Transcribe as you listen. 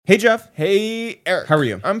Hey, Jeff. Hey, Eric. How are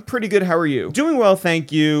you? I'm pretty good. How are you? Doing well,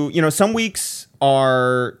 thank you. You know, some weeks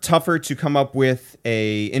are tougher to come up with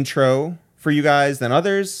a intro for you guys than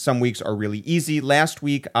others. Some weeks are really easy. Last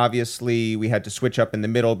week, obviously, we had to switch up in the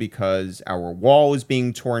middle because our wall was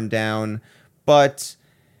being torn down. But,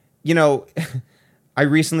 you know, I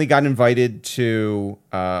recently got invited to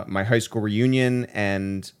my high school reunion,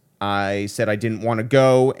 and I said I didn't want to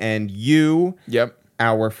go. And you,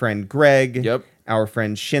 our friend Greg, our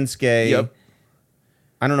friend Shinsuke,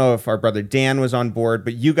 I don't know if our brother Dan was on board,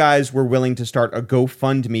 but you guys were willing to start a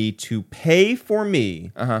GoFundMe to pay for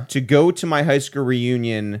me to go to my high school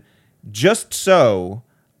reunion just so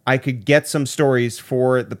I could get some stories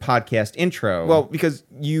for the podcast intro. Well, because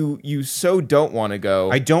you so don't want to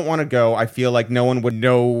go. I don't want to go. I feel like no one would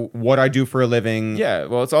know what I do for a living. Yeah,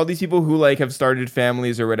 well, it's all these people who like have started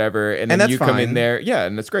families or whatever, and then that's you come in fine. there. Yeah,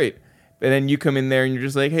 and that's great. And then you come in there and you're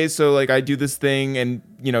just like, hey, so like I do this thing, and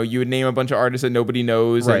you know, you would name a bunch of artists that nobody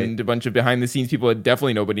knows, Right. and a bunch of behind the scenes people that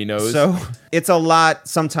definitely nobody knows. So it's a lot.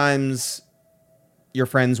 Sometimes your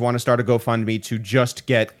friends want to start a GoFundMe to just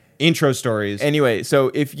get intro stories. Anyway,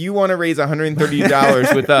 so if you want to raise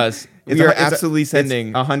 $130 with us, we are absolutely sending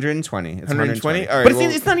it's 120. It's 120? All right, but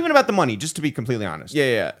well- it's not even about the money, just to be completely honest.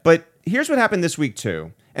 Yeah. But here's what happened this week,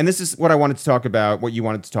 too. And this is what I wanted to talk about, what you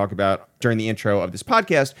wanted to talk about during the intro of this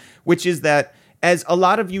podcast, which is that, as a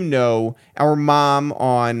lot of you know, our mom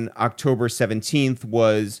on October 17th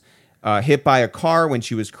was hit by a car when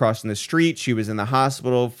she was crossing the street. She was in the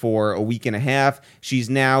hospital for a week and a half. She's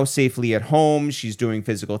now safely at home. She's doing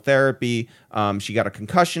physical therapy. She got a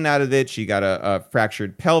concussion out of it. She got a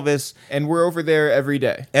fractured pelvis. And we're over there every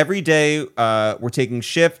day. Every day, we're taking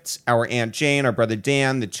shifts. Our Aunt Jane, our brother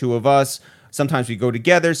Dan, the two of us. Sometimes we go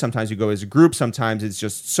together. Sometimes we go as a group. Sometimes it's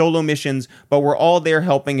just solo missions. But we're all there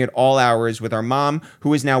helping at all hours with our mom,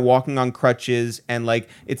 who is now walking on crutches. And like,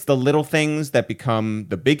 it's the little things that become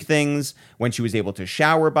the big things. When she was able to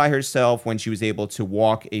shower by herself, when she was able to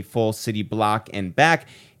walk a full city block and back.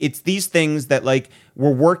 It's these things that like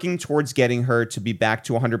we're working towards getting her to be back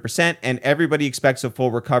to 100%. And everybody expects a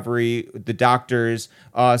full recovery. The doctors,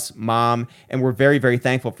 us, mom. And we're very, very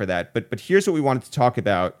thankful for that. But here's what we wanted to talk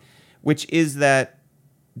about, which is that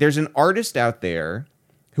there's an artist out there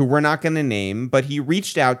who we're not going to name, but he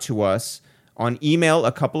reached out to us on email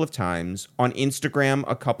a couple of times, on Instagram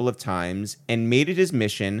a couple of times, and made it his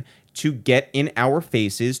mission to get in our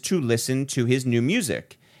faces to listen to his new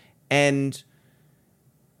music. And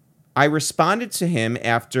I responded to him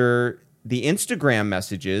after the Instagram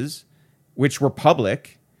messages, which were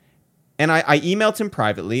public, and I emailed him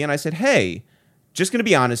privately, and I said, hey, just going to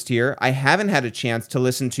be honest here, I haven't had a chance to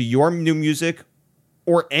listen to your new music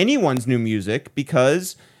or anyone's new music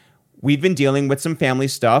because we've been dealing with some family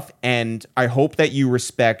stuff, and I hope that you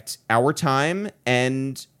respect our time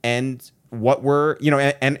and what we're, you know,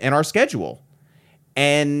 and our schedule.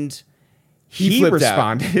 And he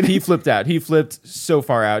responded. He flipped out. He flipped so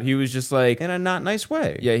far out. He was just like, in a not nice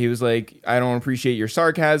way. yeah, he was like, I don't appreciate your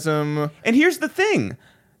sarcasm. And here's the thing.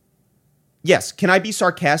 Yes, can I be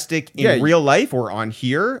sarcastic in real life or on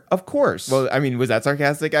here? Of course. Well, I mean, was that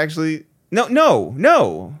sarcastic actually? No.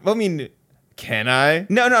 Well, I mean, can I?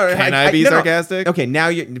 No. Can I be sarcastic? Okay, now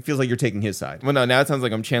it feels like you're taking his side. Well, no, now it sounds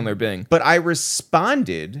like I'm Chandler Bing. But I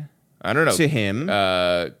responded I don't know. to him.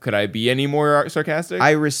 Could I be any more sarcastic?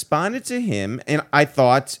 I responded to him in, I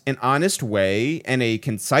thought, an honest way and a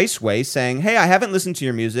concise way, saying, hey, I haven't listened to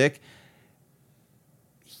your music.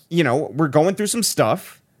 You know, we're going through some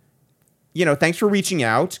stuff. You know, thanks for reaching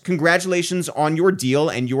out. Congratulations on your deal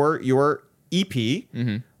and your EP.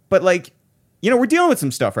 Mm-hmm. But like, you know, we're dealing with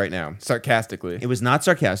some stuff right now. Sarcastically. It was not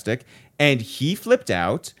sarcastic. And he flipped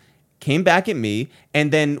out, came back at me,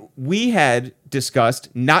 and then we had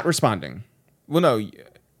discussed not responding. Well, no.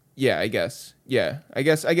 Yeah, I guess. Yeah, I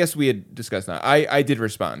guess we had discussed that. I did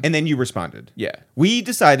respond. And then you responded. Yeah. We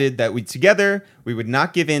decided that we would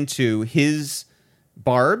not give in to his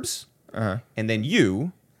barbs. And then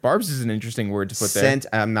you... Barbs is an interesting word to put there.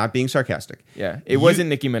 I'm not being sarcastic. Yeah, it wasn't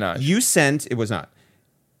Nicki Minaj. It was not.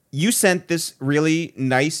 You sent this really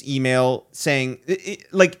nice email saying,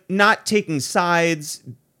 like, not taking sides,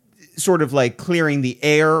 sort of like clearing the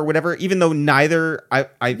air or whatever, even though I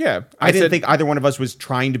didn't think either one of us was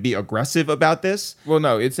trying to be aggressive about this. Well,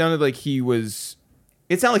 no, it sounded like he was...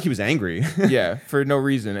 It sounded like he was angry. Yeah, for no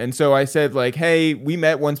reason. And so I said, like, hey, we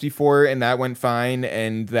met once before and that went fine,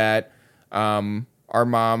 and that... our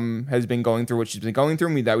mom has been going through what she's been going through,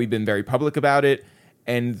 and that we've been very public about it.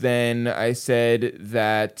 And then I said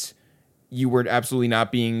that you were absolutely not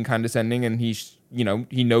being condescending, and he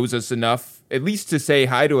knows us enough, at least to say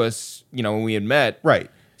hi to us, when we had met. Right.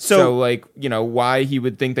 So like, you know, why he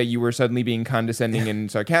would think that you were suddenly being condescending and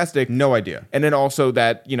sarcastic. No idea. And then also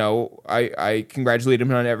that, you know, I congratulated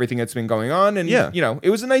him on everything that's been going on. And, Yeah. you know, it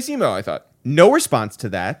was a nice email, I thought. No response to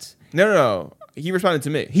that. No. He responded to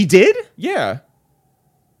me. He did? Yeah.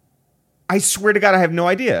 I swear to God, I have no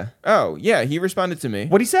idea. Oh, yeah. He responded to me.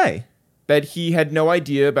 What'd he say? That he had no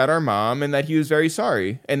idea about our mom and that he was very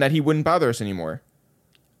sorry and that he wouldn't bother us anymore.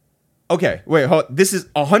 Okay, wait, hold. This is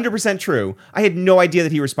 100% true. I had no idea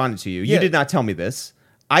that he responded to you. You Yeah. did not tell me this.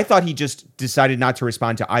 I thought he just decided not to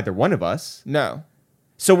respond to either one of us. No.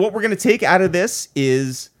 So what we're going to take out of this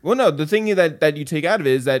is... Well, no, the thing that you take out of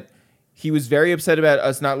it is that he was very upset about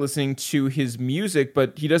us not listening to his music,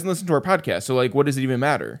 but he doesn't listen to our podcast. So, like, what does it even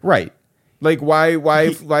matter? Right. Like, why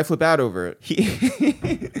flip out over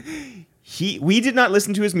it? We did not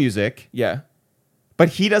listen to his music, Yeah. but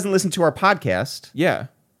he doesn't listen to our podcast. Yeah.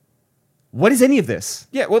 What is any of this?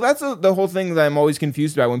 Yeah, well, that's the whole thing that I'm always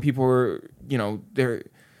confused about when people were, you know,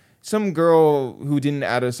 some girl who didn't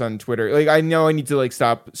add us on Twitter. Like, I know I need to, like,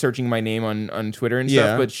 stop searching my name on Twitter and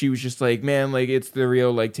stuff, but she was just like, man, like, it's the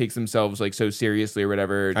real, like, takes themselves, like, so seriously or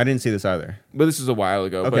whatever. I didn't see this either. But this was a while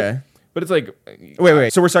ago. Okay. But it's like...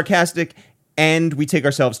 Wait. So we're sarcastic and we take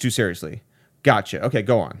ourselves too seriously. Gotcha. Okay,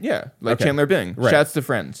 go on. Yeah, like Okay. Chandler Bing. Right. Shouts to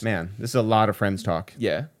Friends. Man, this is a lot of Friends talk.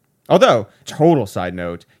 Yeah. Although, total side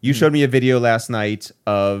note, you showed me a video last night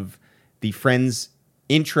of the Friends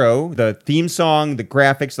intro, the theme song, the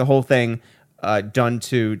graphics, the whole thing done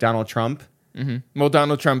to Donald Trump. Mm-hmm. Well,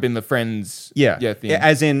 Donald Trump in the Friends Yeah. theme.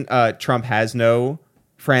 As in Trump has no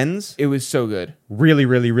friends. It was so good. Really,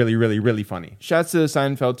 really, really, really, really funny. Shouts to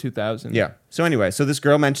Seinfeld 2000. Yeah. So anyway, so this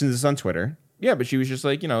girl mentions this on Twitter. Yeah, but she was just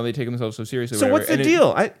like, you know, they take themselves so seriously. So what's the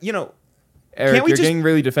deal? Eric, Can't we you're just- getting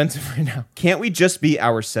really defensive right now. Can't we just be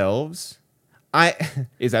ourselves?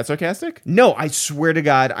 Is that sarcastic? No, I swear to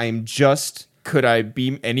God, I am just Could I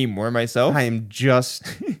be any more myself?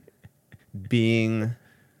 being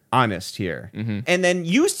honest here. Mm-hmm. And then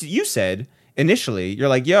you said initially, you're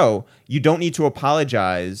like, yo, you don't need to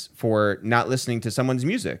apologize for not listening to someone's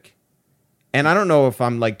music. And I don't know if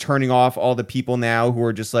I'm like turning off all the people now who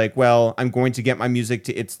are just like, well, I'm going to get my music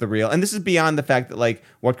to It's the Real. And this is beyond the fact that like,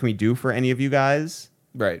 what can we do for any of you guys?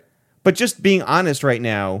 Right. But just being honest right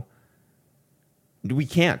now, we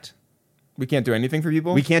can't. We can't do anything for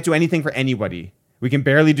people? We can't do anything for anybody. We can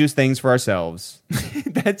barely do things for ourselves.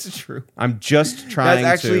 That's true. I'm just trying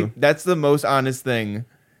That's the most honest thing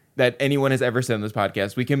that anyone has ever said on this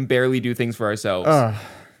podcast. We can barely do things for ourselves.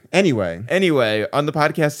 Anyway, On the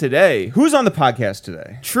podcast today, who's on the podcast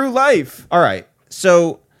today? Tru Life. All right.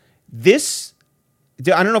 So this,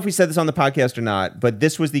 I don't know if we said this on the podcast or not, but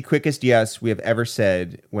this was the quickest yes we have ever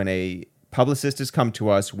said when a publicist has come to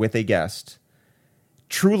us with a guest.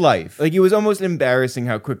 Tru Life. Like, it was almost embarrassing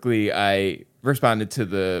how quickly I responded to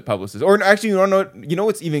the publicist. Or actually, you know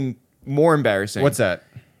what's even more embarrassing? What's that?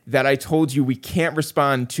 That I told you we can't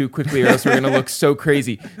respond too quickly or else we're going to look so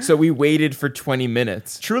crazy. So we waited for 20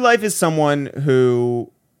 minutes. Tru Life is someone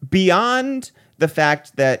who, beyond the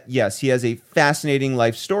fact that, yes, he has a fascinating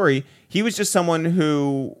life story, he was just someone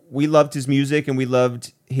who we loved his music and we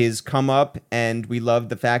loved his come up and we loved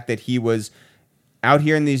the fact that he was out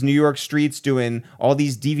here in these New York streets doing all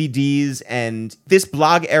these DVDs, and this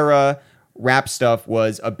blog era rap stuff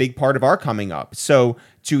was a big part of our coming up. So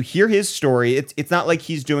to hear his story, it's not like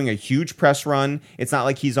he's doing a huge press run. It's not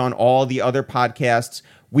like he's on all the other podcasts.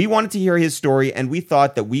 We wanted to hear his story, and we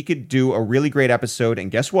thought that we could do a really great episode.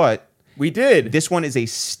 And guess what? We did. This one is a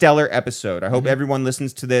stellar episode. I hope everyone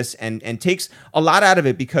listens to this and takes a lot out of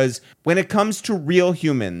it, because when it comes to real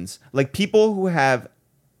humans, like people who have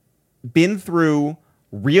been through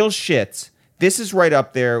real shit, this is right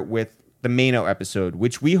up there with the Mano episode,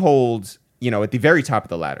 which we hold, at the very top of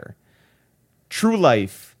the ladder. Tru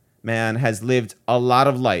Life, man, has lived a lot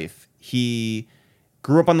of life. He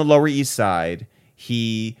grew up on the Lower East Side.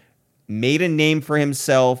 He made a name for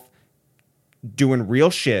himself doing real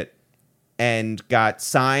shit and got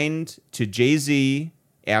signed to Jay-Z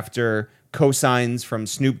after co-signs from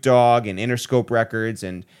Snoop Dogg and Interscope Records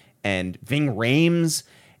and Ving Rhames.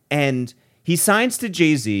 And he signs to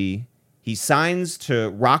Jay-Z. He signs to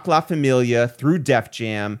Rock La Familia through Def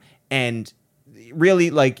Jam, and really,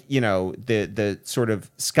 the sort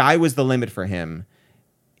of sky was the limit for him.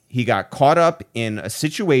 He got caught up in a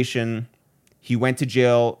situation. He went to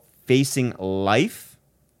jail facing life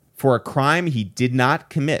for a crime he did not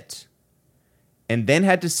commit, and then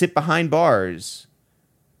had to sit behind bars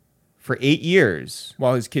for 8 years.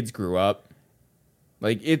 While his kids grew up.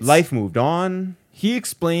 Life moved on. He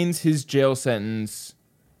explains his jail sentence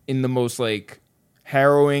in the most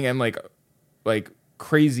harrowing and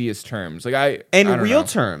craziest terms. Like I don't real know.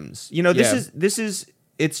 Terms. You know, this is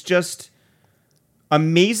it's just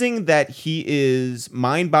amazing that he is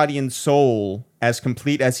mind, body, and soul as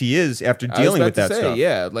complete as he is after dealing with that stuff.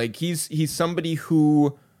 Yeah, like he's somebody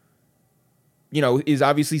who, you know, is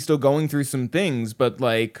obviously still going through some things, but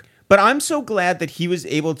I'm so glad that he was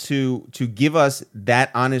able to give us that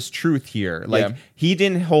honest truth here. Like he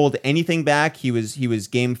didn't hold anything back. He was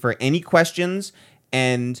game for any questions,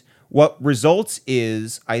 and what results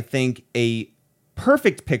is, I think, a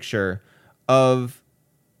perfect picture of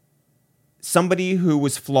somebody who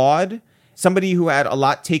was flawed, somebody who had a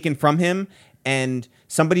lot taken from him, and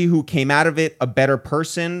somebody who came out of it a better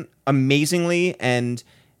person amazingly, and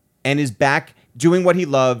is back doing what he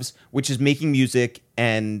loves, which is making music.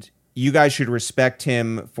 And you guys should respect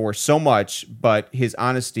him for so much, but his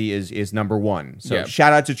honesty is number one. So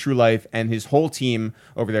shout out to Tru Life and his whole team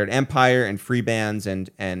over there at Empire and Free Bands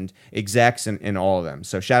and execs and all of them.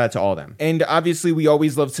 So shout out to all of them. And obviously, we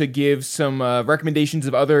always love to give some recommendations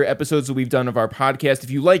of other episodes that we've done of our podcast. If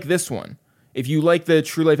you like this one, if you like the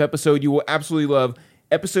Tru Life episode, you will absolutely love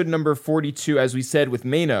episode number 42, as we said, with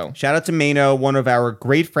Mano. Shout out to Mano, one of our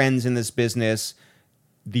great friends in this business.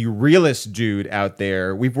 The realest dude out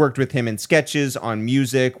there. We've worked with him in sketches, on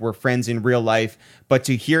music. We're friends in real life. But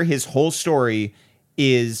to hear his whole story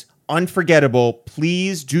is unforgettable.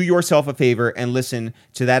 Please do yourself a favor and listen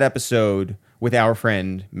to that episode with our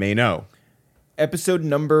friend Mano. Episode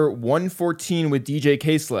number 114 with DJ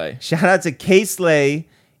K-Slay. Shout out to K-Slay,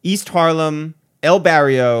 East Harlem, El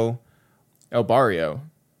Barrio. El Barrio.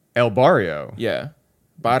 El Barrio. Yeah.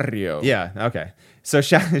 Barrio. Yeah, okay. So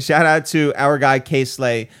shout out to our guy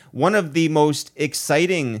K-Slay, one of the most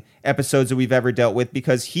exciting episodes that we've ever dealt with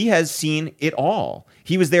because he has seen it all.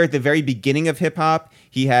 He was there at the very beginning of hip-hop.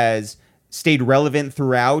 He has stayed relevant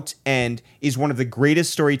throughout and is one of the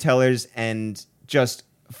greatest storytellers and just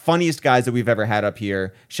funniest guys that we've ever had up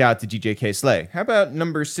here. Shout out to DJ K-Slay. How about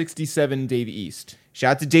number 67, Dave East?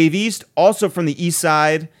 Shout out to Dave East, also from the East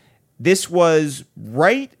Side. This was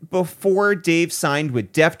right before Dave signed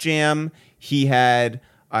with Def Jam. He had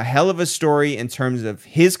a hell of a story in terms of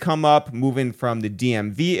his come up, moving from the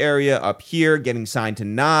DMV area up here, getting signed to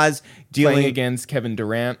Nas, playing against Kevin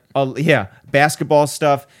Durant. Basketball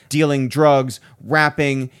stuff, dealing drugs,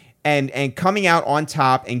 rapping, and coming out on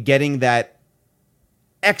top and getting that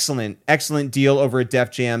excellent deal over at Def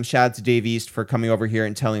Jam. Shout out to Dave East for coming over here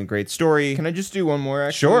and telling a great story. Can I just do one more,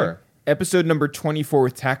 actually? Sure. Episode number 24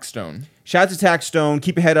 with Taxstone. Shout out to Taxstone.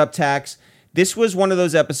 Keep your head up, Tax. This was one of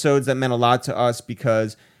those episodes that meant a lot to us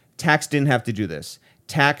because Tax didn't have to do this.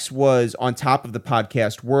 Tax was on top of the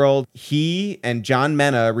podcast world. He and John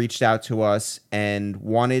Mena reached out to us and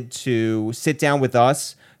wanted to sit down with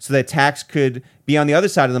us so that Tax could be on the other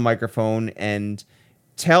side of the microphone and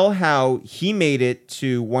tell how he made it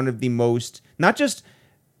to one of the most, not just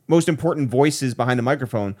most important voices behind the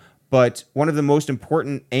microphone, but one of the most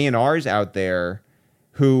important A&Rs out there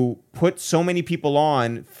who put so many people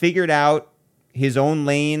on, figured out his own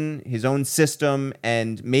lane, his own system,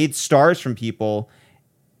 and made stars from people,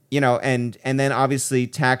 you know, and then obviously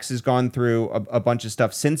Tax has gone through a bunch of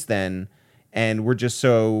stuff since then, and we're just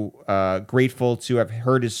so grateful to have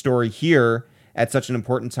heard his story here at such an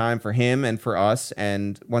important time for him and for us,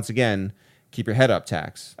 and once again, keep your head up,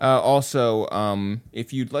 Tax. Also,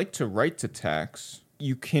 if you'd like to write to Tax,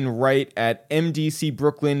 you can write at MDC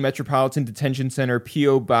Brooklyn Metropolitan Detention Center,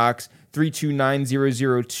 P.O. Box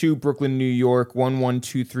 329002, Brooklyn, New York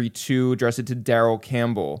 11232. Address it to Daryl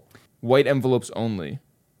Campbell. White envelopes only.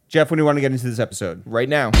 Jeff, when do you want to get into this episode? Right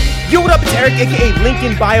now. Yo, what up? It's Eric, a.k.a.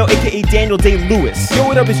 Lincoln Bio, a.k.a. Daniel Day-Lewis. Yo,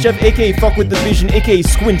 what up? It's Jeff, a.k.a. Fuck With The Vision, a.k.a.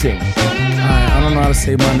 Squinting. I don't know how to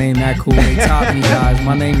say my name that cool. They taught me, guys.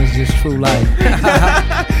 My name is just Tru Life.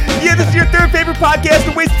 Yeah, this is your third favorite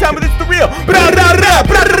podcast, A Waste of Time, but it's the real.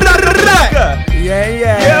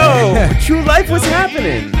 Yeah. Yo, Tru Life, what's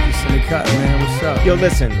happening? Just in the cut, man. What's up? Yo,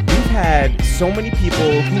 listen, we've had so many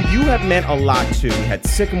people who you have meant a lot to. We had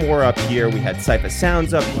Sycamore up here. We had Cypher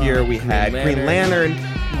Sounds up here. We had Green Lantern.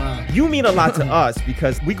 Wow. You mean a lot to us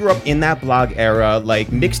because we grew up in that blog era. Like,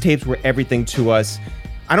 mixtapes were everything to us.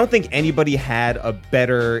 I don't think anybody had a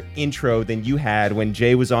better intro than you had when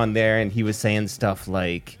Jay was on there and he was saying stuff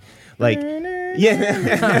like,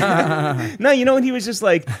 yeah. No, you know, and he was just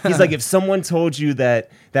like, he's like, if someone told you that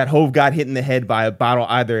Hove got hit in the head by a bottle,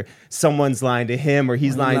 either someone's lying to him or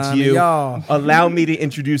he's lying to you. Allow me to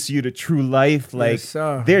introduce you to Tru Life. Like, Yes,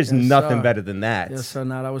 sir. there's Yes, nothing sir. better than that. Yes, sir.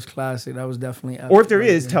 Nah, that was classic. That was definitely epic. Or if there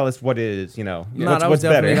is, Yeah. tell us what it is, you know. Nah, that was what's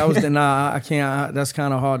definitely, better? I can't, that's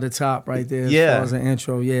kind of hard to top right there as Yeah. far as an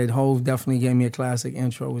intro. Yeah, Hove definitely gave me a classic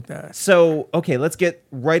intro with that. So, okay, let's get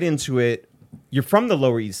right into it. you're from the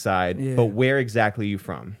Lower East Side, Yeah. but where exactly are you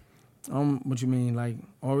from? What you mean, like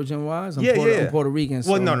origin wise? I'm Yeah, I'm Puerto Rican.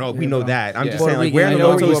 Well, so, no, we know but that. I'm Yeah. just saying, like, Puerto where in I the know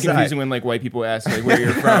Lower it's always East Side? confusing when like white people ask like where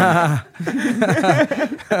you're from.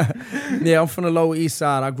 Yeah, I'm from the Lower East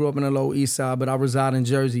Side. I grew up in the Lower East Side, but I reside in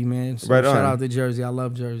Jersey, man. So Right on. shout out to Jersey. I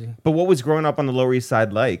love Jersey. But what was growing up on the Lower East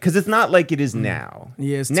Side like? Because it's not like it is now.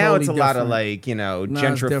 Yeah, it's now totally it's a lot of different. like, you know, Nah,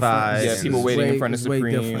 it's different. gentrified. Yeah, It's people waiting in front of it's way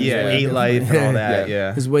Supreme. different. Yeah, It's way 8 Life and all that. Yeah.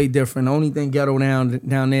 Yeah. It's way different. The only thing ghetto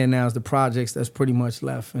down there now is the projects that's pretty much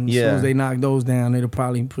left. And as soon as they knock those down, it'll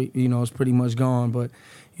probably, it's pretty much gone. But,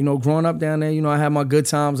 growing up down there, I had my good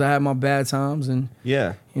times, I had my bad times. And,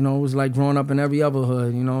 Yeah. it was like growing up in every other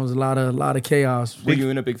hood. It was a lot of chaos. Were you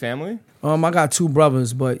in a big family? I got 2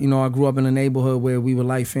 brothers, but, I grew up in a neighborhood where we were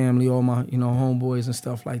like family, all my, homeboys and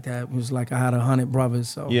stuff like that. It was like I had 100 brothers.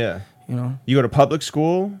 So, Yeah. you know, You go to public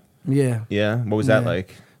school? yeah. Yeah. What was that Yeah.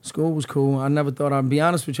 like? School was cool. I never thought, I'd be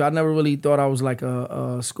honest with you, I never really thought I was like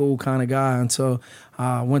a school kind of guy until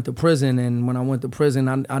I went to prison. And when I went to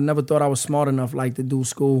prison, I never thought I was smart enough like to do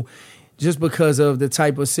school just because of the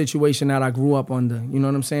type of situation that I grew up under. You know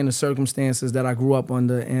what I'm saying? The circumstances that I grew up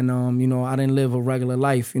under. And, I didn't live a regular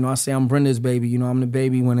life. I say I'm Brenda's baby. I'm the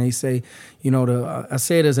baby when they say, I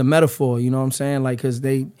say it as a metaphor, you know what I'm saying? Like, because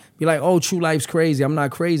they be like, oh, Tru Life's crazy. I'm not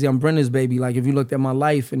crazy. I'm Brenda's baby. Like, if you looked at my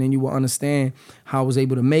life and then you will understand how I was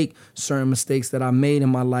able to make certain mistakes that I made in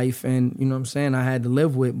my life and, you know what I'm saying, I had to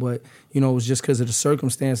live with. But, it was just because of the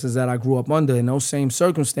circumstances that I grew up under. And those same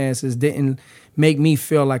circumstances didn't make me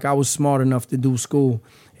feel like I was smart enough to do school.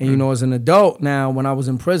 And, as an adult now, when I was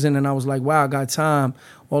in prison and I was like, wow, I got time,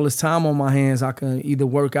 all this time on my hands, I can either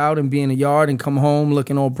work out and be in the yard and come home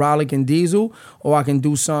looking all brolic and diesel, or I can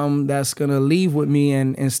do something that's going to leave with me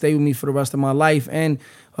and stay with me for the rest of my life and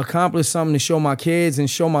accomplish something to show my kids and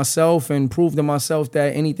show myself and prove to myself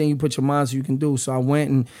that anything you put your mind to, you can do. So I went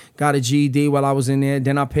and got a GED while I was in there.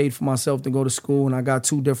 Then I paid for myself to go to school, and I got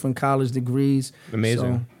 2 different college degrees.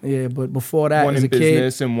 Amazing. So, yeah, but before that, One as in a kid,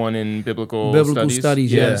 business and one in biblical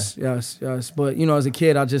studies. Yeah. Yes. But, as a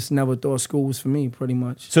kid, I just never thought school was for me, pretty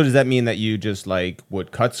much. So does that mean that you just like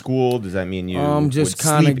would cut school? Does that mean you Just would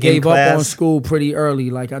kind sleep of gave in up class? on school pretty early.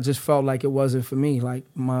 Like, I just felt like it wasn't for me. Like,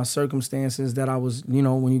 my circumstances that I was,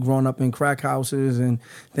 when you're growing up in crack houses and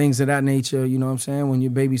things of that nature, you know what I'm saying? When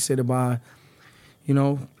you're babysitted by,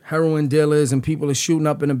 heroin dealers and people are shooting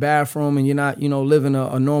up in the bathroom and you're not, living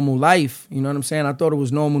a normal life. You know what I'm saying? I thought it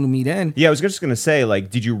was normal to me then. Yeah, I was just gonna say,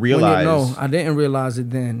 like, did you realize? No, I didn't realize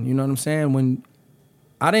it then. You know what I'm saying? When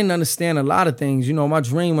I didn't understand a lot of things. My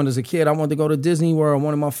dream when I was a kid, I wanted to go to Disney World. I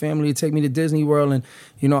wanted my family to take me to Disney World.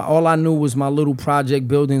 And, all I knew was my little project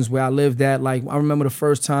buildings where I lived at. Like, I remember the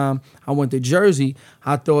first time I went to Jersey,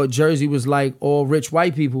 I thought Jersey was like all rich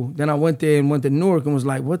white people. Then I went there and went to Newark and was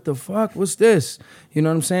like, what the fuck? What's this? You know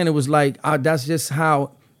what I'm saying? It was like, that's just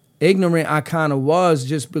how ignorant I kind of was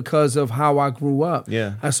just because of how I grew up.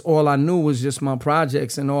 Yeah. That's all I knew was just my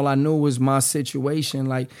projects and all I knew was my situation.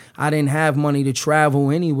 Like, I didn't have money to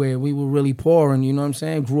travel anywhere. We were really poor and, you know what I'm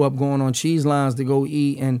saying? Grew up going on cheese lines to go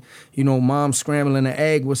eat and, mom scrambling an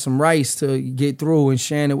egg with some rice to get through and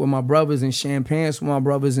sharing it with my brothers and sharing pants with my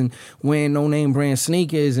brothers and wearing no-name brand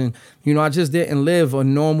sneakers. And, I just didn't live a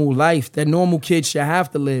normal life that normal kids should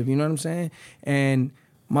have to live. You know what I'm saying? And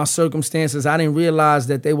my circumstances, I didn't realize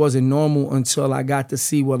that they wasn't normal until I got to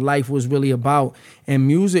see what life was really about. And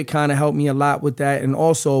music kind of helped me a lot with that. And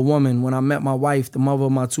also a woman, when I met my wife, the mother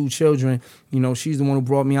of my 2 children, she's the one who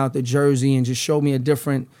brought me out to Jersey and just showed me a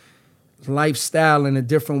different lifestyle and a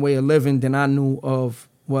different way of living than I knew of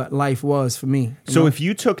what life was for me. So if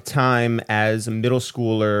you took time as a middle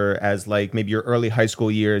schooler, as like maybe your early high school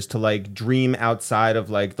years to like dream outside of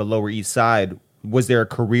like the Lower East Side, was there a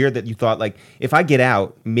career that you thought, like, if I get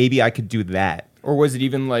out, maybe I could do that? Or was it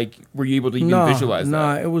even like, were you able to even visualize that?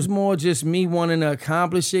 No, it was more just me wanting to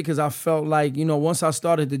accomplish it because I felt like, once I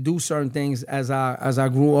started to do certain things as I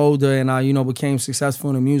grew older and I, became successful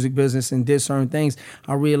in the music business and did certain things,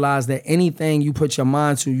 I realized that anything you put your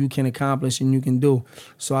mind to, you can accomplish and you can do.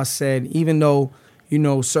 So I said, even though,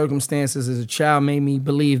 circumstances as a child made me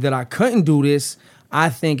believe that I couldn't do this, I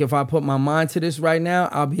think if I put my mind to this right now,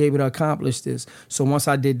 I'll be able to accomplish this. So once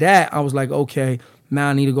I did that, I was like, okay, now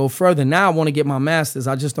I need to go further. Now I want to get my master's.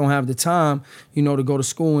 I just don't have the time, to go to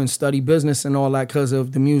school and study business and all that because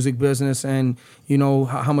of the music business and,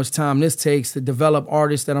 how much time this takes to develop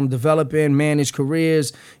artists that I'm developing, manage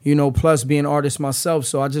careers, plus be an artist myself.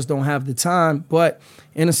 So I just don't have the time. But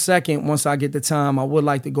in a second, once I get the time, I would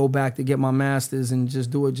like to go back to get my master's and just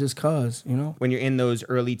do it just cause, When you're in those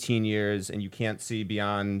early teen years and you can't see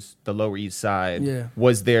beyond the Lower East Side, Yeah.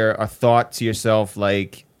 was there a thought to yourself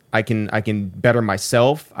like, I can better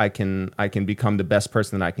myself. I can become the best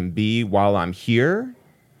person that I can be while I'm here.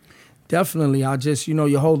 Definitely. I just,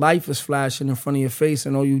 your whole life is flashing in front of your face,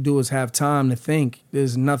 and all you do is have time to think.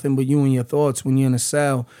 There's nothing but you and your thoughts when you're in a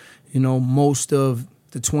cell. Most of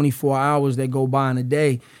the 24 hours that go by in a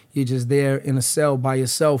day, you're just there in a cell by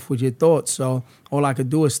yourself with your thoughts. So all I could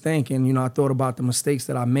do is think. And, I thought about the mistakes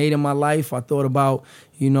that I made in my life. I thought about,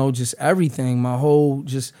 just everything, my whole,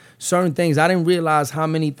 just certain things. I didn't realize how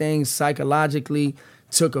many things psychologically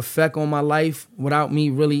took effect on my life without me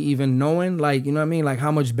really even knowing, like, you know what I mean? Like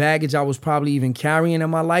how much baggage I was probably even carrying in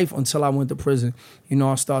my life until I went to prison.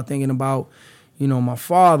 I started thinking about, my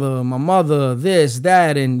father, my mother, this,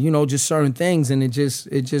 that, and, just certain things. And it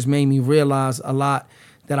just made me realize a lot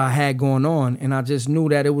that I had going on. And I just knew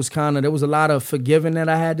that there was a lot of forgiving that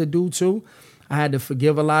I had to do too. I had to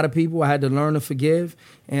forgive a lot of people. I had to learn to forgive.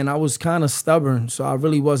 And I was kind of stubborn. So I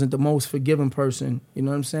really wasn't the most forgiving person. You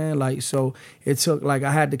know what I'm saying? Like, so it took, like,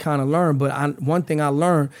 I had to kind of learn. But one thing I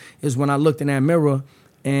learned is when I looked in that mirror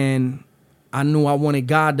and I knew I wanted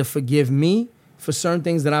God to forgive me for certain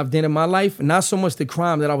things that I've done in my life. And not so much the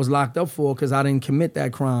crime that I was locked up for, because I didn't commit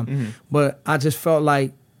that crime. Mm-hmm. But I just felt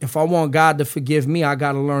like if I want God to forgive me, I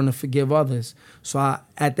got to learn to forgive others. So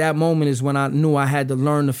at that moment is when I knew I had to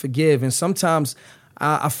learn to forgive. And sometimes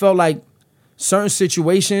I felt like certain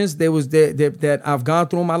situations that I've gone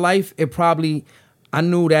through in my life, I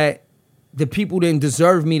knew that the people didn't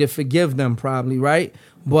deserve me to forgive them probably, right?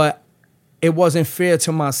 But it wasn't fair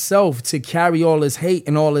to myself to carry all this hate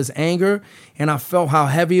and all this anger. And I felt how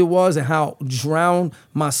heavy it was and how drowned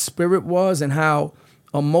my spirit was and how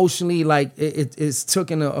emotionally, like, it's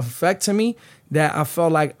took an effect to me that I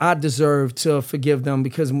felt like I deserved to forgive them,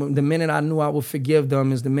 because the minute I knew I would forgive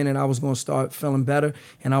them is the minute I was going to start feeling better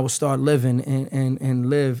and I would start living and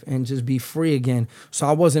live and just be free again. So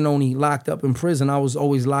I wasn't only locked up in prison, I was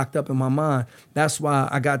always locked up in my mind. That's why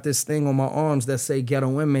I got this thing on my arms that say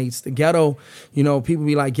ghetto inmates. The ghetto, people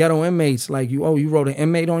be like, ghetto inmates, like, you wrote an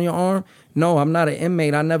inmate on your arm? No, I'm not an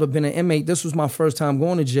inmate. I've never been an inmate. This was my first time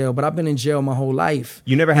going to jail, but I've been in jail my whole life.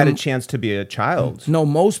 You never had a chance to be a child. No,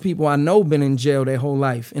 most people I know been in jail their whole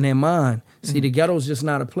life in their mind. See, the ghetto's just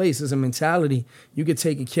not a place. It's a mentality. You could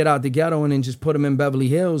take a kid out the ghetto and then just put him in Beverly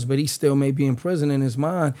Hills, but he still may be in prison in his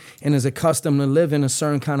mind and is accustomed to living a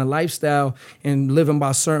certain kind of lifestyle and living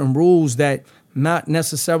by certain rules that not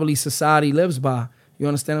necessarily society lives by. You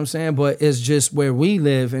understand what I'm saying? But it's just where we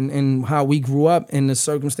live and how we grew up and the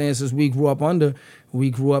circumstances we grew up under. We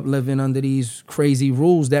grew up living under these crazy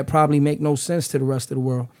rules that probably make no sense to the rest of the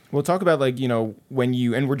world. We'll talk about, like, when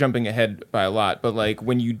you, and we're jumping ahead by a lot, but like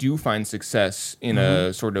when you do find success in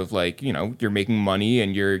a sort of like, you're making money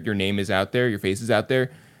and your name is out there, your face is out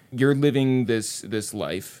there, you're living this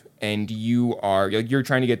life and you're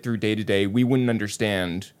trying to get through day to day. We wouldn't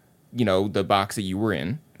understand, the box that you were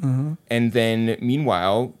in. Mm-hmm. And then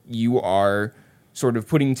meanwhile, you are sort of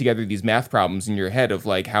putting together these math problems in your head of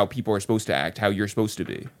like how people are supposed to act, how you're supposed to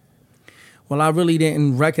be. Well, I really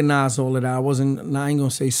didn't recognize all of that. I ain't going to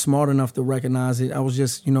say smart enough to recognize it. I was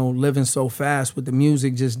just, living so fast with the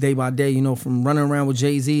music just day by day, from running around with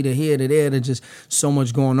Jay-Z to here to there to just so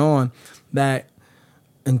much going on that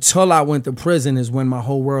until I went to prison is when my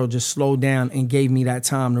whole world just slowed down and gave me that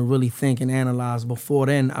time to really think and analyze. Before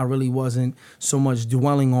then, I really wasn't so much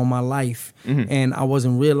dwelling on my life. Mm-hmm. And I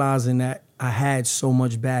wasn't realizing that I had so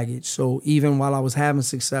much baggage. So even while I was having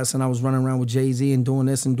success and I was running around with Jay-Z and doing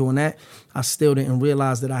this and doing that, I still didn't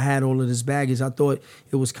realize that I had all of this baggage. I thought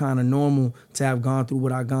it was kind of normal to have gone through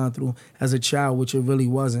what I gone through as a child, which it really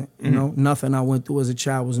wasn't. Nothing I went through as a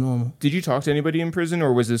child was normal. Did you talk to anybody in prison,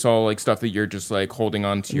 or was this all like stuff that you're just like holding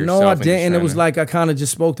on to yourself? No, I didn't. It was like I kind of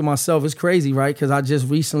just spoke to myself. It's crazy, right? Because I just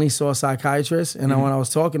recently saw a psychiatrist, and when I was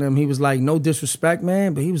talking to him, he was like, no disrespect,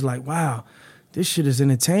 man, but he was like, wow, this shit is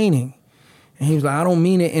entertaining. And he was like, I don't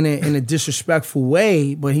mean it in a disrespectful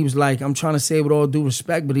way, but he was like, I'm trying to say it with all due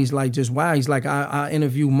respect, but he's like, just wow. He's like, I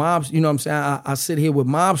interview mobs, you know what I'm saying? I sit here with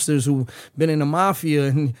mobsters who've been in the mafia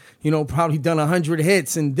and, probably done 100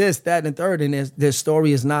 hits and this, that, and third, and their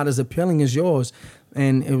story is not as appealing as yours.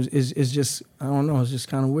 And it's just, I don't know, it's just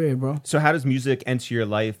kind of weird, bro. So how does music enter your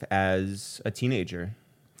life as a teenager?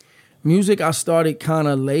 Music, I started kind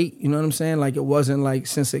of late, you know what I'm saying? Like, it wasn't like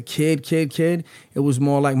since a kid. It was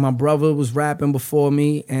more like my brother was rapping before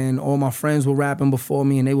me and all my friends were rapping before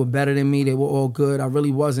me and they were better than me. They were all good. I really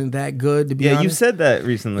wasn't that good, to be honest. Yeah, you said that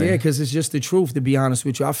recently. Yeah, because it's just the truth, to be honest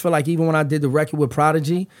with you. I feel like even when I did the record with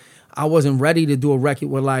Prodigy, I wasn't ready to do a record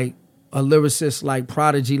with like a lyricist like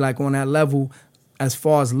Prodigy, like on that level as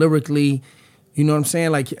far as lyrically. You know what I'm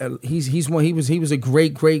saying? Like he was a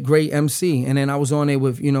great MC. And then I was on there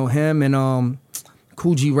with, him and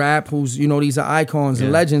Cool G Rap, who's, you know, these are icons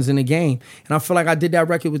and legends in the game. And I feel like I did that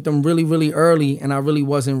record with them really, really early, and I really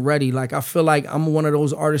wasn't ready. Like, I feel like I'm one of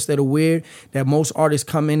those artists that are weird, that most artists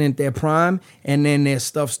come in at their prime, and then their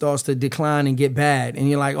stuff starts to decline and get bad. And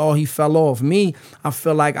you're like, oh, he fell off. Me, I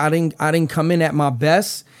feel like I didn't come in at my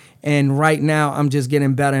best. And right now, I'm just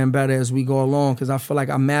getting better and better as we go along, because I feel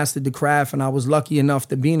like I mastered the craft, and I was lucky enough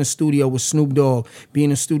to be in a studio with Snoop Dogg, be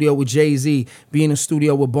in a studio with Jay-Z, be in a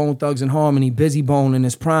studio with Bone Thugs and Harmony, Busy Bone in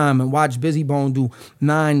his prime, and watch Busy Bone do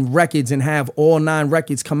 9 records and have all 9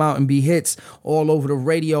 records come out and be hits all over the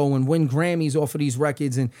radio and win Grammys off of these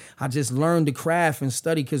records. And I just learned the craft and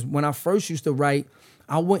study, because when I first used to write,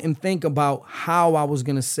 I wouldn't think about how I was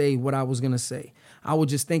going to say what I was going to say. I would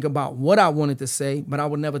just think about what I wanted to say, but I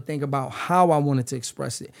would never think about how I wanted to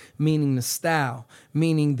express it, meaning the style,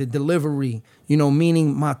 meaning the delivery, you know,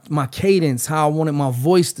 meaning my cadence, how I wanted my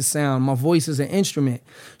voice to sound. My voice is an instrument.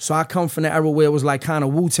 So I come from the era where it was like kind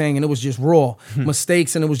of Wu-Tang, and it was just raw.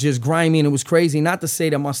 Mistakes, and it was just grimy, and it was crazy. Not to say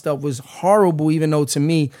that my stuff was horrible, even though to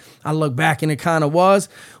me, I look back and it kind of was.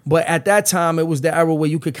 But at that time, it was the era where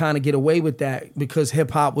you could kind of get away with that, because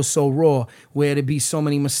hip-hop was so raw, where there'd be so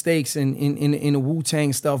many mistakes in the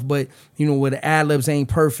Wu-Tang stuff, but, you know, where the ad-libs ain't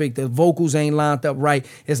perfect, the vocals ain't lined up right,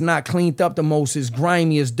 it's not cleaned up the most, it's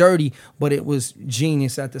grimy, it's dirty, but it was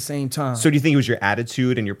genius at the same time. So do you think it was your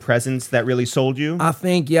attitude and your presence that really sold you? I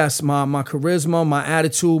think, yes, my charisma, my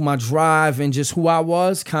attitude, my drive, and just who I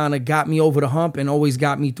was kind of got me over the hump and always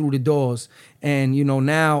got me through the doors. And, you know,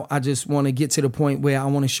 now I just want to get to the point where I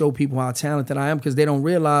want to show people how talented I am, because they don't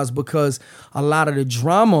realize, because a lot of the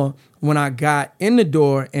drama when I got in the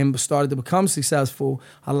door and started to become successful,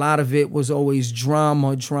 a lot of it was always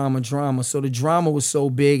drama. So the drama was so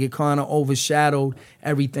big, it kind of overshadowed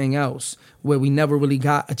everything else, where we never really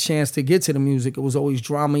got a chance to get to the music. It was always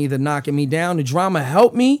drama either knocking me down. The drama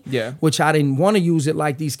helped me, which I didn't want to use it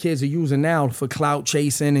like these kids are using now for clout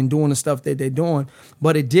chasing and doing the stuff that they're doing.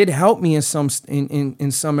 But it did help me in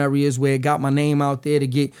some areas where it got my name out there to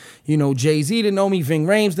get, you know, Jay-Z to know me, Ving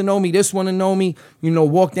Rhames to know me, this one to know me, you know,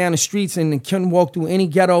 walk down the streets and couldn't walk through any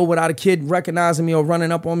ghetto without a kid recognizing me or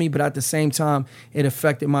running up on me. But at the same time, it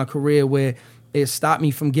affected my career, where it stopped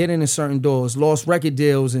me from getting in certain doors, lost record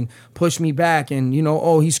deals, and pushed me back. And, you know,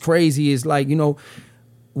 oh, he's crazy. It's like, you know,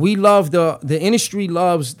 we love the industry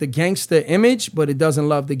loves the gangster image, but it doesn't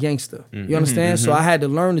love the gangster. You understand? So I had to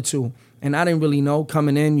learn the two. And I didn't really know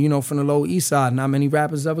coming in, you know, from the Lower East Side. Not many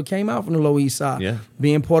rappers ever came out from the Lower East Side. Yeah.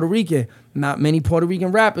 Being Puerto Rican, not many Puerto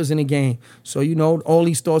Rican rappers in the game. So, you know, all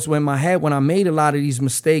these thoughts were in my head when I made a lot of these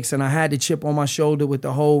mistakes, and I had the chip on my shoulder with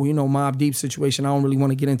the whole, you know, Mobb Deep situation. I don't really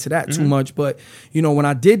want to get into that too much. But, you know, when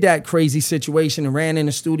I did that crazy situation and ran in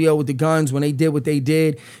the studio with the guns, when they did what they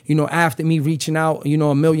did, you know, after me reaching out, you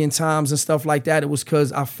know, 1,000,000 times and stuff like that, it was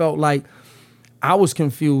because I felt like I was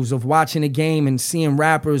confused of watching the game and seeing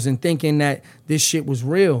rappers and thinking that this shit was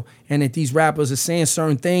real, and that these rappers are saying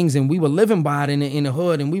certain things, and we were living by it in the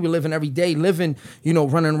hood, and we were living every day, living, you know,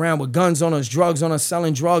 running around with guns on us, drugs on us,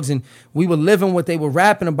 selling drugs, and we were living what they were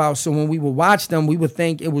rapping about. So when we would watch them, we would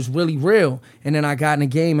think it was really real. And then I got in the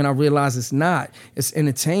game and I realized it's not. It's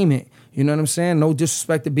entertainment. You know what I'm saying? No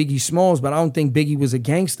disrespect to Biggie Smalls, but I don't think Biggie was a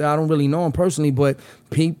gangster. I don't really know him personally, but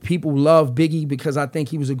people love Biggie because I think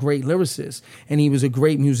he was a great lyricist and he was a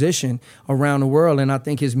great musician around the world. And I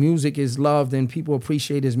think his music is loved and people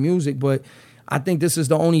appreciate his music. But I think this is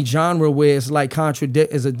the only genre where it's like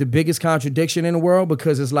the biggest contradiction in the world,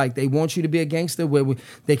 because it's like they want you to be a gangster, where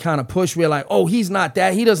they kind of push. We're like, oh, he's not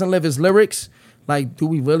that. He doesn't live his lyrics. Like, do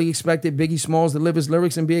we really expect Biggie Smalls to live his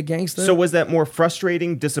lyrics and be a gangster? So was that more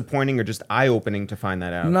frustrating, disappointing, or just eye-opening to find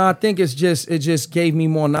that out? No, I think it just gave me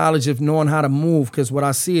more knowledge of knowing how to move, because what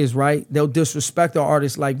I see is, right, they'll disrespect an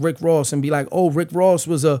artist like Rick Ross and be like, oh, Rick Ross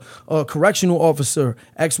was a correctional officer,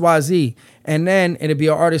 XYZ. And then it'd be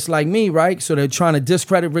an artist like me, right? So they're trying to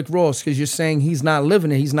discredit Rick Ross because you're saying he's not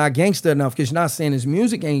living it, he's not gangster enough, because you're not saying his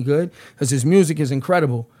music ain't good, because his music is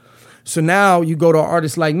incredible. So now you go to an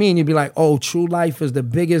artist like me and you be like, oh, Tru Life is the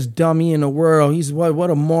biggest dummy in the world. He's what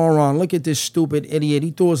a moron. Look at this stupid idiot. He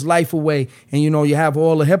threw his life away. And, you know, you have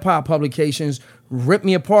all the hip-hop publications rip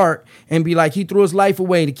me apart and be like, he threw his life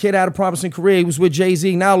away. The kid had a promising career. He was with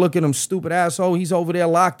Jay-Z. Now look at him, stupid asshole. He's over there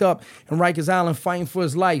locked up in Rikers Island fighting for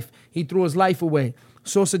his life. He threw his life away.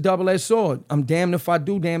 So it's a double-edged sword. I'm damned if I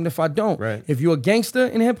do, damned if I don't. Right. If you're a gangster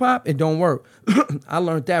in hip-hop, it don't work. I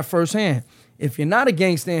learned that firsthand. If you're not a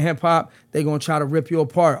gangster in hip-hop, they're going to try to rip you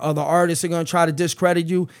apart. Other artists are going to try to discredit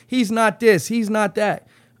you. He's not this. He's not that.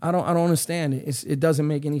 I don't understand it. It doesn't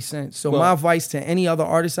make any sense. So Well- my advice to any other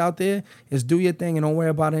artist out there is do your thing and don't worry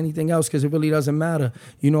about anything else because it really doesn't matter.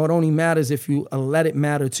 You know, it only matters if you let it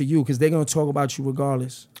matter to you because they're going to talk about you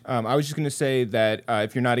regardless. I was just going to say that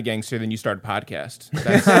if you're not a gangster, then you start a podcast.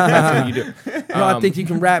 That's what you do. No, I think you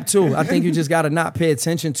can rap too. I think you just got to not pay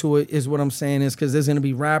attention to it is what I'm saying is because there's going to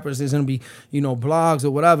be rappers, there's going to be, blogs or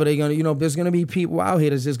whatever. They're going to, there's going to be people out here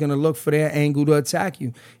that's just going to look for their angle to attack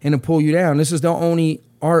you and to pull you down. This is the only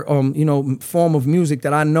art, form of music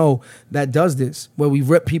that I know that does this, where we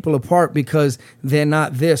rip people apart because they're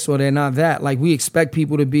not this or they're not that. Like we expect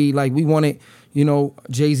people to be like, we wanted,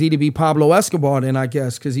 Jay-Z to be Pablo Escobar then, I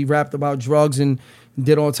guess, because he rapped about drugs and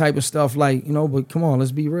did all type of stuff like, but come on,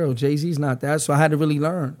 let's be real. Jay-Z's not that. So I had to really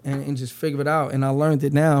learn and just figure it out. And I learned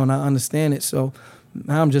it now and I understand it. So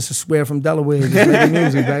now I'm just a square from Delaware, just making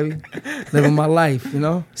music, baby. Living my life,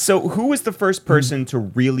 So who was the first person to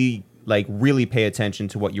really pay attention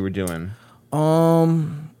to what you were doing?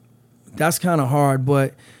 That's kind of hard,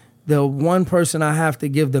 but the one person I have to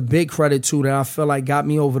give the big credit to that I feel like got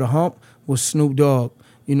me over the hump was Snoop Dogg.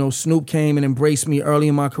 Snoop came and embraced me early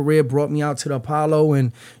in my career, brought me out to the Apollo,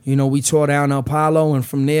 and, we tore down the Apollo, and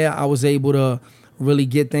from there I was able to really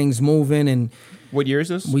get things moving. And What year is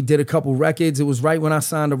this? we did a couple records. It was right when I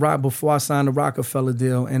signed before I signed the Rockefeller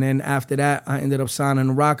deal. And then after that, I ended up signing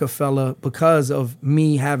the Rockefeller because of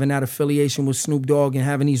me having that affiliation with Snoop Dogg and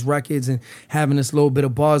having these records and having this little bit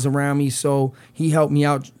of buzz around me. So he helped me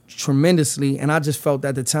out tremendously. And I just felt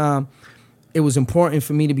at the time it was important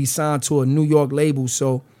for me to be signed to a New York label.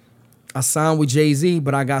 So I signed with Jay-Z,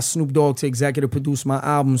 but I got Snoop Dogg to executive produce my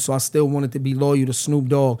album, so I still wanted to be loyal to Snoop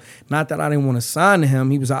Dogg. Not that I didn't want to sign to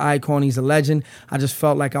him. He was an icon. He's a legend. I just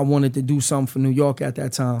felt like I wanted to do something for New York at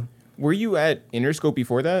that time. Were you at Interscope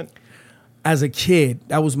before that? As a kid,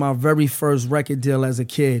 that was my very first record deal as a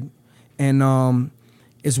kid. And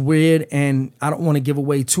it's weird, and I don't want to give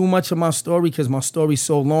away too much of my story because my story's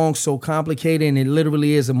so long, so complicated, and it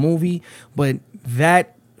literally is a movie. But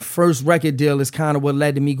that first record deal is kind of what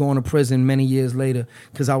led to me going to prison many years later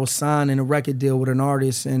because I was signing a record deal with an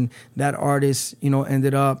artist, and that artist,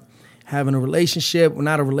 ended up having a relationship, well,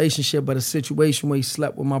 not a relationship, but a situation where he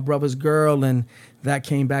slept with my brother's girl, and that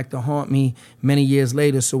came back to haunt me many years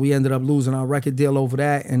later. So we ended up losing our record deal over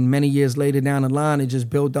that, and many years later down the line, it just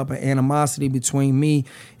built up an animosity between me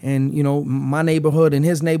and, my neighborhood and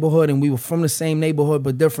his neighborhood, and we were from the same neighborhood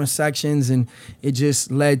but different sections, and it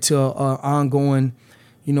just led to an ongoing,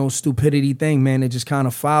 stupidity thing, man. It just kind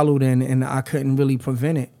of followed, and I couldn't really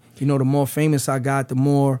prevent it. The more famous I got, the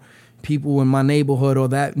more people in my neighborhood or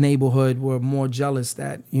that neighborhood were more jealous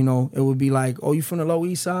that, it would be like, oh, you from the Lower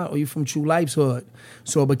East Side or you from Tru Life's hood?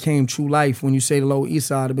 So it became Tru Life. When you say the Lower East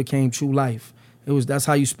Side, it became Tru Life. That's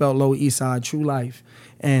how you spelled Lower East Side, Tru Life.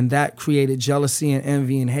 And that created jealousy and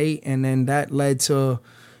envy and hate, and then that led to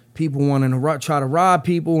people wanting to try to rob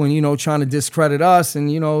people and, trying to discredit us and,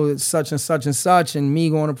 such and such and such, and me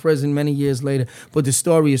going to prison many years later. But the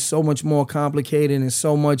story is so much more complicated and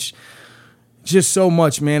so much,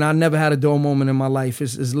 man. I never had a dull moment in my life.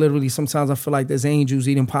 It's literally, sometimes I feel like there's angels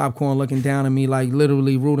eating popcorn looking down at me, like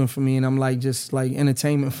literally rooting for me, and I'm like just like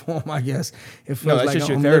entertainment form, I guess. It feels that's like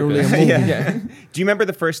just I'm your literally a movie. Yeah. Do you remember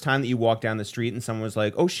the first time that you walked down the street and someone was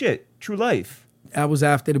like, oh shit, Tru Life? That was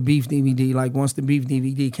after the Beef DVD. Like once the Beef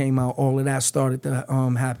DVD came out, all of that started to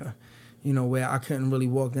happen. Where I couldn't really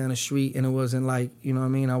walk down the street and it wasn't like,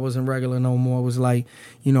 I wasn't regular no more. It was like,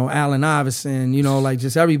 Allen Iverson, like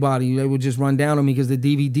just everybody. They would just run down on me because the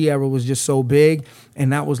DVD era was just so big.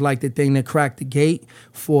 And that was like the thing that cracked the gate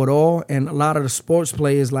for it all. And a lot of the sports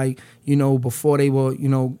players, like, before they were,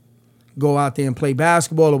 go out there and play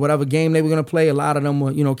basketball or whatever game they were going to play, a lot of them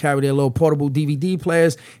would, carry their little portable DVD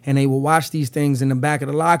players, and they would watch these things in the back of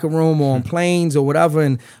the locker room or on planes or whatever.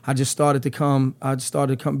 And I just started to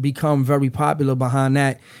become very popular behind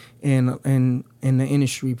that in the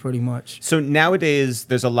industry pretty much. So nowadays,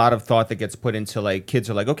 there's a lot of thought that gets put into like kids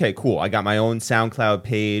are like, okay, cool. I got my own SoundCloud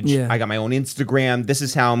page. Yeah. I got my own Instagram. This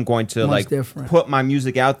is how I'm going to Much different. put my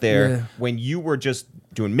music out there. Yeah. When you were just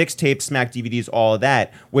doing mixtapes, Smack DVDs, all of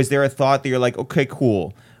that, was there a thought that you're like, okay,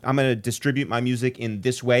 cool, I'm going to distribute my music in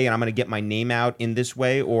this way and I'm going to get my name out in this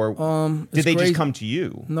way? Or did they just come to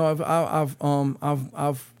you? No,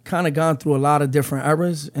 I've kind of gone through a lot of different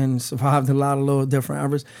eras and survived a lot of little different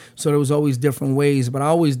eras. So there was always different ways, but I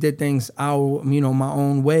always did things my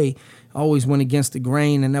own way. I always went against the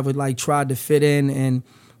grain and never like tried to fit in.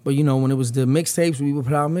 But when it was the mixtapes, we would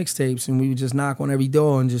put out mixtapes and we would just knock on every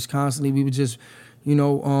door and just constantly we would just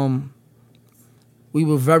we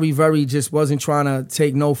were very, very just wasn't trying to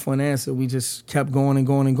take no for an answer. We just kept going and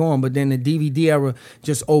going and going. But then the DVD era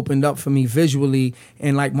just opened up for me visually,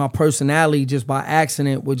 and like my personality just by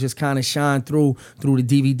accident would just kind of shine through the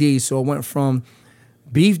DVD. So it went from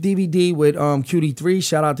Beef DVD with QD3,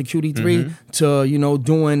 shout out to QD3, to, you know,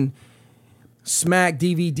 doing Smack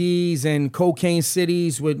DVDs and Cocaine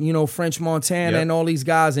Cities with, you know, French Montana and all these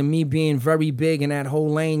guys, and me being very big in that whole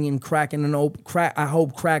lane and crack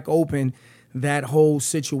open that whole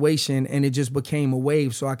situation, and it just became a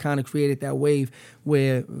wave. So I kind of created that wave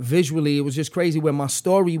where visually it was just crazy, where my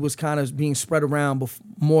story was kind of being spread around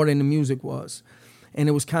more than the music was. And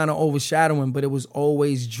it was kind of overshadowing, but it was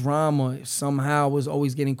always drama. Somehow I was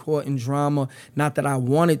always getting caught in drama. Not that I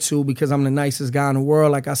wanted to, because I'm the nicest guy in the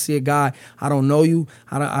world. Like, I see a guy, I don't know you,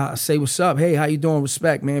 I say, what's up? Hey, how you doing?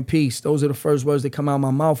 Respect, man, peace. Those are the first words that come out of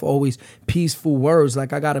my mouth, always peaceful words.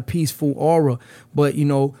 Like, I got a peaceful aura. But, you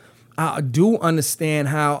know, I do understand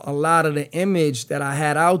how a lot of the image that I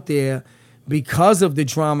had out there, because of the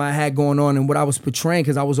drama I had going on and what I was portraying,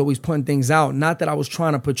 because I was always putting things out. Not that I was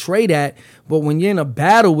trying to portray that, but when you're in a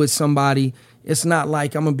battle with somebody, it's not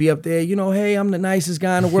like I'm going to be up there, you know, hey, I'm the nicest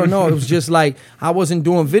guy in the world. No, it was just like I wasn't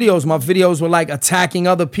doing videos. My videos were like attacking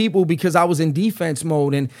other people because I was in defense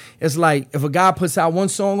mode. And it's like, if a guy puts out one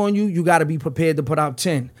song on you, you got to be prepared to put out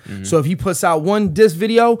 10. So if he puts out one diss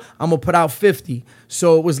video, I'm going to put out 50.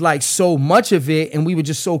 So it was like so much of it, and we were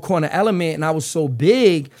just so caught in the element, and I was so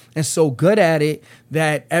big and so good at it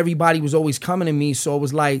that everybody was always coming to me. So it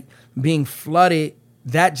was like being flooded.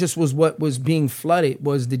 That just was what was being flooded,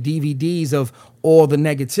 was the DVDs of all the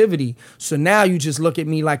negativity. So now you just look at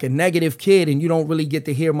me like a negative kid, and you don't really get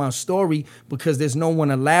to hear my story because there's no one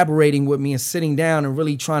elaborating with me and sitting down and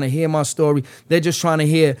really trying to hear my story. They're just trying to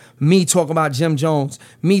hear me talk about Jim Jones,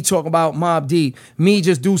 me talk about Mobb Deep, me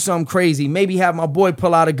just do something crazy, maybe have my boy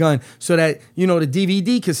pull out a gun so that, you know, the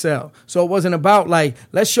DVD could sell. So it wasn't about like,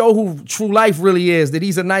 let's show who Tru Life really is, that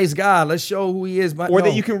he's a nice guy, let's show who he is. But Or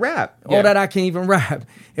that you can rap. Or that I can even rap.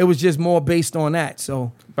 It was just more based on that.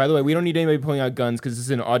 So, by the way, we don't need anybody pulling out guns because this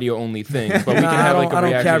is an audio only thing. But we can I have don't, like a I don't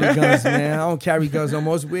reaction. carry guns, man. I don't carry guns no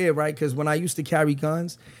more. It's weird, right? Because when I used to carry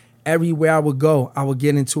guns, everywhere I would go, I would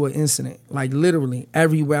get into an incident. Like literally,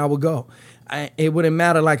 everywhere I would go. It wouldn't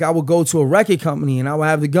matter. Like I would go to a record company and I would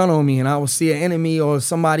have the gun on me, and I would see an enemy or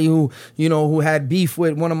somebody who, you know, who had beef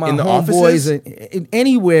with one of my homeboys.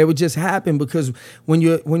 Anywhere, it would just happen because when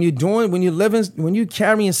you're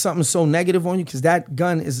carrying something so negative on you, because that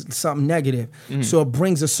gun is something negative, so it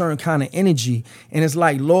brings a certain kind of energy, and it's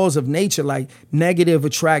like laws of nature. Like negative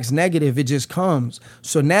attracts negative. It just comes.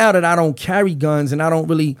 So now that I don't carry guns and I don't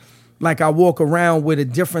really, like, I walk around with a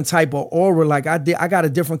different type of aura. Like I got a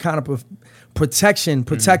different kind of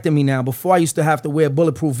protecting me now. Before I used to have to wear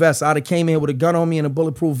bulletproof vests. I'd have came in with a gun on me and a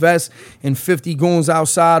bulletproof vest and 50 goons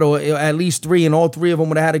outside, or at least 3, and all 3 of them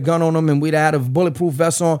would have had a gun on them, and we'd have had a bulletproof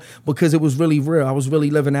vest on because it was really real. I was really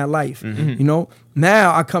living that life, you know?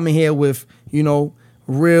 Now I come in here with, you know,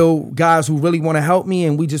 real guys who really want to help me,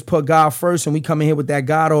 and we just put God first, and we come in here with that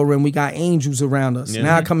God aura, and we got angels around us.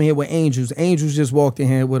 Now I come in here with angels. Angels just walked in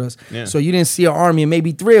here with us. So you didn't see an army, and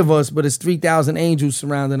maybe 3 of us, but it's 3,000 angels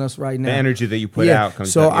surrounding us right now. The energy that you put out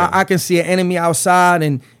comes so out. I can see an enemy outside,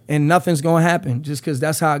 and nothing's gonna happen just because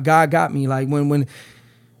that's how God got me. Like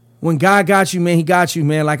when God got you, man, he got you,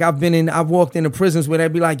 man. Like I've walked into prisons where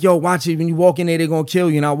they'd be like, yo, watch it. When you walk in there, they're going to kill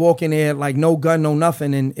you. And I walk in there like no gun, no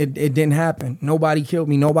nothing. And it didn't happen. Nobody killed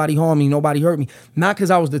me. Nobody harmed me. Nobody hurt me. Not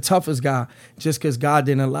because I was the toughest guy, just because God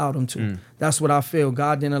didn't allow them to. That's what I feel.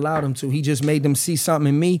 God didn't allow them to. He just made them see something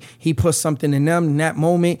in me. He put something in them in that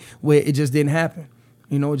moment where it just didn't happen.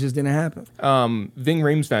 You know, it just didn't happen. Ving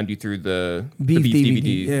Rhames found you through the Beef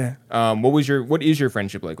DVD. Yeah. What is your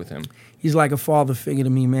friendship like with him? He's like a father figure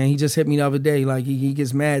to me, man. He just hit me the other day. Like, he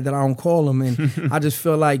gets mad that I don't call him. And I just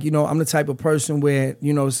feel like, you know, I'm the type of person where,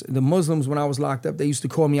 you know, the Muslims, when I was locked up, they used to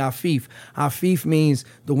call me Afif. Afif means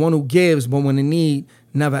the one who gives, but when in need,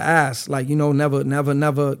 never asks. Like, you know,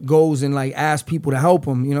 never goes and like asks people to help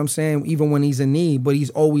him. You know what I'm saying? Even when he's in need. But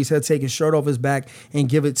he's always had to take his shirt off his back and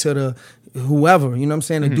give it to the whoever, you know what I'm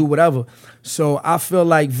saying, to do whatever. So I feel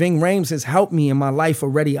like Ving Rhames has helped me in my life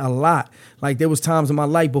already a lot. Like there was times in my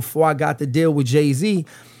life before I got the deal with Jay-Z,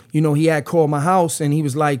 you know, he had called my house and he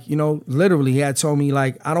was like, you know, literally he had told me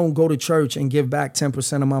like, I don't go to church and give back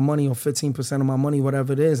 10% of my money or 15% of my money,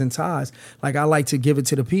 whatever it is, in tithes. Like I like to give it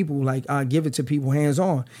to the people. Like I give it to people hands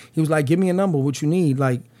on. He was like, give me a number, what you need.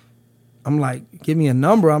 Like, I'm like, give me a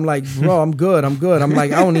number. I'm like, bro, I'm good. I'm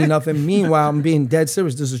like, I don't need nothing. Meanwhile, I'm being dead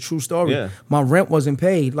serious. This is a true story. Yeah. My rent wasn't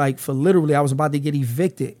paid. Like, for literally, I was about to get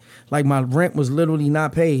evicted. Like, my rent was literally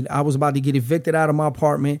not paid. I was about to get evicted out of my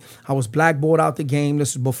apartment. I was blackballed out the game.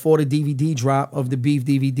 This was before the DVD drop of the Beef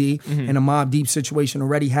DVD. And the Mobb Deep situation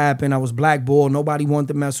already happened. I was blackballed. Nobody wanted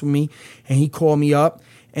to mess with me. And he called me up.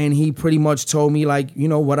 And he pretty much told me, like, you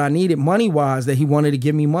know, what I needed money-wise, that he wanted to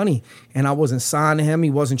give me money. And I wasn't signed to him. He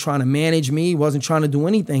wasn't trying to manage me. He wasn't trying to do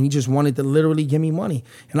anything. He just wanted to literally give me money.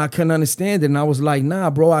 And I couldn't understand it. And I was like, nah,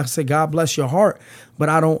 bro. I said, God bless your heart. But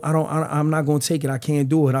I'm not going to take it. I can't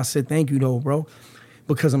do it. I said, thank you, though, bro,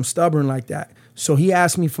 because I'm stubborn like that. So he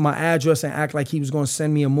asked me for my address and act like he was going to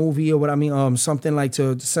send me a movie or what I mean, something like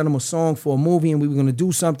to send him a song for a movie, and we were going to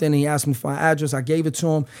do something. And he asked me for my address. I gave it to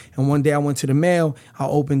him. And one day I went to the mail. I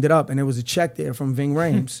opened it up, and there was a check there from Ving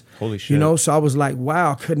Rhames. Holy shit. You know, so I was like,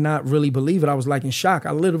 wow, I could not really believe it. I was like in shock.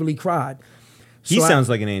 I literally cried. He sounds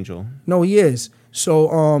like an angel. No, he is.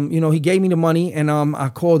 So, you know, he gave me the money, and I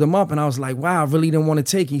called him up, and I was like, wow, I really didn't want to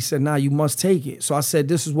take it. He said, nah, you must take it. So I said,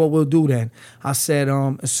 this is what we'll do then. I said,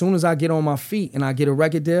 as soon as I get on my feet and I get a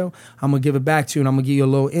record deal, I'm going to give it back to you, and I'm going to give you a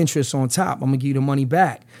little interest on top. I'm going to give you the money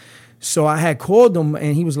back. So I had called him,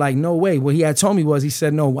 and he was like, no way. What he had told me was, he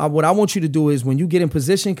said, no, what I want you to do is when you get in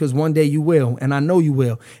position, because one day you will, and I know you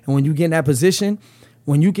will, and when you get in that position,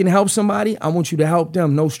 when you can help somebody, I want you to help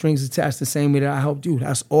them. No strings attached, the same way that I helped you.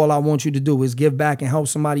 That's all I want you to do is give back and help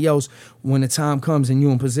somebody else when the time comes and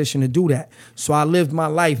you're in position to do that. So I lived my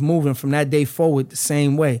life moving from that day forward the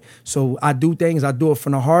same way. So I do things, I do it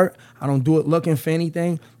from the heart. I don't do it looking for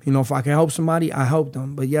anything. You know, if I can help somebody, I help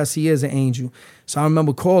them. But yes, he is an angel. So I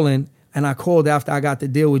remember calling, and I called after I got the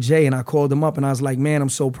deal with Jay, and I called him up, and I was like, man, I'm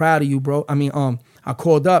so proud of you, bro. I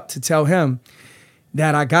called up to tell him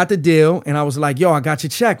that I got the deal, and I was like, yo, I got your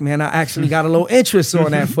check, man. I actually got a little interest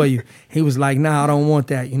on that for you. He was like, nah, I don't want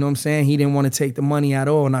that. You know what I'm saying? He didn't want to take the money at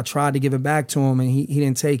all, and I tried to give it back to him, and he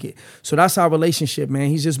didn't take it. So that's our relationship, man.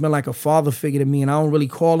 He's just been like a father figure to me, and I don't really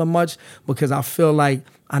call him much because I feel like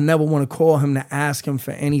I never want to call him to ask him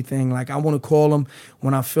for anything. Like, I want to call him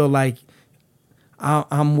when I feel like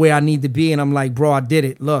I'm where I need to be, and I'm like, bro, I did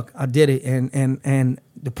it. Look, I did it. And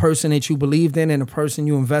the person that you believed in and the person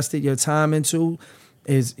you invested your time into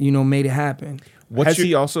is, you know, made it happen.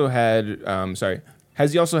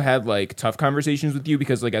 Has he also had like tough conversations with you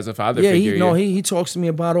because like as a father figure? He talks to me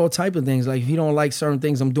about all type of things. Like if he don't like certain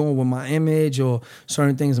things I'm doing with my image or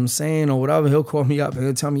certain things I'm saying or whatever, he'll call me up and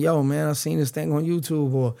he'll tell me, yo, man, I seen this thing on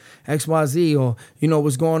YouTube or XYZ or, you know,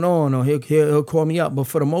 what's going on, or he'll call me up. But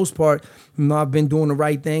for the most part, you know, I've been doing the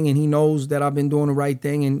right thing, and he knows that I've been doing the right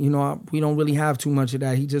thing, and, you know, we don't really have too much of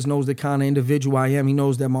that. He just knows the kind of individual I am. He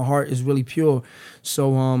knows that my heart is really pure.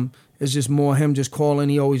 So it's just more him just calling.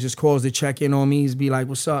 He always just calls to check in on me. He's be like,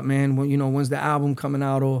 what's up, man? When, you know, when's the album coming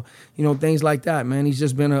out? Or, you know, things like that, man. He's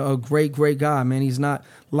just been a great, great guy, man. He's not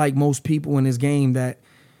like most people in this game that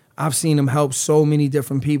I've seen him help so many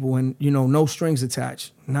different people, and, you know, no strings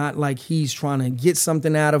attached. Not like he's trying to get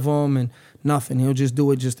something out of them and nothing. He'll just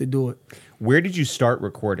do it just to do it. Where did you start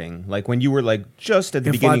recording? Like when you were like just at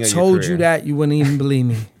the beginning of your career? If I told you that, you wouldn't even believe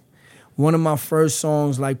me. One of my first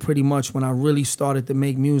songs, like pretty much when I really started to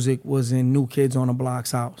make music, was in New Kids on the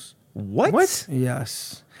Block's house. What?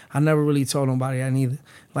 Yes. I never really told nobody that neither.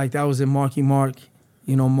 Like that was in Marky Mark.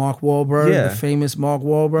 You know, Mark Wahlberg, the famous Mark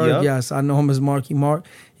Wahlberg. Yep. Yes, I know him as Marky Mark.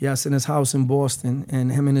 Yes, in his house in Boston.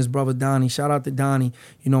 And him and his brother Donnie. Shout out to Donnie.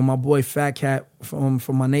 You know, my boy Fat Cat from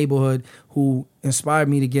my neighborhood, who inspired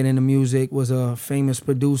me to get into music, was a famous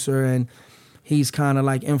producer, and he's kind of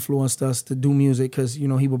like influenced us to do music because, you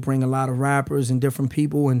know, he would bring a lot of rappers and different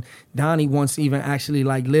people. And Donnie once even actually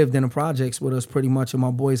like lived in the projects with us pretty much in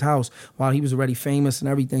my boy's house. While he was already famous and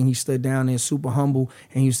everything, he stood down there super humble,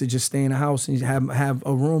 and he used to just stay in the house and have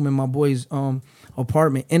a room in my boy's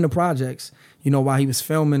apartment in the projects. You know, while he was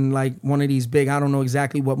filming like one of these big, I don't know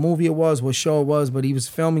exactly what movie it was, what show it was, but he was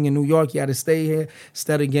filming in New York. He had to stay here.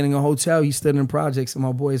 Instead of getting a hotel, he stood in projects in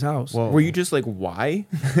my boy's house. Whoa. Were you just like, why?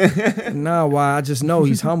 Nah, why? I just know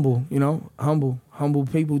he's humble, you know, humble. Humble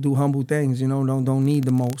people do humble things, you know, don't need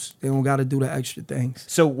the most. They don't got to do the extra things.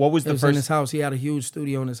 So what was the first? In his house, he had a huge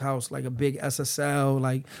studio in his house, like a big SSL.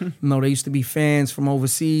 Like, you know, there used to be fans from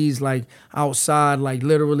overseas, like outside, like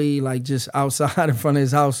literally, like just outside in front of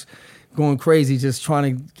his house, going crazy, just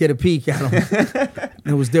trying to get a peek at him.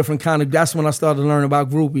 It was different kind of, that's when I started to learn about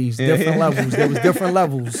groupies, different levels. There was different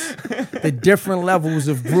levels, the different levels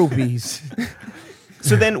of groupies.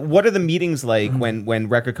 So then what are the meetings like when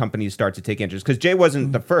record companies start to take interest? Because Jay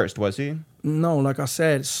wasn't the first, was he? No, like I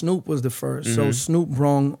said, Snoop was the first. So Snoop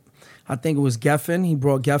brought, I think it was Geffen. He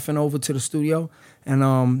brought Geffen over to the studio.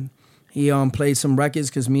 And He played some records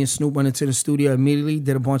because me and Snoop went into the studio immediately,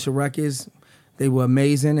 did a bunch of records. They were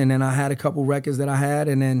amazing. And then I had a couple records that I had.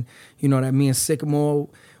 And then, that me and Sycamore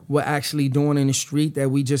were actually doing in the street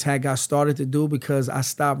that we just had got started to do because I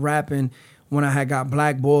stopped rapping when I had got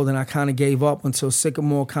blackballed and I kind of gave up until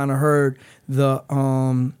Sycamore kind of heard the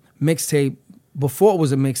mixtape. Before it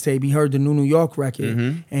was a mixtape, he heard the New York record,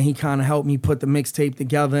 and he kind of helped me put the mixtape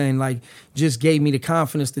together and like just gave me the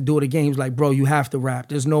confidence to do it again. He was like, bro, you have to rap.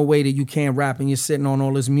 There's no way that you can't rap and you're sitting on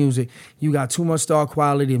all this music. You got too much star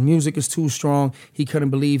quality. The music is too strong. He couldn't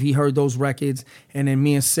believe he heard those records. And then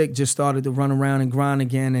me and Sick just started to run around and grind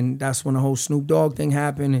again. And that's when the whole Snoop Dogg thing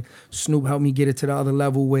happened. And Snoop helped me get it to the other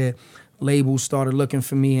level where labels started looking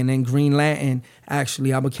for me. And then Green Lantern,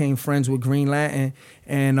 actually, I became friends with Green Lantern.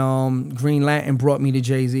 And Green Lantern brought me to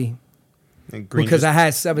Jay-Z. Because I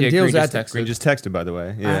had 7 deals at the Green just texted, by the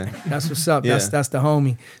way. Yeah, that's what's up. That's the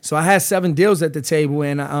homie. So I had 7 deals at the table,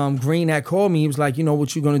 and Green had called me. He was like,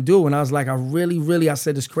 what you gonna do? And I was like, I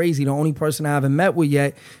said, it's crazy. The only person I haven't met with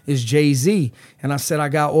yet is Jay-Z. And I said, I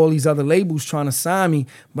got all these other labels trying to sign me,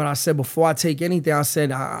 but I said, before I take anything, I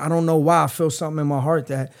said, I don't know why. I feel something in my heart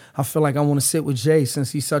that I feel like I want to sit with Jay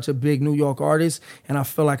since he's such a big New York artist, and I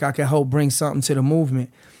feel like I could help bring something to the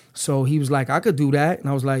movement. So he was like, I could do that, and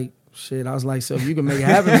I was like, shit, I was like, so if you can make it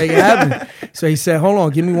happen, make it happen. So he said, hold on,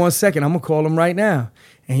 give me 1 second. I'm going to call him right now.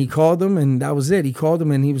 And he called him, and that was it. He called him,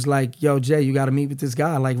 and he was like, yo, Jay, you got to meet with this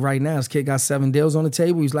guy. Like, right now, this kid got 7 deals on the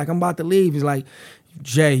table. He's like, I'm about to leave. He's like,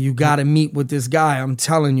 Jay, you got to meet with this guy. I'm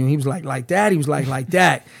telling you. He was like that? He was like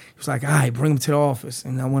that. He was like, all right, bring him to the office.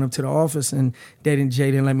 And I went up to the office, and Jay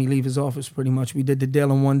didn't let me leave his office pretty much. We did the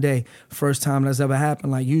deal in one day. First time that's ever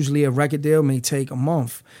happened. Like, usually a record deal may take a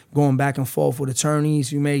month, going back and forth with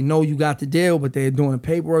attorneys. You may know you got the deal, but they're doing the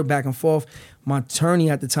paperwork back and forth. My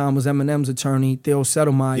attorney at the time was Eminem's attorney, Theo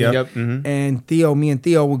Settlemeyer. Yep. Mm-hmm. And me and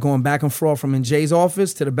Theo were going back and forth from in Jay's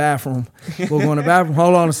office to the bathroom. We're going to the bathroom.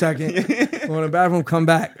 Hold on a second. Go to the bathroom, come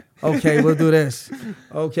back. Okay, we'll do this.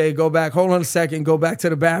 Okay, go back. Hold on a second. Go back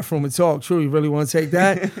to the bathroom and talk. True, you really want to take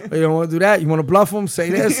that? Or you don't want to do that? You want to bluff them?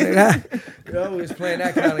 Say this, say that. We was playing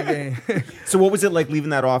that kind of game. So what was it like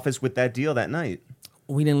leaving that office with that deal that night?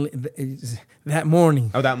 We didn't, that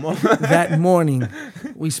morning. Oh, that morning. That morning,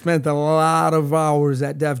 we spent a lot of hours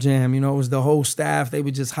at Def Jam. It was the whole staff. They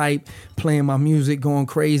were just hype, playing my music, going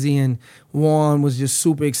crazy. And Juan was just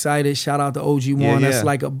super excited. Shout out to OG Juan. Yeah.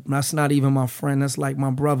 That's not even my friend. That's like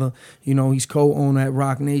my brother. He's co-owner at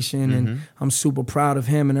Rock Nation. And I'm super proud of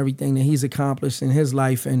him and everything that he's accomplished in his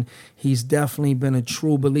life. And he's definitely been a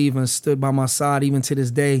true believer and stood by my side even to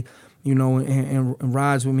this day. And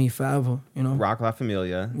rides with me forever, Rock La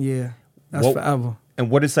Familia. Yeah, that's forever. And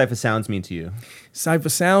what does Cypher Sounds mean to you? Cypher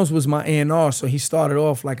Sounds was my A&R, so he started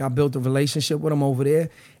off like I built a relationship with him over there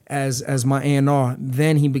as my A&R.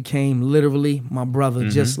 Then he became literally my brother,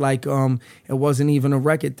 just like it wasn't even a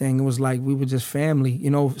record thing. It was like we were just family.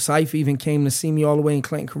 Cypher even came to see me all the way in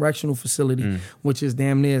Clinton Correctional Facility, which is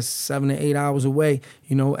damn near 7 to 8 hours away,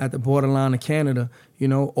 at the borderline of Canada,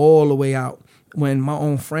 all the way out. When my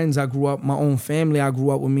own friends my own family I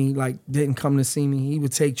grew up with me, like, didn't come to see me. He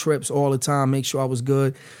would take trips all the time, make sure I was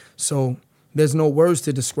good. So there's no words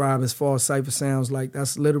to describe as far as Cypher Sounds. Like,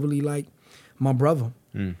 that's literally like my brother.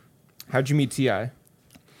 How'd you meet T.I.?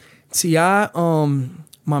 T.I.,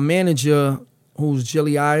 my manager, who's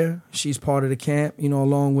Jilly Iyer, she's part of the camp,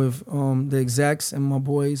 along with the execs and my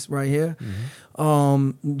boys right here.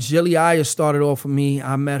 Jilly Iyer started off with me.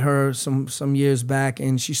 I met her some years back,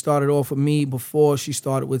 and she started off with me before she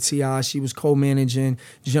started with T.I. She was co-managing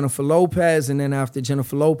Jennifer Lopez, and then after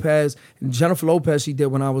Jennifer Lopez she did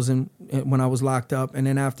when I was locked up, and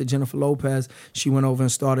then after Jennifer Lopez, she went over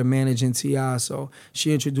and started managing T.I. So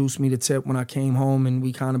she introduced me to Tip when I came home, and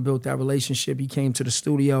we kind of built that relationship. He came to the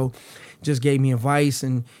studio, just gave me advice,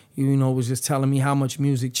 and was just telling me how much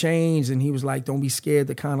music changed, and he was like, don't be scared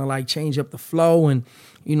to kind of like change up the flow and,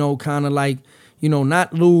 kind of like,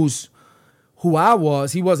 not lose who I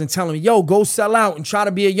was. He wasn't telling me, yo, go sell out and try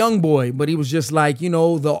to be a young boy. But he was just like,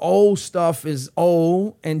 the old stuff is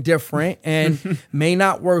old and different and may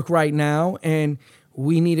not work right now. And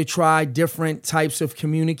we need to try different types of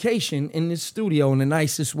communication in the studio in the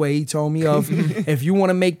nicest way. He told me if you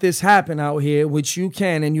want to make this happen out here, which you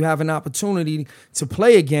can, and you have an opportunity to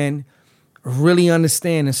play again, really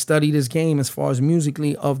understand and study this game as far as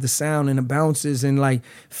musically of the sound and the bounces and like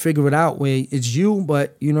figure it out where it's you,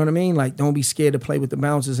 but you know what I mean? Like, don't be scared to play with the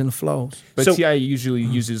bounces and the flows. But T.I. usually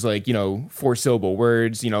uses like, 4-syllable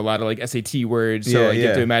words, a lot of like SAT words. So you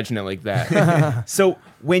have to imagine it like that. So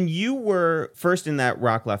when you were first in that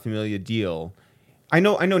Rock La Familia deal, I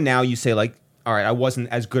know now you say like, all right, I wasn't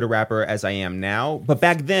as good a rapper as I am now. But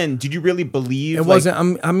back then, did you really believe It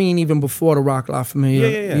wasn't. I mean, even before the Rock La Familia.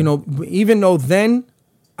 Yeah. You know, even though then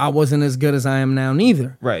I wasn't as good as I am now,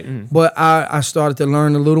 neither. Right. But I started to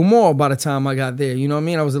learn a little more by the time I got there. You know what I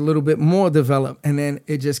mean? I was a little bit more developed, and then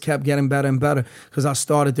it just kept getting better and better because I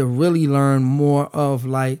started to really learn more of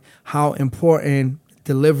like how important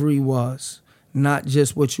delivery was, not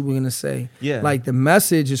just what you were gonna say. Yeah. Like the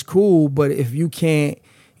message is cool, but if you can't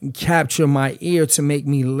capture my ear to make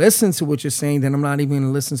me listen to what you're saying, then I'm not even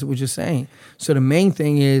gonna listen to what you're saying. So the main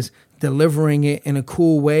thing is delivering it in a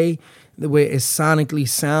cool way, the way it sonically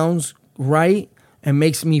sounds right and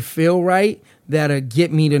makes me feel right, that'll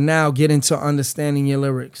get me to now get into understanding your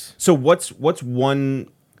lyrics. So what's one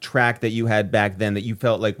track that you had back then that you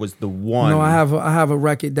felt like was the one? No, I have a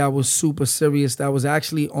record that was super serious that was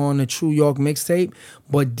actually on the Tru York mixtape,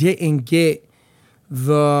 but didn't get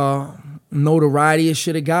the notoriety it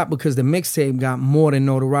should have got because the mixtape got more than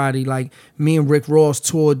notoriety. Like me and Rick Ross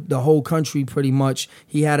toured the whole country pretty much.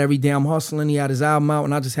 He had Every Day I'm Hustling, he had his album out,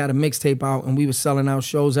 and I just had a mixtape out, and we were selling out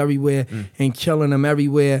shows everywhere and killing them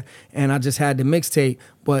everywhere, and I just had the mixtape.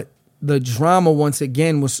 But the drama, once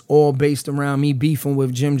again, was all based around me beefing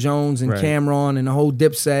with Jim Jones and Right. Cameron and the whole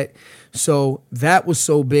Dipset. So that was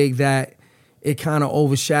so big that it kind of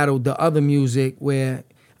overshadowed the other music where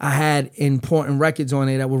I had important records on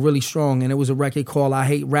it that were really strong, and it was a record called I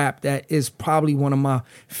Hate Rap that is probably one of my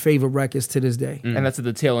favorite records to this day. And that's at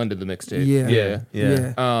the tail end of the mixtape.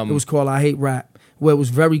 Yeah. It was called I Hate Rap, where it was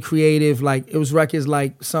very creative. Like it was records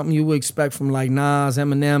like something you would expect from like Nas,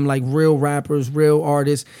 Eminem, like real rappers, real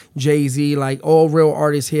artists, Jay-Z, like all real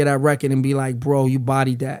artists hear that record and be like, bro, you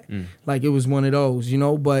bodied that. Like it was one of those, you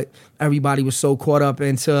know, but everybody was so caught up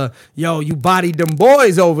into, yo, you bodied them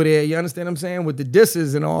boys over there. You understand what I'm saying? With the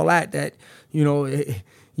disses and all that, you know,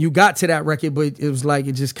 you got to that record, but it was like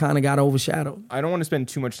it just kind of got overshadowed. I don't want to spend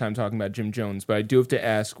too much time talking about Jim Jones, but I do have to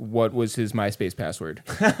ask, what was his MySpace password?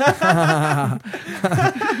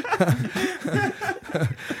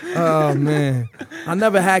 Oh man, I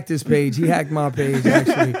never hacked his page. He hacked my page.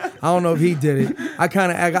 Actually, I don't know if he did it. I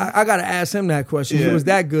gotta ask him that question. If it was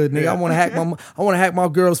that good, nigga. I want to hack my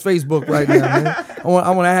girl's Facebook right now, man.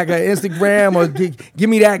 I want to hack her Instagram or give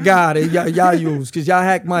me that guy that y'all use because y'all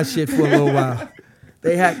hacked my shit for a little while.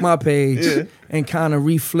 They hacked my page and kind of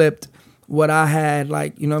reflipped what I had,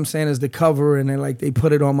 like, you know what I'm saying, as the cover, and then like they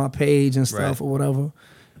put it on my page and stuff or whatever.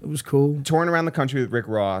 It was cool. Touring around the country with Rick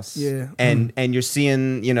Ross. Yeah. And you're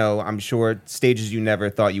seeing, you know, I'm sure stages you never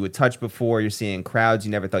thought you would touch before. You're seeing crowds you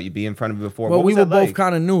never thought you'd be in front of before. Well, What we was were that both like?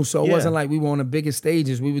 kind of new, so it Yeah. wasn't like we were on the biggest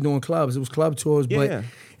stages. We were doing clubs. It was club tours, Yeah. but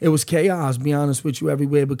it was chaos, be honest with you,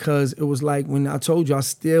 everywhere, because it was like when I told you I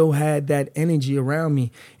still had that energy around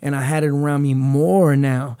me, and I had it around me more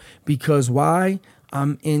now. Because why?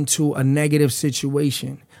 I'm into a negative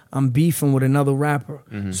situation. I'm beefing with another rapper.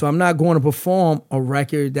 So I'm not going to perform a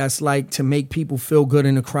record that's like to make people feel good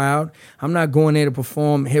in the crowd. I'm not going there to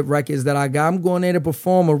perform hit records that I got. I'm going there to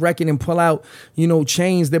perform a record and pull out, you know,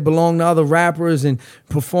 chains that belong to other rappers and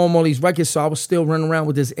perform all these records. So I was still running around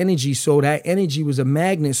with this energy. So that energy was a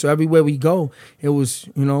magnet. So everywhere we go, it was,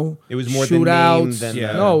 you know, It was more the name shootouts. than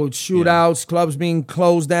the- No, it's shootouts, clubs being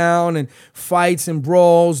closed down, and fights and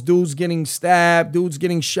brawls, dudes getting stabbed, dudes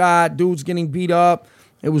getting shot, dudes getting beat up.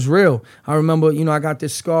 It was real. I remember, you know, I got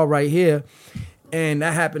this scar right here, and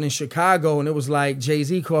that happened in Chicago, and it was like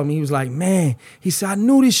Jay-Z called me. He was like, man, he said, I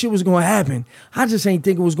knew this shit was going to happen. I just ain't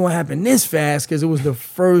think it was going to happen this fast because it was the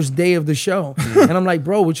first day of the show. And I'm like,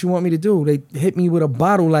 bro, what you want me to do? They hit me with a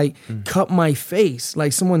bottle, like cut my face.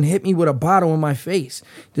 Like someone hit me with a bottle in my face.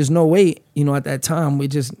 There's no way, you know, at that time,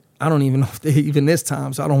 I don't even know if they even this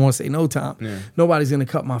time, so I don't want to say no time. Yeah. Nobody's going to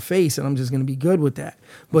cut my face, and I'm just going to be good with that.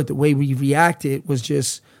 But the way we reacted was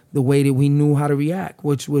just the way that we knew how to react,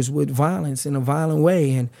 which was with violence in a violent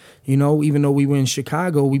way. And, you know, even though we were in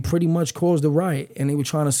Chicago, we pretty much caused a riot. And they were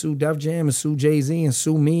trying to sue Def Jam and sue Jay-Z and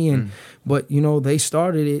sue me. And But, you know, they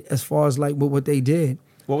started it as far as like what they did.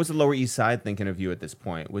 What was the Lower East Side thinking of you at this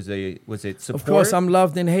point? Was it support? Of course, I'm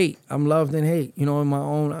loved and hate. I'm loved and hate. You know, in my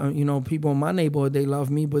own, you know, people in my neighborhood, they love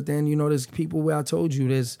me. But then, you know, there's people where I told you,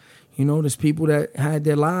 there's people that had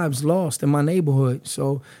their lives lost in my neighborhood.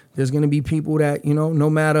 So there's going to be people that, you know, no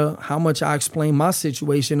matter how much I explain my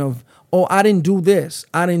situation of, oh, I didn't do this,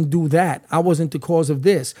 I didn't do that, I wasn't the cause of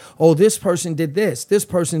this, oh, this person did this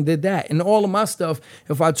person did that. And all of my stuff,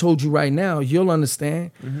 if I told you right now, you'll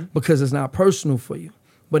understand because it's not personal for you.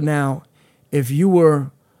 But now, if you were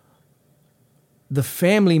the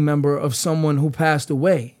family member of someone who passed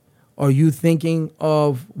away, are you thinking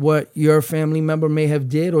of what your family member may have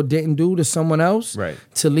did or didn't do to someone else right.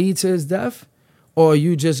 to lead to his death? Or are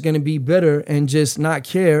you just going to be bitter and just not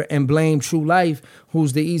care and blame Tru Life,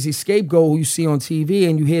 who's the easy scapegoat who you see on TV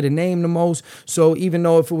and you hear the name the most? So even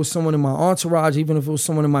though if it was someone in my entourage, even if it was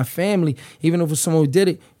someone in my family, even if it was someone who did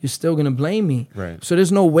it, you're still going to blame me. Right. So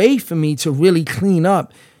there's no way for me to really clean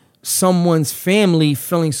up someone's family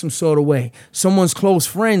feeling some sort of way, someone's close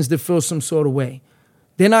friends that feel some sort of way.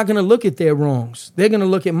 They're not going to look at their wrongs. They're going to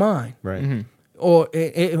look at mine. Right. Mm-hmm. Or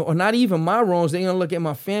not even my wrongs. They're going to look at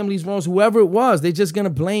my family's wrongs, whoever it was. They're just going to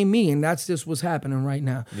blame me, and that's just what's happening right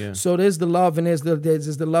now. Yeah. So there's the love and there's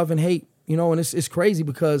the love and hate, you know, and it's crazy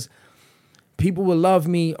because people will love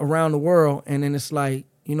me around the world, and then it's like,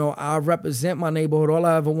 you know, I represent my neighborhood. All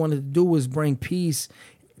I ever wanted to do was bring peace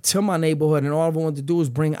to my neighborhood, and all I ever wanted to do was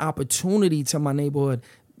bring opportunity to my neighborhood.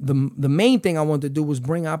 The main thing I wanted to do was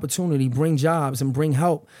bring opportunity, bring jobs, and bring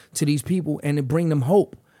help to these people, and to bring them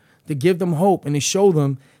hope. To give them hope and to show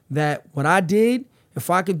them that what I did,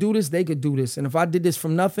 if I could do this, they could do this. And if I did this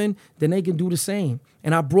from nothing, then they can do the same.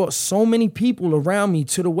 And I brought so many people around me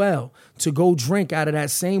to the well to go drink out of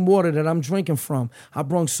that same water that I'm drinking from. I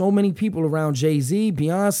brought so many people around Jay-Z,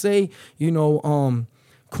 Beyonce, you know,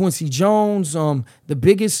 Quincy Jones, the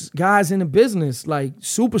biggest guys in the business, like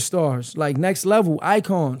superstars, like next level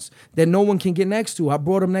icons that no one can get next to. I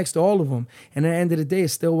brought them next to all of them. And at the end of the day, it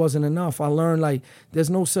still wasn't enough. I learned like there's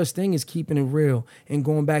no such thing as keeping it real and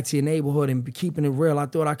going back to your neighborhood and keeping it real. I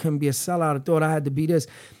thought I couldn't be a sellout. I thought I had to be this.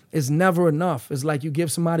 It's never enough. It's like you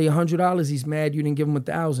give somebody $100, he's mad you didn't give him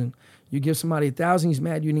 1,000. You give somebody 1,000, he's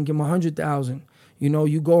mad you didn't give him 100,000. You know,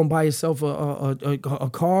 you go and buy yourself a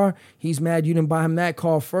car, he's mad you didn't buy him that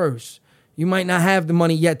car first. You might not have the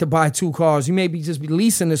money yet to buy 2 cars. You may be just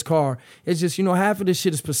leasing this car. It's just, you know, half of this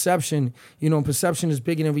shit is perception. You know, perception is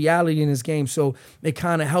bigger than reality in this game. So it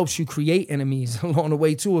kind of helps you create enemies along the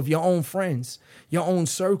way, too, of your own friends, your own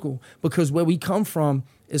circle. Because where we come from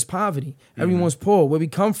is poverty. Mm-hmm. Everyone's poor. Where we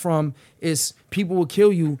come from is people will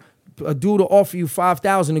kill you. A dude will offer you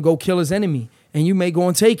 $5,000 to go kill his enemy. And you may go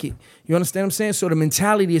and take it. You understand what I'm saying? So the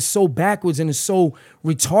mentality is so backwards and it's so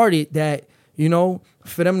retarded that, you know,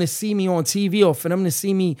 for them to see me on TV or for them to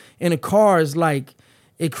see me in a car is like,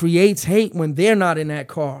 it creates hate when they're not in that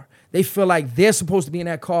car. They feel like they're supposed to be in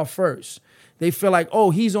that car first. They feel like,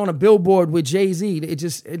 oh, he's on a billboard with Jay-Z. It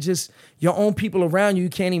just your own people around you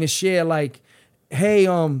can't even share like, hey,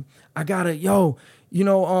 I gotta, you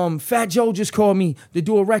know, Fat Joe just called me to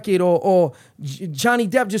do a record or Johnny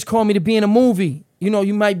Depp just called me to be in a movie. You know,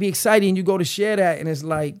 you might be excited and you go to share that and it's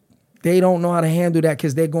like they don't know how to handle that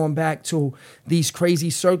because they're going back to these crazy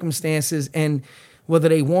circumstances and whether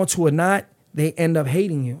they want to or not, they end up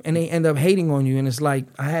hating you and they end up hating on you. And it's like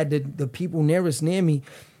I had the people nearest near me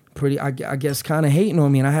I guess, kind of hating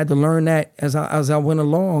on me. And I had to learn that as I went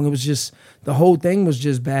along. It was just, the whole thing was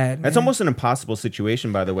just bad. That's almost an impossible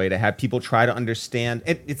situation, by the way, to have people try to understand.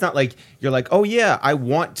 It's not like you're like, oh, yeah, I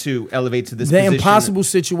want to elevate to this position. The impossible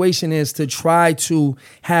situation is to try to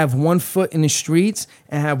have one foot in the streets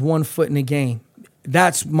and have one foot in the game.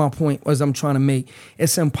 That's my point as I'm trying to make.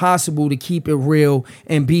 It's impossible to keep it real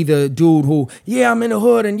and be the dude who, yeah, I'm in the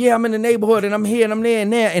hood and yeah, I'm in the neighborhood and I'm here and I'm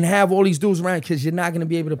there and have all these dudes around because you're not going to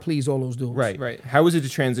be able to please all those dudes. Right. How was it to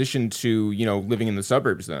transition to, you know, living in the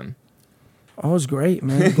suburbs then? Oh, it was great,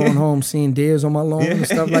 man. Going home, seeing deers on my lawn and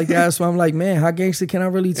stuff like that. So I'm like, man, how gangster can I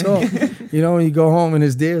really talk? You know, when you go home and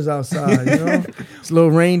there's deers outside, you know? It's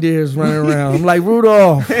little reindeers running around. I'm like,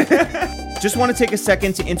 Rudolph. Just want to take a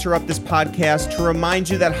second to interrupt this podcast to remind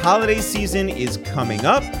you that holiday season is coming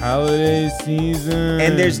up. Holiday season.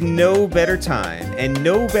 And there's no better time and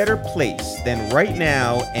no better place than right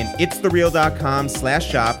now and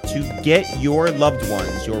itsthereal.com/shop to get your loved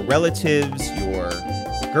ones, your relatives, your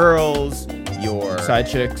girls, your side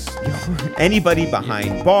chicks, anybody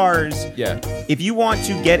behind bars. Yeah. If you want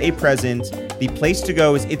to get a present, the place to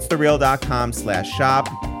go is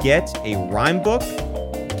itsthereal.com/shop. Get a rhyme book.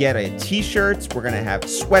 Get a t-shirt. We're going to have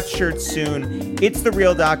sweatshirts soon.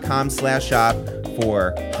 itsthereal.com/shop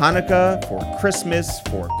for Hanukkah, for Christmas,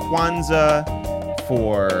 for Kwanzaa,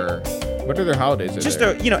 for... What other holidays are just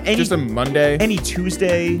there? Just a Monday? Any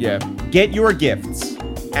Tuesday. Yeah. Get your gifts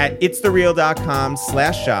at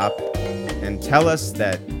itsthereal.com/shop and tell us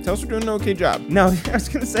that... Tell us we're doing an okay job. No, I was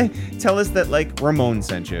going to say, tell us that, like, Ramon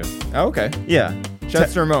sent you. Oh, okay. Yeah.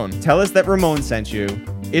 Shouts to Ramon. Tell us that Ramon sent you.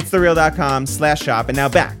 itsthereal.com/shop. And now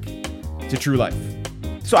back to Tru Life.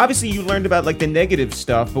 So obviously you learned about like the negative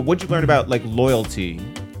stuff, but what'd you learn about like loyalty?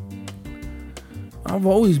 I've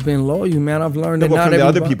always been loyal, man. I've learned that from not the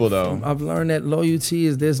everybody, other people though. I've learned that loyalty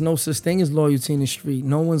is, there's no such thing as loyalty in the street.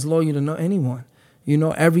 No one's loyal to anyone. You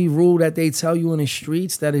know, every rule that they tell you in the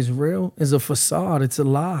streets that is real is a facade. It's a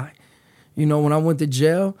lie. You know, when I went to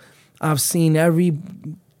jail, I've seen every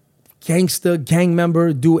gangster, gang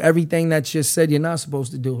member do everything that just said you're not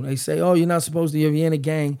supposed to do. They say, oh, you're not supposed to, if you're in a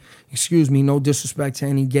gang, excuse me, no disrespect to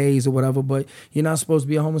any gays or whatever, but you're not supposed to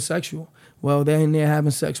be a homosexual. Well, they're in there having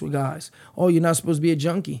sex with guys. Oh, you're not supposed to be a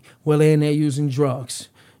junkie. Well, they're in there using drugs.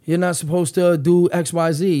 You're not supposed to do X,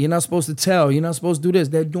 Y, Z. You're not supposed to tell. You're not supposed to do this.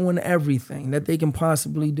 They're doing everything that they can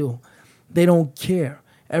possibly do. They don't care.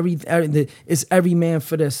 It's every man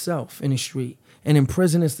for theirself in the street. And in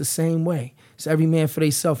prison, it's the same way. It's every man for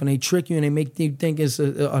themselves, and they trick you and they make you think it's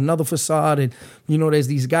another facade. And, you know, there's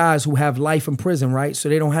these guys who have life in prison, right? So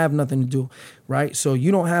they don't have nothing to do, right? So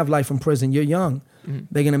you don't have life in prison. You're young. Mm-hmm.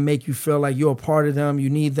 They're going to make you feel like you're a part of them, you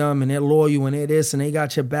need them, and they're loyal, and they're this, and they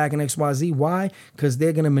got your back and X, Y, Z. Why? Because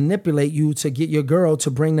they're going to manipulate you to get your girl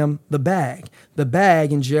to bring them the bag. The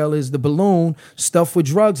bag in jail is the balloon stuffed with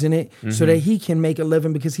drugs in it so that he can make a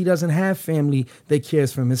living because he doesn't have family that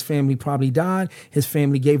cares for him. His family probably died. His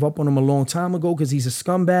family gave up on him a long time ago because he's a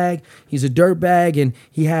scumbag. He's a dirtbag, and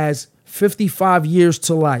he has 55 years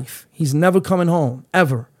to life. He's never coming home,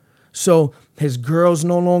 ever. So his girl's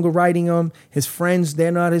no longer writing him. His friends,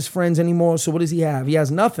 they're not his friends anymore. So what does he have? He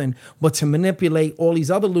has nothing but to manipulate all these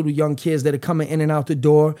other little young kids that are coming in and out the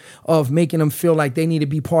door of making them feel like they need to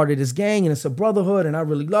be part of this gang and it's a brotherhood and I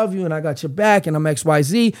really love you and I got your back and I'm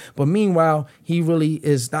XYZ. But meanwhile, he really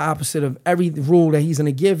is the opposite of every rule that he's going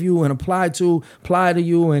to give you and apply to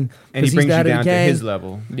you. And he brings you down to his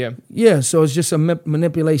level. Yeah. Yeah, so it's just a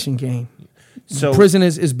manipulation game. So prison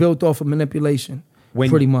is built off of manipulation.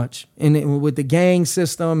 Pretty much. And with the gang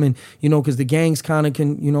system and, you know, because the gangs kind of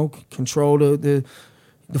can, you know, control the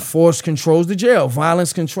force controls the jail.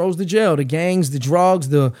 Violence controls the jail. The gangs, the drugs,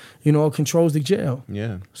 controls the jail.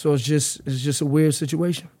 Yeah. So it's just a weird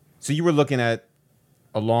situation. So you were looking at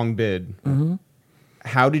a long bid. Mm-hmm.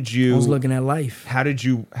 How did you... I was looking at life. How did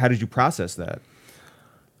you process that?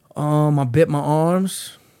 I bit my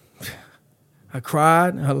arms. I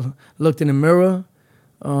cried. I looked in the mirror.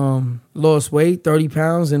 Lost weight, 30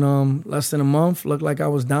 pounds in less than a month. Looked like I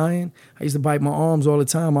was dying. I used to bite my arms all the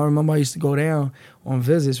time. I remember I used to go down on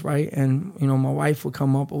visits, right? And, you know, my wife would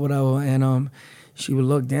come up or whatever, and she would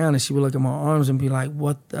look down and she would look at my arms and be like,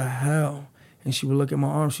 what the hell? And she would look at my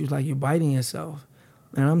arms. She was like, you're biting yourself.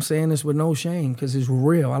 And I'm saying this with no shame because it's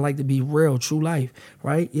real. I like to be real, true life,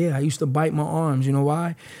 right? Yeah, I used to bite my arms. You know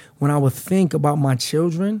why? When I would think about my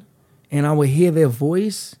children and I would hear their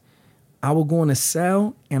voice, I would go in a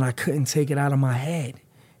cell and I couldn't take it out of my head.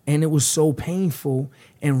 And it was so painful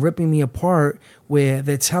and ripping me apart where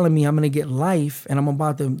they're telling me I'm going to get life and I'm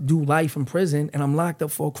about to do life in prison and I'm locked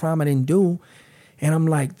up for a crime I didn't do. And I'm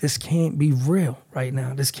like, this can't be real right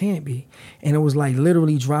now. This can't be. And it was like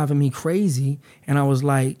literally driving me crazy. And I was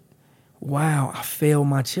like, wow, I failed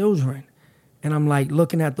my children. And I'm like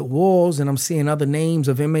looking at the walls and I'm seeing other names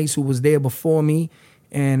of inmates who was there before me.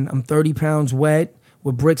 And I'm 30 pounds wet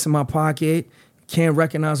with bricks in my pocket. Can't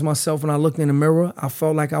recognize myself when I looked in the mirror. I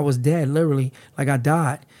felt like I was dead, literally, like I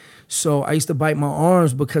died. So I used to bite my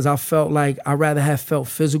arms because I felt like I'd rather have felt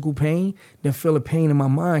physical pain than feel a pain in my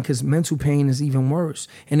mind because mental pain is even worse.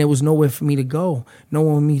 And there was nowhere for me to go, no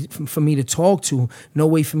one for me to talk to, no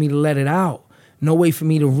way for me to let it out, no way for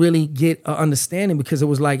me to really get an understanding because it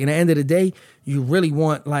was like, at the end of the day, you really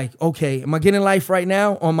want like, okay, am I getting life right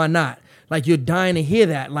now or am I not? Like, you're dying to hear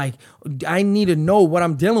that. Like, I need to know what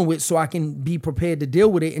I'm dealing with so I can be prepared to deal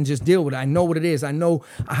with it and just deal with it. I know what it is. I know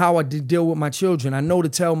how I deal with my children. I know to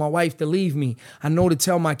tell my wife to leave me. I know to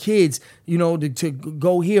tell my kids, you know, to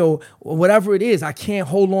go here or whatever it is. I can't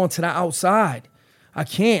hold on to the outside. I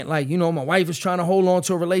can't. Like, you know, my wife is trying to hold on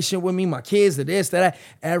to a relationship with me. My kids, the this, that,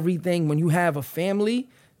 everything. When you have a family,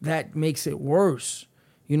 that makes it worse.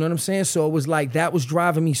 You know what I'm saying? So it was like that was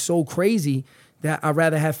driving me so crazy that I'd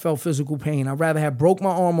rather have felt physical pain. I'd rather have broke my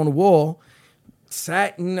arm on the wall,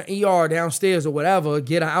 sat in the ER downstairs or whatever,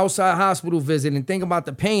 get an outside hospital visit and think about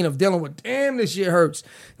the pain of dealing with, damn, this shit hurts,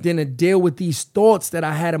 than to deal with these thoughts that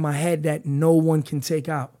I had in my head that no one can take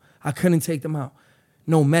out. I couldn't take them out.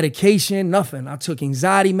 No medication, nothing. I took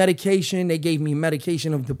anxiety medication. They gave me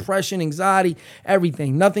medication of depression, anxiety,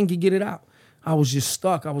 everything. Nothing could get it out. I was just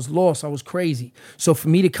stuck. I was lost. I was crazy. So for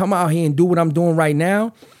me to come out here and do what I'm doing right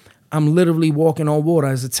now, I'm literally walking on water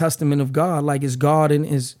as a testament of God. Like, it's God and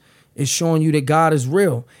is showing you that God is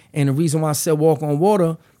real. And the reason why I said walk on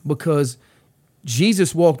water, because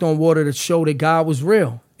Jesus walked on water to show that God was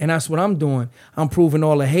real. And that's what I'm doing. I'm proving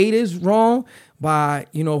all the haters wrong by,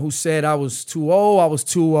 you know, who said I was too old, I was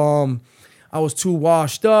too I was too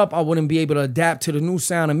washed up. I wouldn't be able to adapt to the new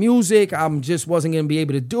sound of music. I just wasn't going to be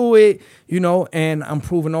able to do it, and I'm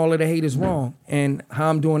proving all of the haters wrong. And how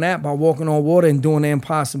I'm doing that? By walking on water and doing the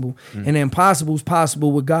impossible. And the impossible is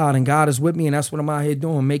possible with God, and God is with me, and that's what I'm out here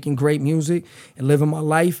doing, making great music and living my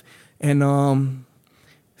life and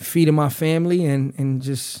feeding my family and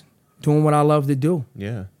just doing what I love to do.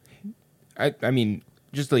 Yeah. I mean,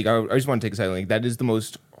 just like, I just want to take a second. Like, that is the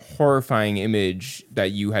most horrifying image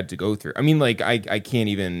that you had to go through. I mean, like, I can't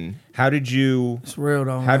even. How did you? It's real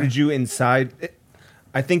though. How did you inside?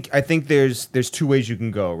 I think there's two ways you can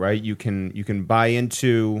go, right? You can buy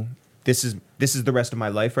into this is the rest of my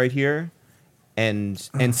life right here, and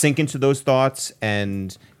sink into those thoughts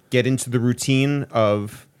and get into the routine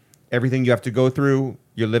of everything you have to go through.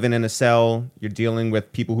 You're living in a cell. You're dealing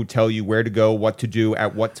with people who tell you where to go, what to do,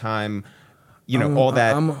 at what time. All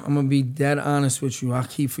that. I'm gonna be dead honest with you. I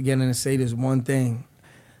keep forgetting to say this one thing.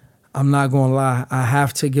 I'm not gonna lie. I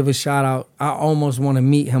have to give a shout out. I almost want to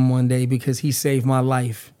meet him one day because he saved my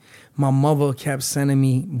life. My mother kept sending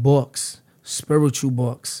me books, spiritual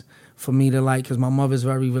books, for me to like, because my mother's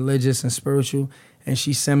very religious and spiritual, and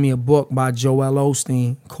she sent me a book by Joel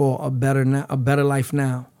Osteen called A Better Life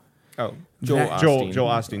Now. Oh. Joel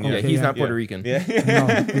Osteen. Yeah, okay, he's not Puerto Rican.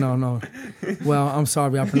 Yeah. No. Well, I'm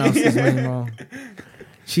sorry, I pronounced his name wrong.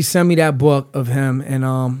 She sent me that book of him, and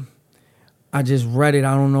I just read it.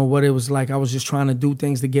 I don't know what it was like. I was just trying to do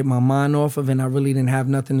things to get my mind off of it, and I really didn't have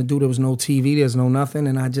nothing to do. There was no TV, there's no nothing,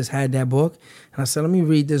 and I just had that book. And I said, let me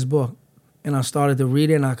read this book. And I started to read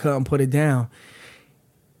it, and I couldn't put it down.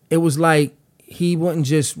 It was like, he wouldn't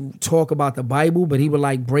just talk about the Bible, but he would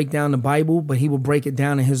like break down the Bible, but he would break it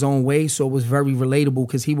down in his own way. So it was very relatable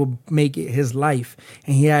because he would make it his life.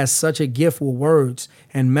 And he has such a gift with words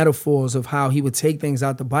and metaphors of how he would take things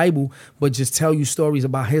out the Bible, but just tell you stories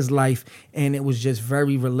about his life. And it was just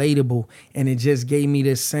very relatable. And it just gave me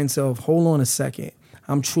this sense of, hold on a second,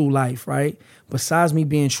 I'm Tru Life, right? Besides me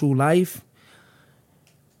being Tru Life,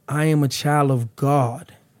 I am a child of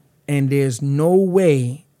God. And there's no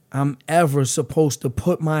way I'm ever supposed to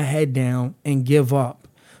put my head down and give up.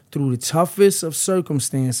 Through the toughest of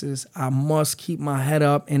circumstances, I must keep my head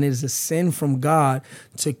up, and it is a sin from God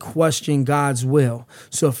to question God's will.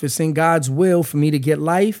 So if it's in God's will for me to get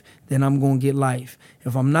life, then I'm going to get life.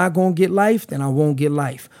 If I'm not going to get life, then I won't get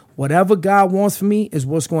life. Whatever God wants for me is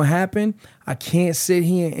what's going to happen. I can't sit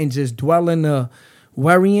here and just dwell in the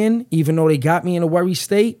worrying, even though they got me in a worry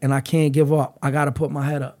state, and I can't give up. I got to put my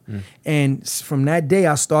head up. And from that day,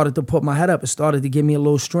 I started to put my head up. It started to give me a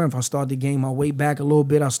little strength. I started to gain my weight back a little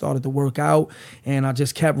bit. I started to work out, and I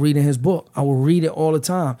just kept reading his book. I would read it all the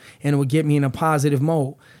time, and it would get me in a positive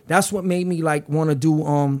mode. That's what made me like want to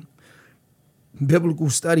do biblical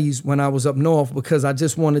studies when I was up north, because I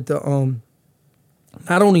just wanted to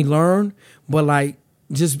not only learn, but like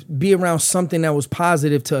just be around something that was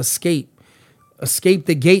positive to escape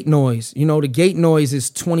the gate noise. The gate noise is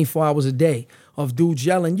 24 hours a day of dudes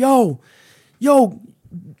yelling, yo,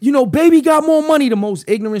 baby got more money. The most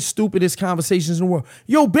ignorant, stupidest conversations in the world.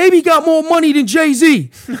 Yo, baby got more money than Jay-Z.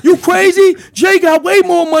 You crazy? Jay got way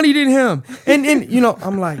more money than him. And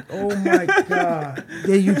I'm like, oh my God.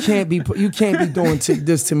 Yeah, you can't be doing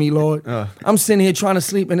this to me, Lord. I'm sitting here trying to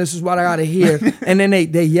sleep, and this is what I gotta hear. And then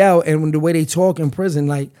they yell, and the way they talk in prison,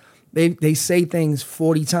 like, They say things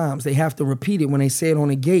 40 times. They have to repeat it when they say it on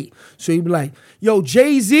the gate. So you'd be like, yo,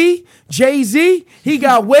 Jay-Z, he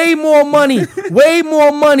got way more money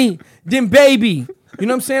than baby. You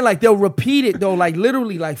know what I'm saying? Like, they'll repeat it, though, like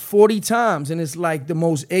literally like 40 times. And it's like the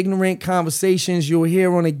most ignorant conversations you'll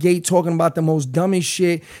hear on the gate, talking about the most dumbest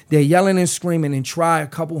shit. They're yelling and screaming, and try a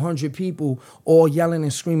couple hundred people all yelling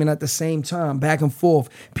and screaming at the same time, back and forth.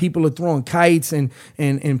 People are throwing kites and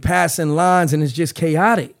passing lines, and it's just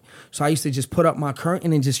chaotic. So I used to just put up my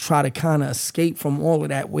curtain and just try to kind of escape from all of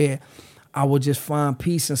that, where I would just find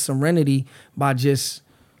peace and serenity by just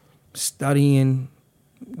studying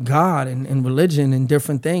God and religion and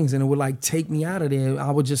different things. And it would like take me out of there.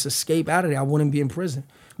 I would just escape out of there. I wouldn't be in prison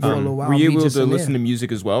for a little while. Were you able to listen to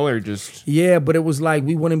music as well, or just? Yeah, but it was like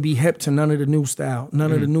we wouldn't be hip to none of the new style,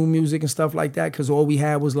 none of the new music and stuff like that, because all we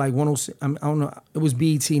had was like 106. I don't know. It was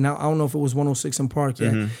BET. Now I don't know if it was 106 in Park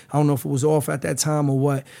yet. I don't know if it was off at that time or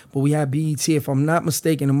what. But we had BET. If I'm not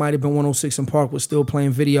mistaken, it might have been 106 in Park was still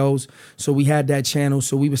playing videos. So we had that channel.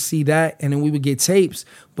 So we would see that, and then we would get tapes.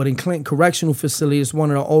 But in Clinton Correctional Facility, it's one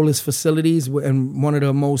of the oldest facilities and one of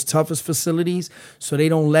the most toughest facilities. So they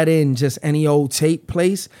don't let in just any old tape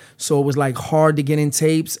place. So it was like hard to get in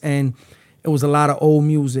tapes, and it was a lot of old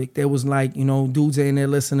music. There was like, dudes in there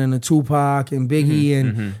listening to Tupac and Biggie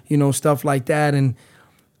and, stuff like that. And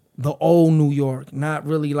the old New York, not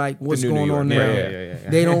really like what's new New going York. on there. Yeah.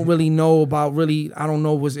 They don't really know about really, I don't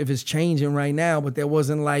know if it's changing right now, but there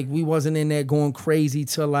wasn't like, we wasn't in there going crazy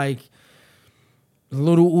to like,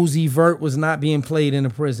 Little Uzi Vert was not being played in a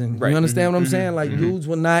prison. Right. You understand what I'm saying? Like dudes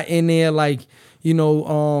were not in there like, you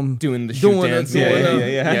know, doing the shoot dance.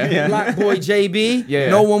 Yeah. Black Boy JB. Yeah.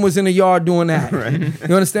 No one was in the yard doing that. Right.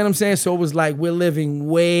 You understand what I'm saying? So it was like we're living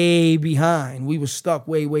way behind. We were stuck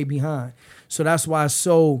way behind. So that's why it's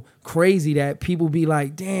so crazy that people be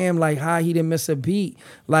like, damn, like how he didn't miss a beat.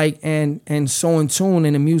 Like and so in tune,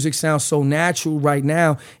 and the music sounds so natural right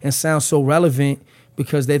now and sounds so relevant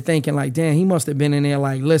because they're thinking like, damn, he must have been in there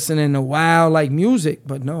like listening to wild like music.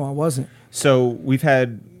 But no, I wasn't. So we've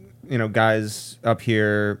had, guys up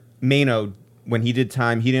here. Mano, when he did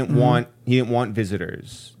time, he didn't want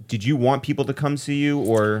visitors. Did you want people to come see you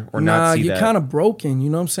or not see that? Nah, you're kind of broken. You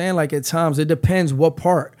know what I'm saying? Like at times, it depends what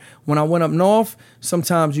part. When I went up north,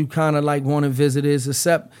 sometimes you kind of like wanted visitors,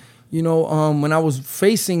 except, when I was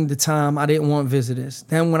facing the time, I didn't want visitors.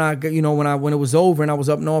 Then when when it was over and I was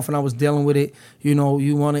up north and I was dealing with it, you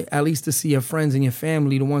wanted at least to see your friends and your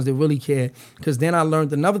family, the ones that really care. Because then I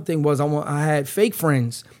learned another thing was I had fake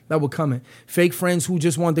friends that were coming. Fake friends who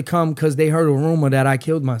just wanted to come because they heard a rumor that I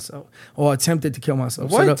killed myself or attempted to kill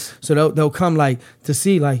myself. What? So they'll come like to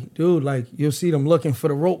see like, dude, like you'll see them looking for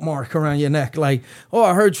the rope mark around your neck. Like, oh,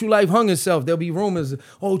 I heard Tru Life hung himself. There'll be rumors.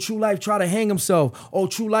 Oh, Tru Life tried to hang himself. Oh,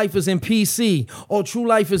 Tru Life is in PC. Oh, Tru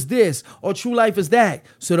Life is this. Oh, Tru Life is that.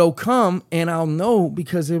 So they'll come and I'll know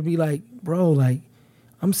because it'll be like, bro, like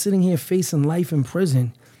I'm sitting here facing life in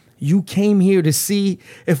prison. You came here to see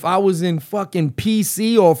if I was in fucking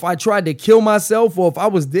PC or if I tried to kill myself or if I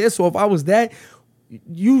was this or if I was that.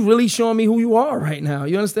 You really showing me who you are right now.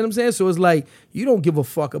 You understand what I'm saying? So it's like, you don't give a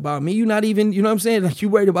fuck about me. You're not even, you know what I'm saying? Like you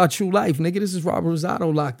worried about Tru Life. Nigga, this is Robert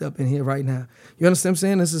Rosado locked up in here right now. You understand what I'm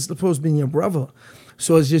saying? This is supposed to be your brother.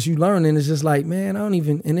 So it's just you learn and it's just like, man,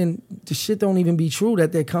 and then the shit don't even be true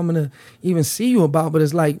that they're coming to even see you about. But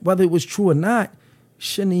it's like, whether it was true or not,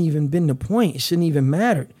 shouldn't even been the point. It shouldn't even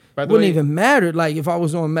matter. It wouldn't even matter. Like if I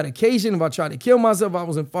was on medication, if I tried to kill myself, if I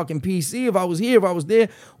was in fucking PC, if I was here, if I was there,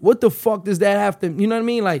 what the fuck does that have to, you know what I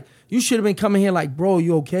mean? Like you should have been coming here like, bro,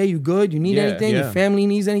 you okay? You good? You need anything? Your family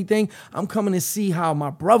needs anything? I'm coming to see how my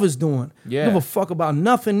brother's doing. Yeah. I give a fuck about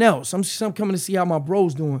nothing else. I'm coming to see how my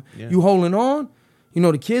bro's doing. Yeah. You holding on?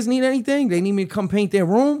 The kids need anything? They need me to come paint their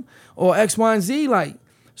room or X, Y, and Z? Like,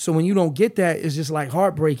 so when you don't get that, it's just like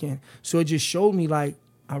heartbreaking. So it just showed me like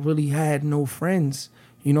I really had no friends.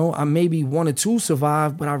 I maybe 1 or 2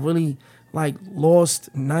 survived, but I really like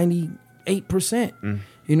lost 98%.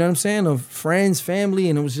 You know what I'm saying? Of friends, family,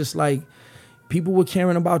 and it was just like people were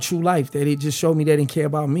caring about Tru Life. They just showed me they didn't care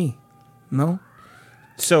about me. No?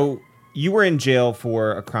 So you were in jail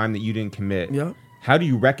for a crime that you didn't commit. Yep. How do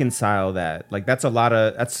you reconcile that? Like that's a lot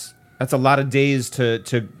of days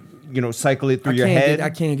to cycle it through your head.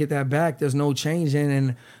 I can't get that back. There's no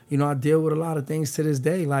changing, and I deal with a lot of things to this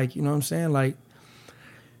day. Like you know what I'm saying? Like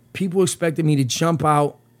people expected me to jump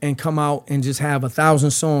out and come out and just have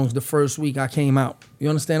 1,000 songs the first week I came out. You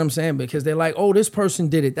understand what I'm saying? Because they're like, oh, this person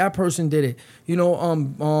did it, that person did it.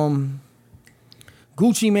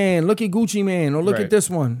 Gucci Man, look at Gucci Man, or look at this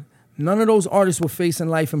one. None of those artists were facing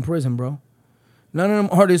life in prison, bro. None of them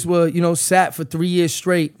artists were, sat for 3 years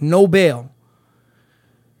straight, no bail,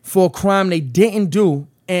 for a crime they didn't do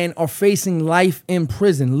and are facing life in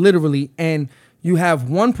prison, literally. And you have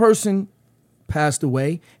one person passed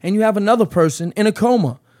away and you have another person in a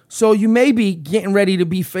coma. So you may be getting ready to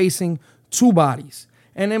be facing 2 bodies.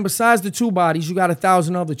 And then besides the 2 bodies, you got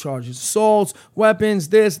 1,000 other charges. Assaults, weapons,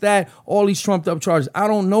 this, that, all these trumped up charges. I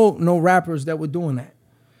don't know no rappers that were doing that.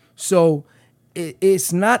 So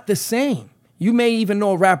it's not the same. You may even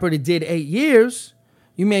know a rapper that did 8 years.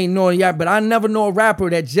 You may know, but I never know a rapper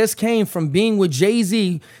that just came from being with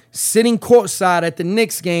Jay-Z, sitting courtside at the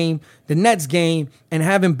Knicks game, the Nets game, and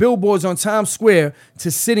having billboards on Times Square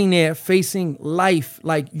to sitting there facing life.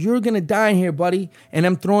 Like, you're going to die in here, buddy. And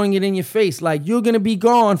I'm throwing it in your face. Like, you're going to be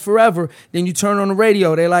gone forever. Then you turn on the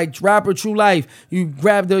radio. They're like, rapper, Tru Life. You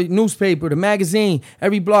grab the newspaper, the magazine,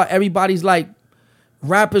 every blog. Everybody's like,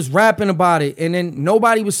 rappers rapping about it. And then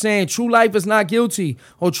nobody was saying Tru Life is not guilty.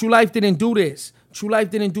 Or Tru Life didn't do this. Tru Life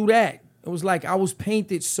didn't do that. It was like I was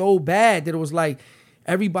painted so bad that it was like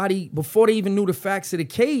everybody, before they even knew the facts of the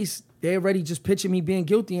case, they already just pictured me being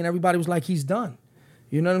guilty and everybody was like, he's done.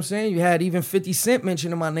 You know what I'm saying? You had even 50 Cent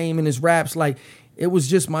mentioning my name in his raps. Like, it was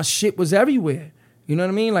just, my shit was everywhere. You know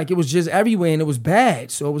what I mean? Like, it was just everywhere and it was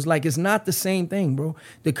bad. So it was like, it's not the same thing, bro,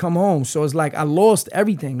 to come home. So it's like I lost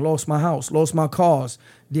everything. Lost my house, lost my cars.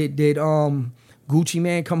 Did Gucci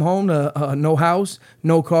man come home to no house,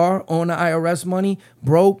 no car, on the IRS money,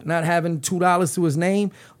 broke, not having $2 to his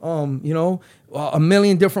name, a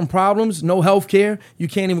million different problems, no health care. You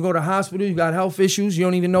can't even go to the hospital. You got health issues. You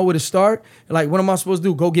don't even know where to start. Like, what am I supposed to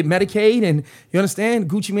do? Go get Medicaid? And you understand?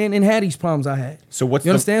 Gucci man didn't have these problems I had. So what's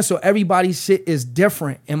you understand? So everybody's shit is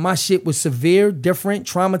different. And my shit was severe, different,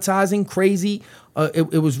 traumatizing, crazy.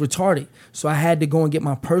 It was retarded. So I had to go and get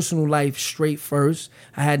my personal life straight first.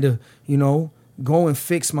 I had to, go and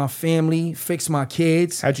fix my family, fix my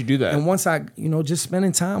kids. How'd you do that? And once I, just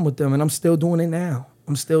spending time with them, and I'm still doing it now.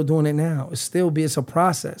 It's a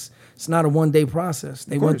process. It's not a one-day process.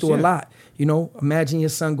 They went through a lot. Imagine your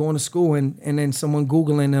son going to school and then someone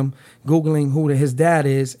Googling who his dad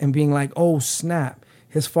is and being like, oh, snap,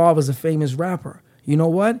 his father's a famous rapper. You know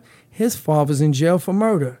what? His father's in jail for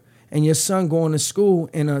murder. And your son going to school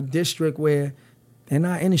in a district where they're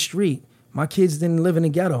not in the street. My kids didn't live in the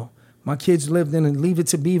ghetto. My kids lived in a Leave It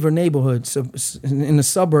to Beaver neighborhood in the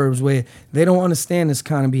suburbs where they don't understand this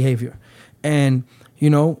kind of behavior. And,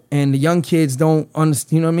 and the young kids don't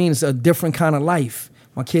understand, It's a different kind of life.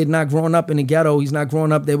 My kid not growing up in the ghetto. He's not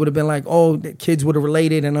growing up. They would have been like, oh, the kids would have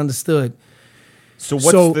related and understood. So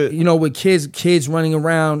what's with kids running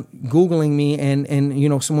around Googling me and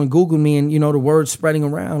someone Googled me and, the word spreading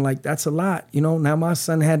around, like, that's a lot. Now my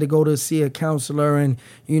son had to go to see a counselor and,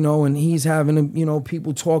 and he's having,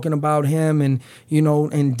 people talking about him and,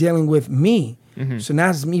 and dealing with me. Mm-hmm. So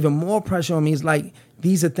now there's even more pressure on me. It's like,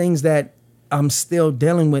 these are things that I'm still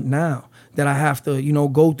dealing with now that I have to,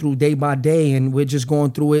 go through day by day. And we're just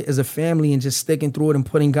going through it as a family and just sticking through it and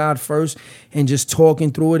putting God first and just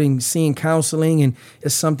talking through it and seeing counseling. And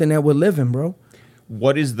it's something that we're living, bro.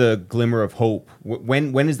 What is the glimmer of hope?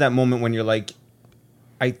 When is that moment when you're like,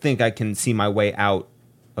 I think I can see my way out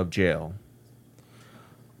of jail?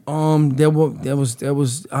 There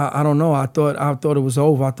was I don't know. I thought it was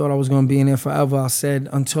over. I thought I was going to be in there forever. I said,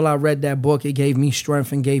 until I read that book, it gave me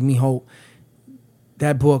strength and gave me hope.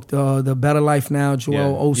 That book, the Better Life Now,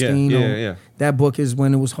 Joel Osteen. That book is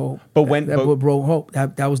when it was hope. But that book brought hope.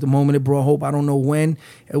 That was the moment it brought hope. I don't know when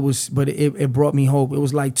it was, but it brought me hope. It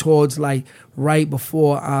was like towards like right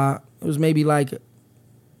before it was maybe like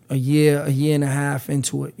a year and a half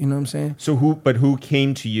into it. You know what I'm saying? So who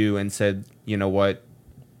came to you and said, you know what?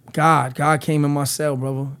 God came in my cell,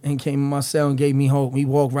 brother, and came in my cell and gave me hope. He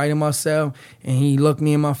walked right in my cell and he looked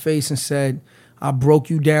me in my face and said, I broke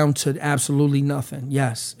you down to absolutely nothing.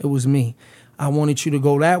 Yes, it was me. I wanted you to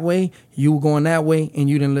go that way. You were going that way, and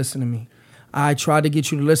you didn't listen to me. I tried to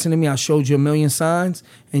get you to listen to me. I showed you a million signs,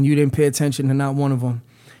 and you didn't pay attention to not one of them.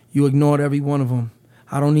 You ignored every one of them.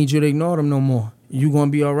 I don't need you to ignore them no more. You're going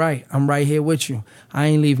to be all right. I'm right here with you. I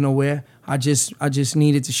ain't leave nowhere. I just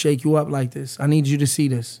needed to shake you up like this. I need you to see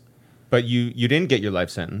this. But you didn't get your life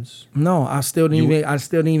sentence. No, I still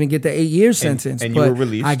didn't even get the 8-year sentence. And but you were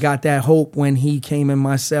released. I got that hope when he came in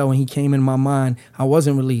my cell and he came in my mind. I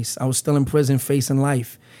wasn't released. I was still in prison facing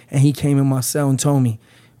life. And he came in my cell and told me,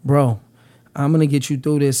 bro, I'm going to get you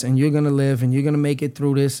through this and you're going to live and you're going to make it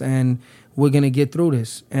through this and we're going to get through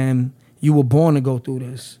this. And you were born to go through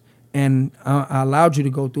this. And I allowed you to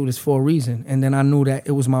go through this for a reason. And then I knew that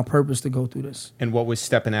it was my purpose to go through this. And what was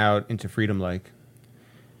stepping out into freedom like?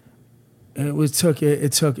 It was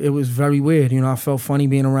very weird. I felt funny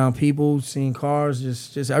being around people, seeing cars,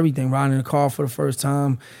 just everything, riding in a car for the first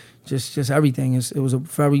time, just everything. It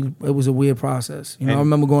was a weird process. I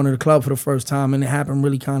remember going to the club for the first time and it happened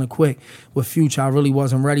really kind of quick. With Future, I really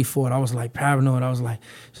wasn't ready for it. I was like paranoid. I was like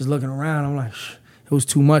just looking around. I'm like, it was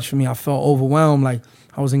too much for me. I felt overwhelmed. Like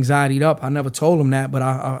I was anxietied up. I never told him that, but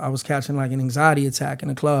I was catching like an anxiety attack in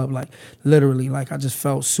the club, like literally. Like I just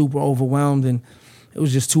felt super overwhelmed and it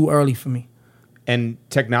was just too early for me. And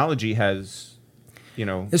technology has,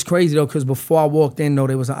 It's crazy, though, because before I walked in, though,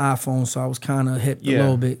 there was an iPhone, so I was kind of hip a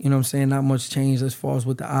little bit. You know what I'm saying? Not much changed as far as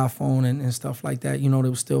with the iPhone and stuff like that. There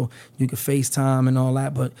was still, you could FaceTime and all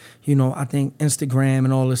that. But, I think Instagram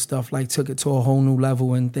and all this stuff, like, took it to a whole new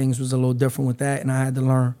level and things was a little different with that, and I had to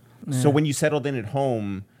learn. Yeah. So when you settled in at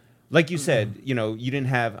home, like you said, you didn't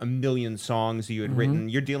have a million songs you had written.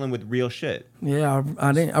 You're dealing with real shit. Yeah,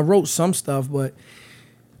 I wrote some stuff, but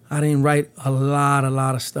I didn't write a lot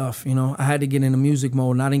of stuff, I had to get into music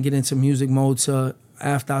mode, and I didn't get into music mode till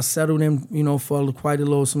after I settled in, for quite a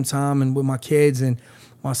little some time, and with my kids and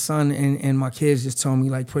my son and my kids just told me,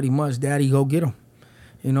 like, pretty much, Daddy, go get him.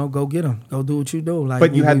 go get them. Go do what you do. Like,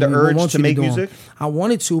 But you had the urge want to you make do 'em. music? I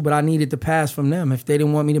wanted to, but I needed the pass from them. If they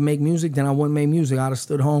didn't want me to make music, then I wouldn't make music. I'd have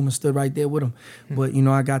stood home and stood right there with them. But,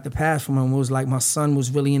 I got the pass from them. It was like my son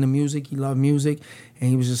was really into music. He loved music. And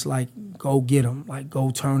he was just like, go get him. Like, go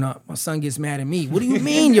turn up. My son gets mad at me. What do you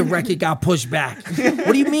mean your record got pushed back?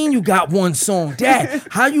 What do you mean you got one song? Dad,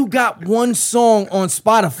 how you got one song on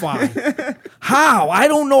Spotify? How? I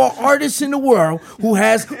don't know an artist in the world who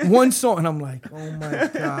has one song. And I'm like, oh my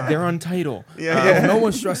God. They're on Tidal. No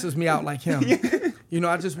one stresses me out like him.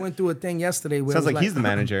 I just went through a thing yesterday where Sounds like he's the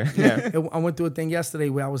manager. I went through a thing yesterday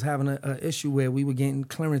where I was having an issue where we were getting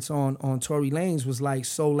clearance on Tory Lanez was like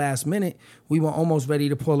so last minute. We were almost ready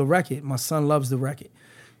to pull a record. My son loves the record.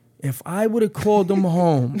 If I would have called him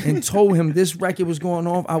home and told him this record was going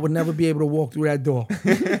off, I would never be able to walk through that door.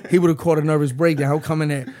 He would have caught a nervous breakdown. He'll come in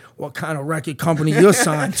there, what kind of record company you're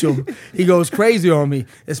signed to? He goes crazy on me.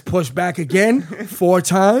 It's pushed back again 4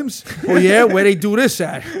 times? Oh yeah, where they do this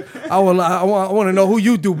at? I want to know who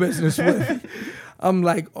you do business with. I'm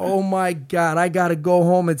like, oh my God, I got to go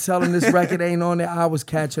home and tell him this record ain't on there. I was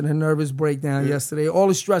catching a nervous breakdown yesterday. All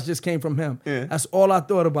the stress just came from him. Yeah. That's all I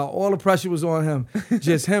thought about. All the pressure was on him.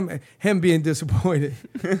 Just him being disappointed.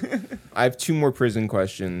 I have 2 more prison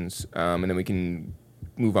questions, and then we can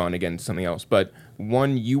move on again to something else. But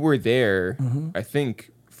one, you were there, I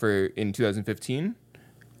think, in 2015?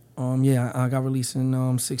 Yeah, I got released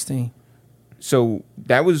in 16. So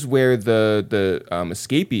that was where the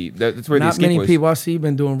escapee. That's where not the escape many was. people. I see you've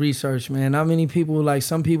been doing research, man. Not many people. Like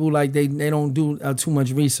some people, like they don't do too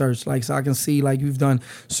much research. Like so, I can see like you've done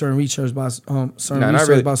certain research about certain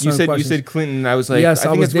research about certain questions. You said Clinton. I was like, yes,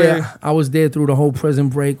 I was there. I was there through the whole prison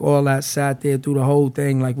break. All that, sat there through the whole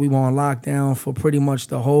thing. Like we were on lockdown for pretty much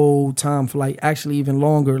the whole time. For like actually even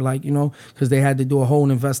longer. Like because they had to do a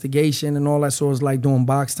whole investigation and all that. So it was like doing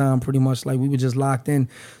box time. Pretty much like we were just locked in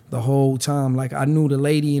the whole time. Like I knew the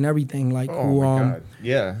lady and everything, like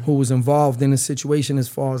who was involved in the situation as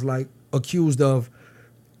far as like accused of,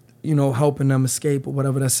 helping them escape or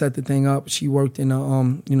whatever that set the thing up. She worked in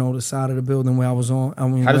the the side of the building where I was on.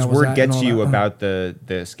 How does word get to you about the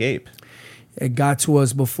escape? It got to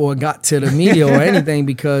us before it got to the media or anything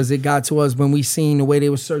because it got to us when we seen the way they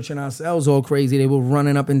were searching our cells all crazy. They were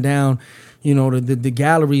running up and down, the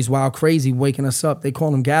galleries while crazy, waking us up. They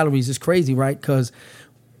call them galleries. It's crazy, right? Because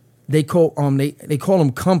they call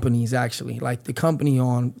them companies actually, like the company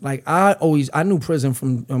on like I knew prison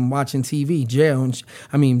from watching TV,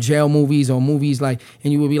 jail movies or movies like,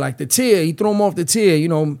 and you would be like the tier, you throw them off the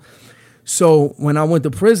tier, So when I went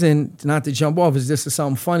to prison, not to jump off, this is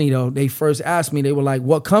something funny though. They first asked me, they were like,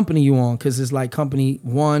 "What company you on?" Because it's like company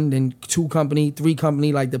 1, then 2 company, 3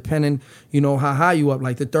 company, like depending, how high you up.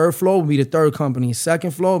 Like the 3rd floor would be the 3rd company,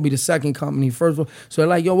 2nd floor would be the 2nd company, 1st floor. So they're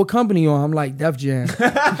like, "Yo, what company you on?" I'm like, "Def Jam."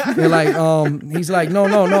 They're like, he's like, no.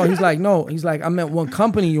 He's like, no. He's like, "I meant what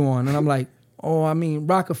company you on?" And I'm like, "Oh, I mean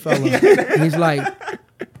Rockefeller." And he's like,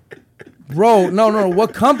 "Bro, no,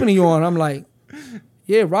 what company you on?" I'm like,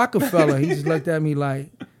 "Yeah, Rockefeller." He just looked at me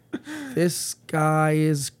like, this guy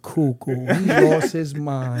is cuckoo. He lost his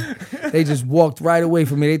mind. They just walked right away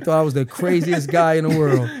from me. They thought I was the craziest guy in the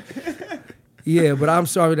world. Yeah, but I'm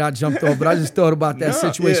sorry that I jumped off, but I just thought about that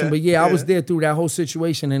situation. But I was there through that whole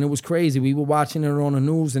situation, and it was crazy. We were watching it on the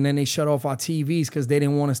news, and then they shut off our TVs because they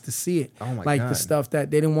didn't want us to see it. Oh my like God. the stuff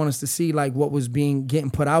that they didn't want us to see, like what was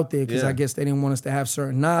getting put out there, because I guess they didn't want us to have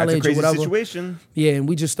certain knowledge. That's a crazy or whatever. situation. Yeah, and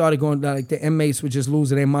we just started going, like the inmates were just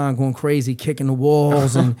losing their mind, going crazy, kicking the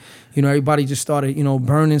walls, and everybody just started,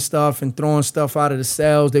 burning stuff and throwing stuff out of the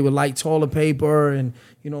cells. They would light toilet paper and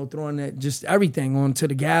throwing that, just everything onto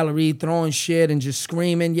the gallery, throwing shit and just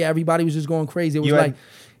screaming. Yeah, everybody was just going crazy.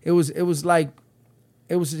 It was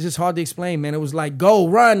it was just hard to explain, man. It was like, go,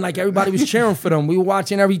 run. Like everybody was cheering for them. We were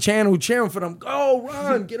watching every channel cheering for them. Go,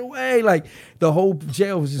 run, get away. Like the whole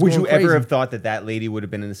jail was just Would going you crazy. ever have thought that lady would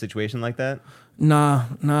have been in a situation like that? Nah,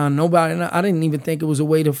 nobody. I didn't even think it was a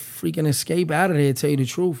way to freaking escape out of there, to tell you the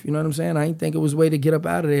truth. You know what I'm saying? I didn't think it was a way to get up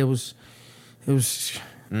out of there.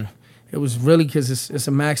 It was really because it's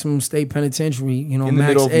a maximum state penitentiary, in the max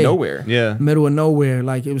middle of A. nowhere. Yeah. Middle of nowhere.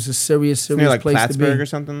 Like it was a serious Like place to be. Plattsburgh or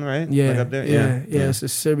something, right? Yeah, Like up there? yeah. It's a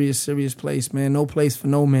serious place, man. No place for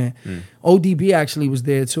no man. ODB actually was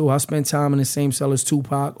there too. I spent time in the same cell as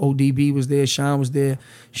Tupac. ODB was there. Sean was there.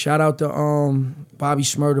 Shout out to Bobby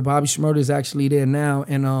Shmurda. Bobby Shmurda is actually there now,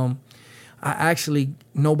 and I actually,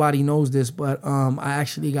 nobody knows this, but I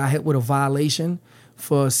actually got hit with a violation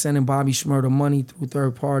for sending Bobby Shmurda money through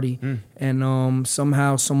third party. And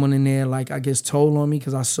somehow someone in there, like, I guess told on me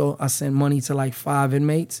because I sent money to like 5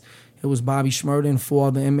 inmates. It was Bobby Shmurda and 4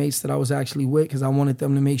 other inmates that I was actually with because I wanted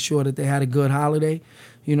them to make sure that they had a good holiday.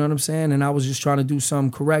 You know what I'm saying? And I was just trying to do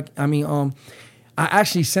something correct. I mean, I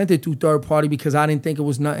actually sent it through third party because I didn't think it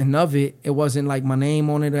was nothing of it. It wasn't like my name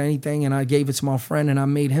on it or anything. And I gave it to my friend and I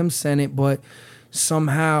made him send it. But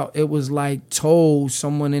somehow it was like told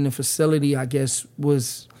someone in the facility, I guess,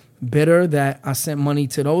 was bitter that I sent money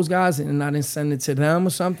to those guys and I didn't send it to them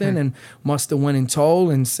or something, and must have went and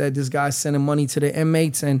told and said this guy's sending money to the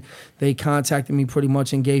inmates, and they contacted me pretty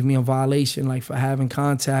much and gave me a violation like for having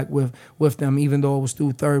contact with them, even though it was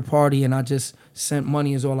through third party and I just sent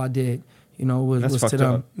money is all I did. You know, was to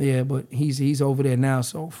them. Up. Yeah, but he's over there now,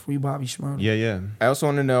 so free Bobby Shmurda. Yeah. I also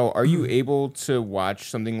want to know, are you able to watch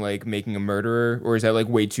something like Making a Murderer, or is that like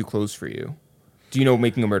way too close for you? Do you know what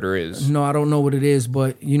Making a Murderer is? No, I don't know what it is,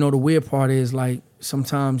 but you know the weird part is like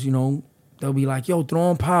sometimes, you know, they'll be like, yo, throw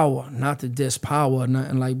on Power. Not to diss Power or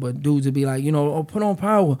nothing like, but dudes will be like, you know, oh, put on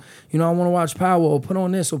Power. You know, I want to watch Power, or put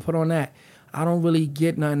on this or put on that. I don't really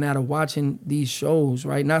get nothing out of watching these shows,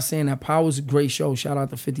 right? Not saying that Power's a great show. Shout out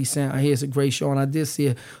to 50 Cent. I hear it's a great show, and I did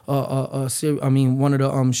see one of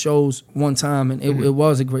the shows one time, and it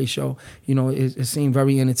was a great show. You know, it seemed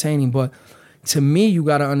very entertaining. But to me, you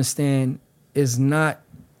got to understand, it's not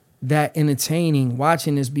that entertaining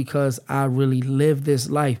watching this because I really live this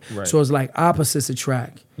life. Right. So it's like opposites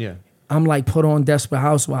attract. Yeah. I'm like put on Desperate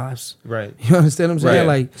Housewives. Right. You understand what I'm saying?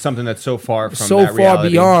 Right. Like something that's so far from so that far reality.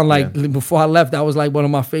 beyond. Like before I left, that was like one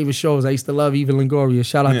of my favorite shows. I used to love Eva Longoria.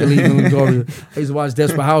 Shout out to Eva Longoria. I used to watch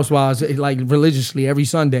Desperate Housewives like religiously every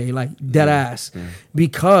Sunday, like dead ass,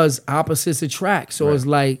 because opposites attract. So it's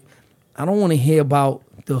like I don't want to hear about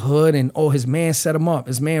the hood and his man set him up,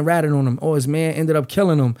 his man ratted on him, or his man ended up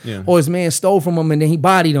killing him, or his man stole from him and then he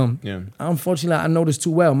bodied him. Unfortunately, I know this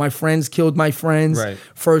too well. My friends killed my friends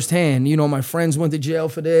firsthand. You know, my friends went to jail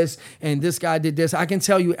for this and this guy did this. I can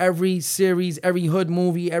tell you every series, every hood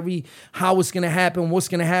movie, every how it's gonna happen, what's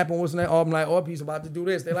gonna happen, what's gonna. Oh, I'm like, oh, he's about to do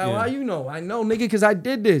this. They're like, well, how you know? I know, nigga, because I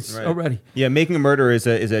did this already. Yeah, Making a Murderer is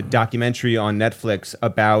a documentary on Netflix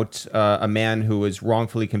about a man who was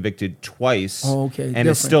wrongfully convicted twice. Oh, okay.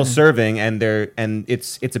 And is still serving, and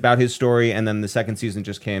it's about his story. And then the second season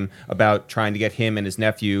just came about trying to get him and his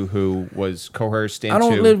nephew, who was coerced into. I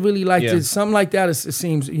don't really like this. Something like that. It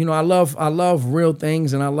seems, you know, I love real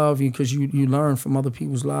things, and I love you because you learn from other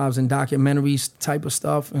people's lives and documentaries type of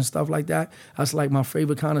stuff and stuff like that. That's like my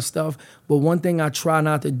favorite kind of stuff. But one thing I try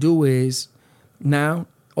not to do is now.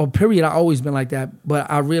 Or period, I've always been like that, but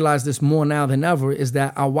I realize this more now than ever, is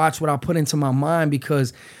that I watch what I put into my mind,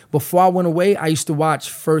 because before I went away, I used to watch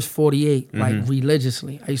First 48, like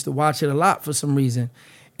religiously. I used to watch it a lot for some reason.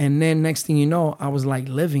 And then next thing you know, I was like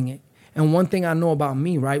living it. And one thing I know about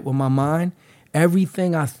me, right, with my mind,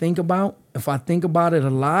 everything I think about, if I think about it a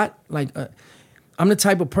lot, like I'm the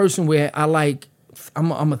type of person where I'm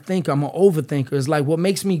a thinker, I'm an overthinker. It's like what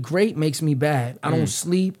makes me great makes me bad. I don't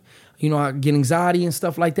sleep. You know, I get anxiety and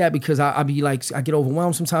stuff like that because I be like, I get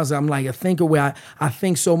overwhelmed sometimes. I'm like a thinker where I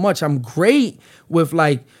think so much. I'm great with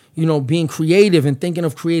like, you know, being creative and thinking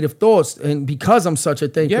of creative thoughts. And because I'm such a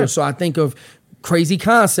thinker, so I think of crazy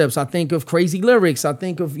concepts. I think of crazy lyrics. I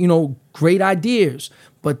think of, you know, great ideas.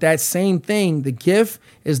 But that same thing, the gift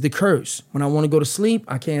is the curse. When I want to go to sleep,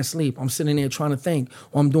 I can't sleep. I'm sitting there trying to think,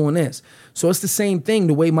 or I'm doing this. So it's the same thing.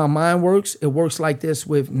 The way my mind works, it works like this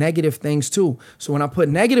with negative things too. So when I put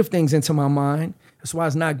negative things into my mind, that's why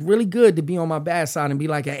it's not really good to be on my bad side and be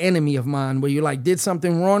like an enemy of mine where you like did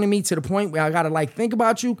something wrong to me to the point where I got to like think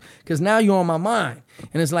about you because now you're on my mind.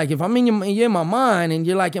 And it's like if I'm you're in my mind and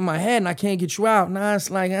you're like in my head and I can't get you out, nah,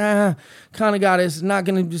 it's like, kind of got it. It's not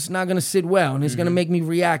gonna sit well, and it's gonna make me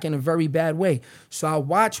react in a very bad way. So I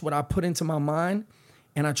watch what I put into my mind,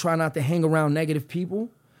 and I try not to hang around negative people.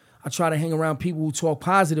 I try to hang around people who talk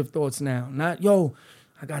positive thoughts now. Not, yo,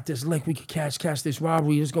 I got this lick, we could catch this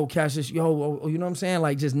robbery, let's go catch this, yo, you know what I'm saying?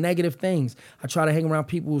 Like just negative things. I try to hang around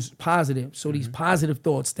people who's positive. So these positive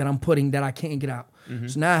thoughts that I'm putting that I can't get out.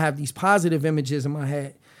 So now I have these positive images in my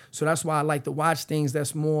head. So that's why I like to watch things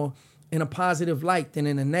that's more in a positive light than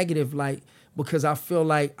in a negative light, because I feel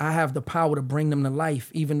like I have the power to bring them to life,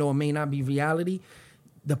 even though it may not be reality.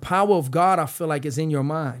 The power of God, I feel like, is in your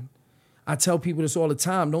mind. I tell people this all the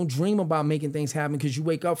time. Don't dream about making things happen because you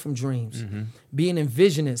wake up from dreams. Be an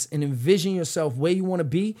envisionist and envision yourself where you want to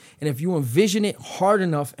be. And if you envision it hard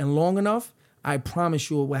enough and long enough, I promise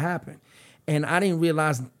you it will happen. And I didn't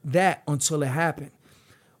realize that until it happened.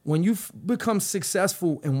 When you become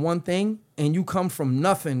successful in one thing and you come from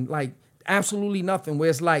nothing, like absolutely nothing, where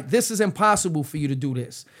it's like, this is impossible for you to do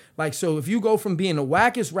this. Like, so if you go from being the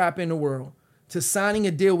wackest rapper in the world to signing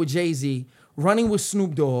a deal with Jay-Z, running with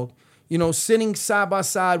Snoop Dogg, you know, sitting side by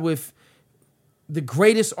side with the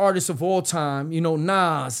greatest artists of all time,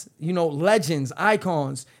 Nas, legends,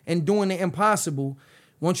 icons, and doing the impossible.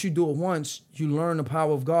 Once you do it once, you learn the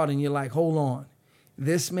power of God, and you're like, hold on.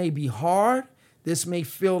 This may be hard. This may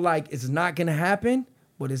feel like it's not going to happen,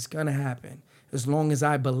 but it's going to happen as long as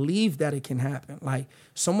I believe that it can happen. Like,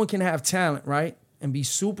 someone can have talent, right, and be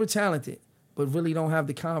super talented, but really don't have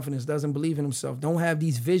the confidence, doesn't believe in himself, don't have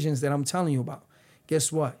these visions that I'm telling you about.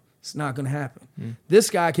 Guess what? It's not going to happen. This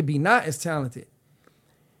guy could be not as talented.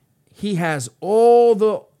 He has all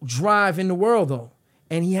the drive in the world, though,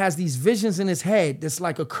 and he has these visions in his head that's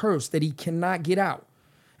like a curse that he cannot get out.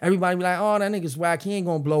 Everybody be like, oh, that nigga's whack. He ain't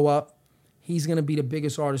going to blow up. He's going to be the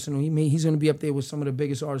biggest artist in the world. He's going to be up there with some of the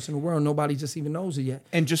biggest artists in the world. Nobody just even knows it yet.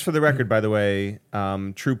 And just for the record, by the way,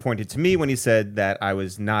 Tru pointed to me when he said that I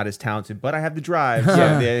was not as talented, but I have the drive.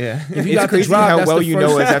 Yeah. If you It's got the crazy drive, how that's well the you first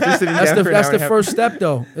know us after sitting down for an That's hour the and a half. first step,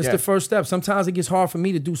 though. It's Yeah. the first step. Sometimes it gets hard for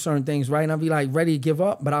me to do certain things, right? And I'll be like ready to give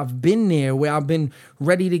up, but I've been there where I've been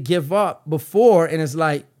ready to give up before, and it's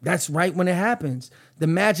like, that's right when it happens. The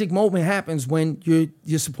magic moment happens when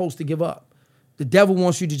you're supposed to give up. The devil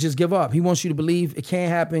wants you to just give up. He wants you to believe it can't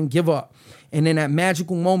happen, give up. And then that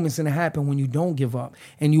magical moment's gonna happen when you don't give up.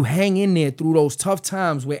 And you hang in there through those tough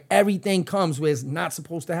times where everything comes where it's not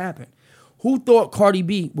supposed to happen. Who thought Cardi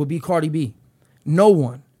B would be Cardi B? No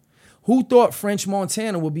one. Who thought French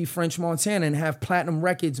Montana would be French Montana and have platinum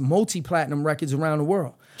records, multi-platinum records around the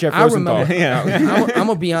world? Jeff I Rosenthal. remember, I'm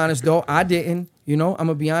gonna be honest though, I didn't. I'm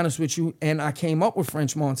gonna be honest with you, and I came up with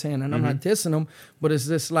French Montana, and I'm not dissing them, but it's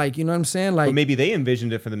just like, you know what I'm saying? Like, But maybe they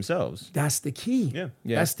envisioned it for themselves. that's the key. Yeah.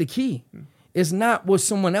 That's the key. It's not what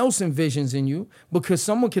someone else envisions in you, because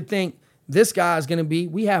someone could think this guy's gonna be,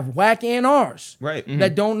 we have whack A&Rs Right.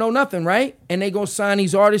 that don't know nothing, right? And they go sign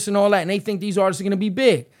these artists and all that, and they think these artists are gonna be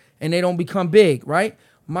big, and they don't become big, right?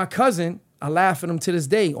 My cousin, I laugh at him to this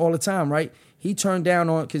day all the time, right? He turned down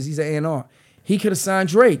on, because he's an A&R. He could have signed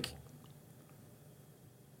Drake.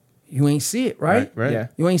 You ain't see it, right? Right. Yeah.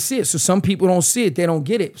 You ain't see it. So some people don't see it. They don't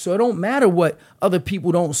get it. So it don't matter what other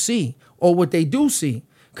people don't see or what they do see.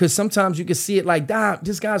 Because sometimes you can see it like,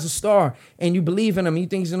 this guy's a star. And you believe in him. You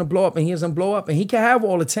think he's going to blow up, and he doesn't blow up. And he can have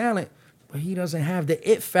all the talent, but he doesn't have the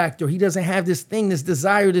it factor. He doesn't have this thing, this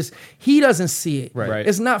desire, he doesn't see it. Right.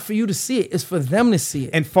 It's not for you to see it. It's for them to see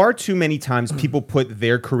it. And far too many times people put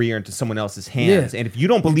their career into someone else's hands. Yeah. And if you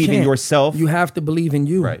don't believe in can't. yourself, You have to believe in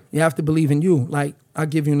you. Right. You have to believe in you. Like, I'll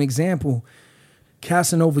give you an example.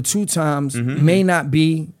 Casanova 2 Times may not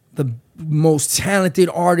be the most talented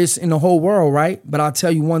artist in the whole world, right? But I'll tell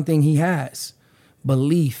you one thing he has.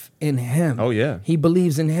 Belief in him. Oh, yeah. He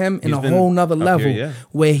believes in him in He's a been whole nother up here, level yeah.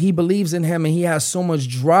 where he believes in him, and he has so much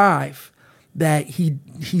drive that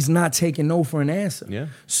he's not taking no for an answer. Yeah.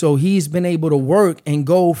 So he's been able to work and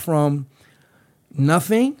go from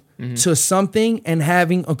nothing to something, and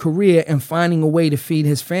having a career and finding a way to feed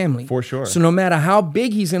his family. For sure. So no matter how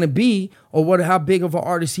big he's gonna be, or how big of an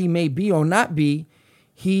artist he may be or not be,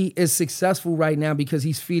 he is successful right now because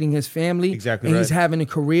he's feeding his family. Exactly and right. he's having a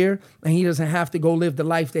career, and he doesn't have to go live the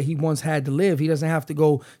life that he once had to live. He doesn't have to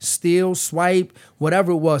go steal, swipe,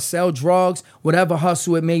 whatever it was, sell drugs, whatever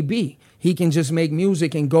hustle it may be. He can just make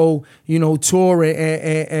music and go, tour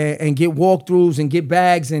and get walkthroughs and get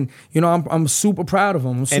bags. And, I'm super proud of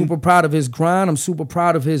him. I'm super proud of his grind. I'm super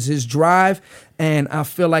proud of his drive. And I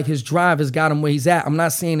feel like his drive has got him where he's at. I'm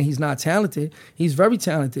not saying that he's not talented. He's very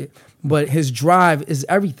talented. But his drive is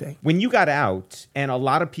everything. when you got out and a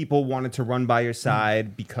lot of people wanted to run by your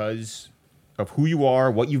side because of who you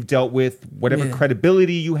are, what you've dealt with, whatever Yeah.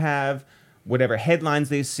 credibility you have, whatever headlines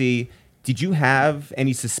they see, did you have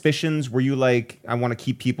any suspicions? Were you like, I want to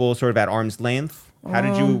keep people sort of at arm's length? How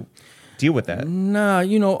did you deal with that? Nah,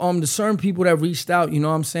 the certain people that reached out, what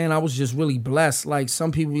I'm saying, I was just really blessed. Like,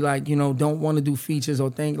 some people be like, don't want to do features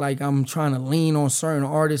or think like I'm trying to lean on certain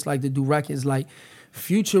artists like to do records. Like,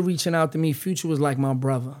 Future reaching out to me, Future was like my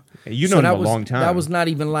brother. You know him that a was, long time. That was not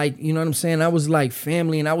even like, you know what I'm saying? That was like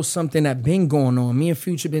family, and that was something that been going on. Me and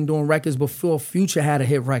Future been doing records before Future had a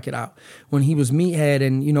hit record out. When he was Meathead,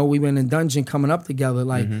 and, we were in a dungeon coming up together,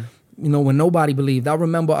 like, when nobody believed. I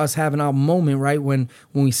remember us having our moment, right, when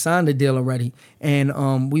we signed the deal already.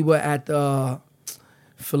 And we were at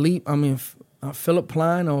Philip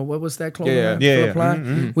Plein, or what was that clothing line? Yeah. Philip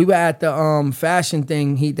Plein. We were at the fashion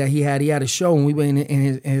thing that he had. He had a show, and we were in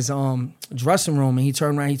his dressing room, and he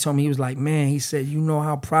turned around. He told me, he was like, man, he said, you know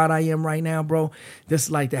how proud I am right now, bro? This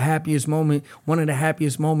is like the happiest moment, one of the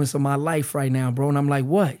happiest moments of my life right now, bro. And I'm like,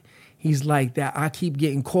 what? He's like, that I keep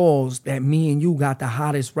getting calls that me and you got the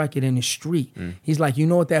hottest record in the street. He's like, you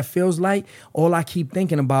know what that feels like? All I keep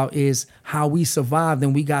thinking about is how we survived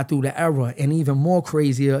and we got through the era. And even more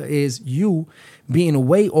crazier is you being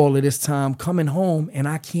away all of this time, coming home, and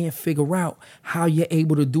I can't figure out how you're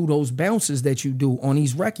able to do those bounces that you do on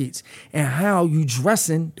these records and how you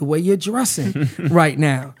dressing the way you're dressing right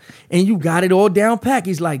now. And you got it all down pat.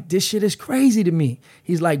 He's like, this shit is crazy to me.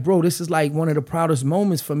 He's like, bro, this is like one of the proudest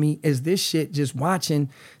moments for me is this shit, just watching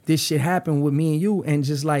this shit happen with me and you, and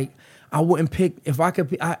just like, I wouldn't pick, if I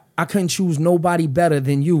could, I couldn't choose nobody better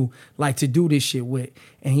than you, like, to do this shit with.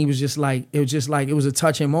 And he was just like, it was a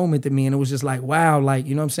touching moment to me. And it was just like, wow, like,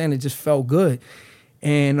 you know what I'm saying? It just felt good.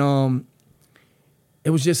 And it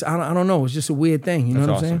was just, I don't know, it was just a weird thing. You know what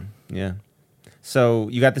I'm saying? Yeah. So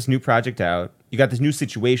you got this new project out. You got this new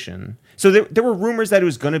situation. So there were rumors that it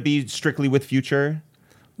was going to be strictly with Future.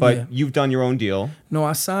 But you've done your own deal. No,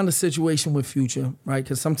 I signed a situation with Future, right?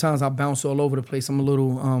 Because sometimes I bounce all over the place. I'm a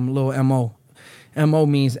little MO. MO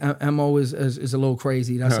means MO is a little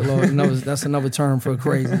crazy. That's that's another term for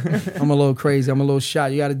crazy. I'm a little crazy. I'm a little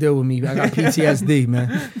shot. You got to deal with me. I got PTSD,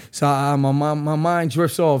 man. So my mind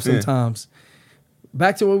drifts off sometimes.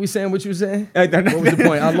 Back to what we saying. What you were saying? What was the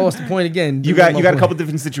point? I lost the point again. You got a couple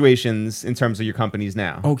different situations in terms of your companies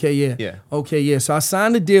now. Okay, yeah. Okay, yeah. So I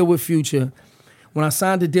signed a deal with Future. When I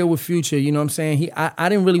signed the deal with Future, you know what I'm saying? I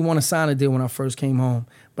didn't really want to sign a deal when I first came home.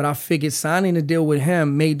 But I figured signing a deal with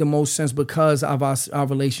him made the most sense because of our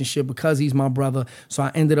relationship, because he's my brother. So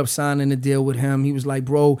I ended up signing a deal with him. He was like,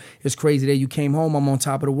 bro, it's crazy that you came home. I'm on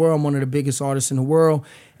top of the world. I'm one of the biggest artists in the world.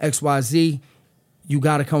 XYZ, you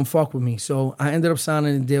got to come fuck with me. So I ended up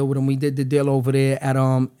signing a deal with him. We did the deal over there at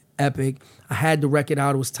Epic. I had the record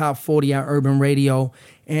out. It was top 40 at Urban Radio.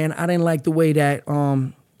 And I didn't like the way that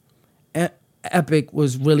Epic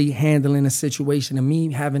was really handling the situation, and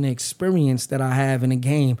me having the experience that I have in the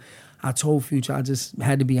game. I told Future, I just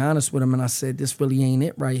had to be honest with him, and I said, this really ain't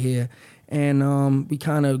it right here. And we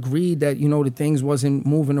kind of agreed that, you know, the things wasn't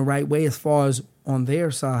moving the right way as far as on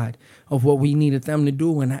their side of what we needed them to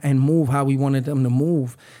do and move how we wanted them to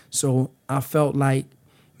move. So I felt like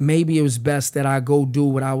maybe it was best that I go do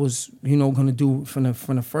what I was, you know, going to do from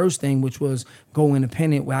the first thing, which was go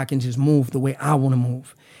independent where I can just move the way I want to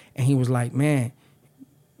move. And he was like, man,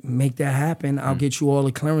 make that happen. I'll get you all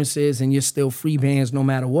the clearances and you're still free bands no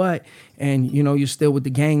matter what. And, you know, you're still with the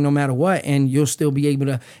gang no matter what. And you'll still be able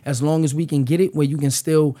to, as long as we can get it where you can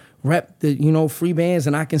still rep the, you know, free bands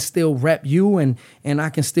and I can still rep you and I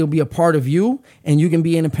can still be a part of you and you can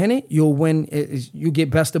be independent, you'll win. You get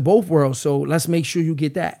best of both worlds. So let's make sure you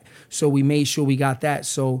get that. So we made sure we got that.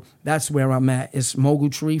 So that's where I'm at. It's Mogul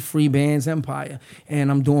Tree, Free Bands, Empire. And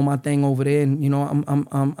I'm doing my thing over there. And, you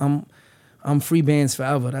know, I'm free bands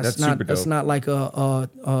forever. That's not super dope. That's not like a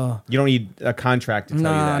you don't need a contract to tell you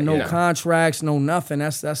that. No contracts, no nothing.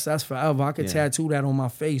 That's forever. I could tattoo that on my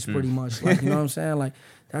face pretty much. Like, you know what I'm saying? Like,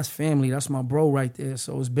 that's family. That's my bro right there.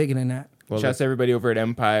 So it's bigger than that. Well, shouts to everybody over at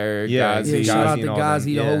Empire, Ghazi. Yeah, shout out to and all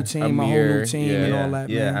Ghazi, them. the whole team, my whole new team and all that,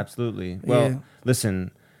 Yeah, man. absolutely. Well,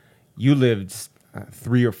 listen, you lived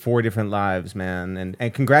 3 or 4 different lives, man.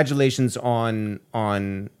 And congratulations on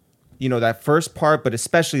you know, that first part, but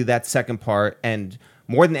especially that second part, and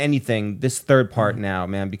more than anything, this third part now,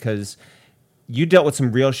 man, because you dealt with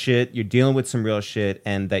some real shit, you're dealing with some real shit,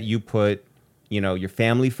 and that you put, you know, your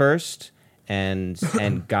family first and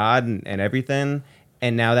God and everything,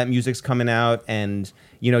 and now that music's coming out, and,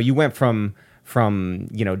 you know, you went from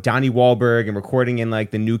you know, Donnie Wahlberg and recording in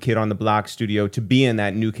like the New Kid on the Block studio to being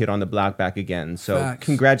that New Kid on the Block back again. So Facts.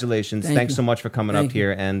 Congratulations. Thanks so much for coming up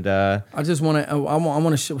here. And I just want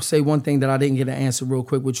to say one thing that I didn't get an answer real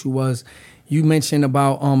quick, which was you mentioned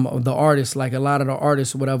about the artists, like a lot of the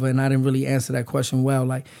artists or whatever, and I didn't really answer that question well.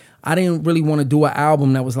 Like, I didn't really want to do an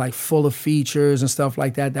album that was like full of features and stuff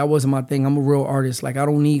like that. That wasn't my thing. I'm a real artist. Like, I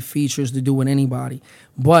don't need features to do with anybody.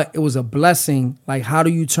 But it was a blessing. Like, how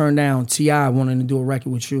do you turn down T.I. wanting to do a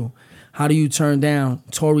record with you? How do you turn down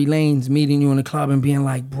Tory Lanez meeting you in the club and being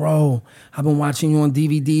like, bro, I've been watching you on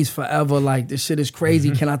DVDs forever. Like, this shit is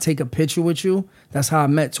crazy. Can I take a picture with you? That's how I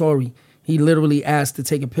met Tory. He literally asked to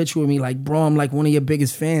take a picture with me. Like, bro, I'm like one of your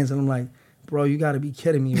biggest fans. And I'm like, bro, you got to be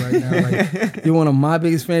kidding me right now. Like, you're one of my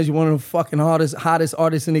biggest fans. You're one of the fucking hottest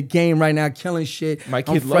artists in the game right now, killing shit. My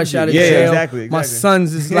kid I'm fresh out of Yeah, jail. exactly. My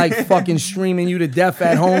sons is like fucking streaming you to death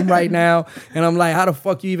at home right now. And I'm like, how the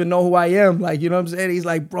fuck you even know who I am? Like, you know what I'm saying? He's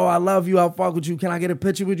like, bro, I love you. I'll fuck with you. Can I get a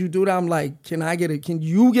picture with you, dude? I'm like, can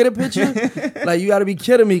you get a picture? Like, you got to be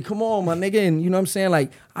kidding me. Come on, my nigga. And you know what I'm saying?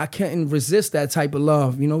 Like, I couldn't resist that type of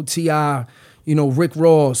love. You know, T.I., you know, Rick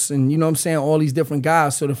Ross, and you know what I'm saying, all these different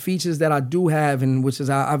guys. So the features that I do have, and which is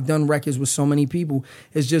I've done records with so many people,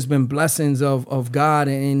 it's just been blessings of God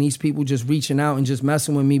and these people just reaching out and just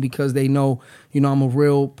messing with me because they know, you know, I'm a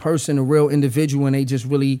real person, a real individual, and they just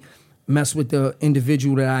really mess with the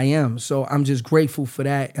individual that I am. So I'm just grateful for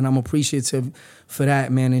that, and I'm appreciative for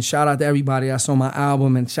that, man. And shout out to everybody that's on my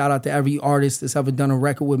album, and shout out to every artist that's ever done a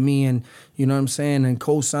record with me, and you know what I'm saying, and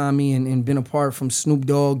co-signed me and been a part, from Snoop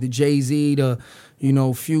Dogg to Jay-Z to, you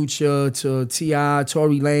know, Future to T.I.,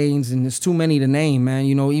 Tory Lanez, and there's too many to name, man.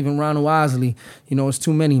 You know, even Ronald Isley, you know, it's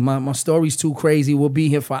too many. My story's too crazy. We'll be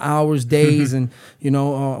here for hours, days, and, you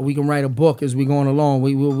know, we can write a book as we going along.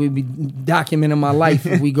 We'll be documenting my life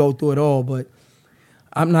if we go through it all, but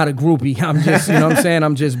I'm not a groupie. I'm just, you know what I'm saying?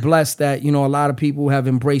 I'm just blessed that, you know, a lot of people have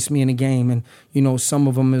embraced me in the game, and, you know, some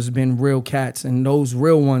of them has been real cats, and those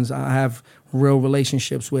real ones I have real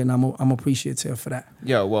relationships with, and I'm appreciative for that.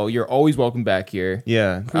 Yeah, well, you're always welcome back here.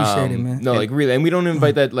 Yeah. Appreciate it, man. No, like really, and we don't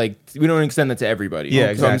invite that, like, we don't extend that to everybody. Yeah,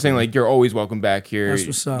 So exactly. I'm saying, like, you're always welcome back here. That's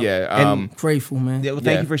what's up. Yeah. And- Grateful, man. Yeah, well,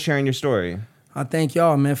 thank Yeah. you for sharing your story. I thank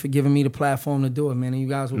y'all, man, for giving me the platform to do it, man. And you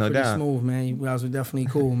guys were No pretty doubt. smooth, man. You guys were definitely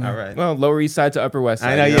cool, man. All right. Well, Lower East Side to Upper West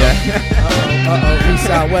Side. I know, you yeah. East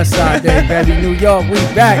side, west side, day, baby. New York, we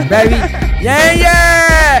back, baby. Yeah,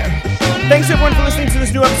 yeah. Thanks everyone for listening to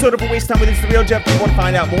this new episode of A Waste Time with It's the Real Jeff. If you want to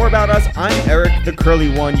find out more about us, I'm Eric, the curly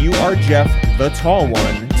one. You are Jeff, the tall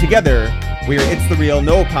one. Together, we're It's the Real,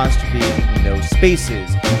 no apostrophe, no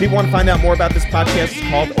spaces. If people want to find out more about this podcast, it's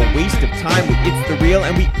called A Waste of Time with It's the Real.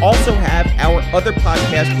 And we also have our other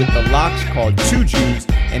podcast with the Locks called Two Jews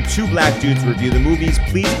and Two Black Dudes Review the Movies.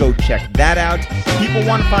 Please go check that out. If people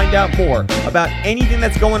want to find out more about anything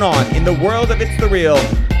that's going on in the world of It's the Real,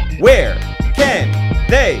 where can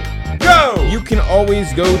they go? You can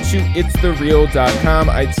always go to itsthereal.com,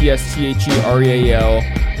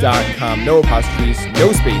 itsthereal.com. No apostrophes,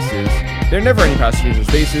 no spaces. There are never any apostrophes or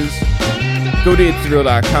spaces. Go to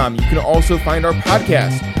itsthereal.com. You can also find our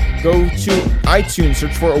podcast. Go to iTunes,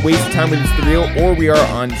 search for A Waste of Time with It's the Real, or we are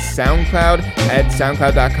on SoundCloud at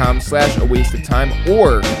soundcloud.com/A Waste of Time.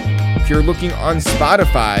 Or if you're looking on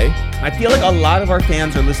Spotify, I feel like a lot of our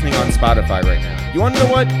fans are listening on Spotify right now. you want to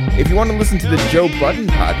know what? If you want to listen to the Joe Budden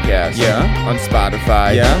podcast on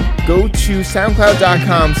Spotify, go to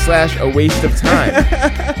soundcloud.com/A Waste of Time.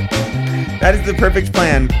 That is the perfect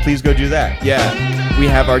plan. Please go do that. Yeah. We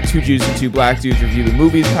have our Two Jews and Two Black Dudes Review the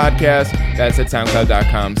Movies podcast. That's at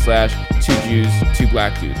soundcloud.com/Two Jews, Two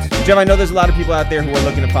Black Dudes. Jeff, I know there's a lot of people out there who are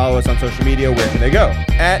looking to follow us on social media. Where can they go?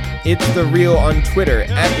 At It's The Real on Twitter.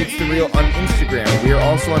 At It's The Real on Instagram. We are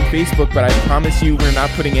also on Facebook, but I promise you we're not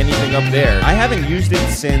putting anything up there. I haven't used it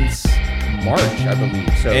since March, I believe.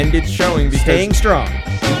 So And it's showing because staying strong.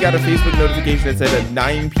 we got a Facebook notification that said that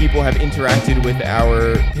 9 people have interacted with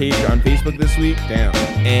our page on Facebook this week. Damn.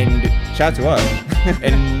 And Shout to us.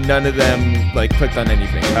 and none of them like clicked on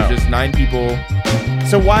anything. It was just 9 people.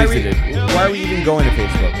 So why are we Visited. even going to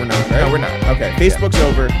Facebook? We're not, right? No, we're not. Okay, Facebook's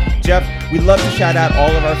over. Jeff, we'd love to shout out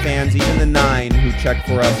all of our fans, even the 9 who check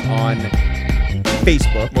for us on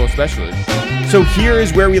Facebook. Well, especially. So here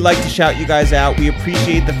is where we like to shout you guys out. We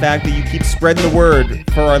appreciate the fact that you keep spreading the word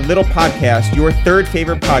for our little podcast, your third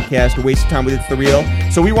favorite podcast, A Waste of Time with It's the Real.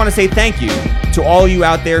 So we want to say thank you to all you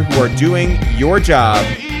out there who are doing your job.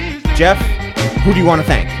 Jeff, who do you want to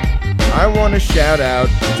thank? I want to shout out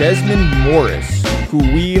Desmond Morris, who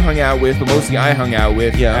we hung out with, but mostly I hung out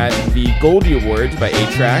with at the Goldie Awards by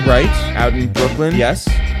A-Track. Right. Out in Brooklyn. Yes.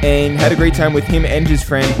 And had a great time with him and his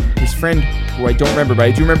friend who I don't remember, but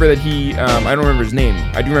I do remember that he, I don't remember his name.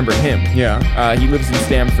 I do remember him. Yeah. He lives in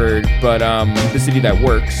Stamford, but the city that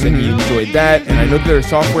works, and he enjoyed that. And I know that they're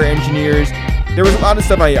software engineers. There was a lot of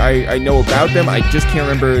stuff I know about them. I just can't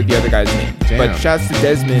remember the other guy's name. Damn. But shouts to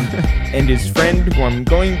Desmond and his friend, who I'm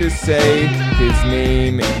going to say his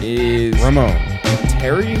name is Ramon.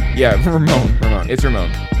 Terry? Yeah, Ramon. It's Ramon.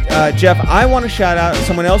 Jeff, I want to shout out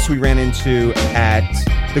someone else we ran into at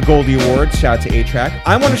the Goldie Awards. Shout out to A-Track.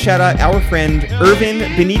 I want to shout out our friend Irvin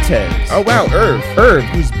Benitez. Oh, wow, Irv,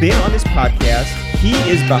 who's been on this podcast. He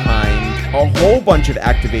is behind a whole bunch of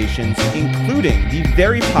activations, including the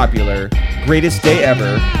very popular Greatest Day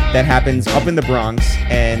Ever that happens up in the Bronx.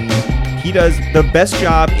 And he does the best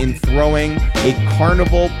job in throwing a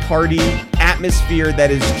carnival party atmosphere that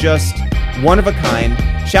is just one of a kind.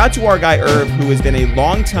 Shout out to our guy Irv, who has been a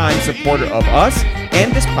longtime supporter of us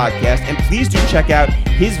and this podcast, and please do check out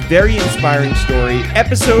his very inspiring story,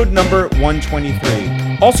 episode number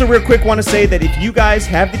 123. Also, real quick, want to say that if you guys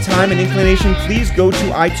have the time and inclination, please go to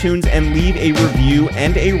iTunes and leave a review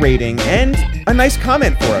and a rating and a nice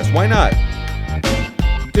comment for us. Why not?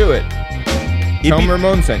 Do it. Tell him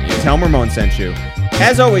Ramon sent you. Tell him Ramon sent you.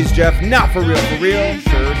 As always, Jeff, not for real, for real.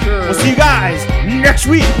 Sure. We'll see you guys next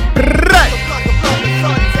week. Right.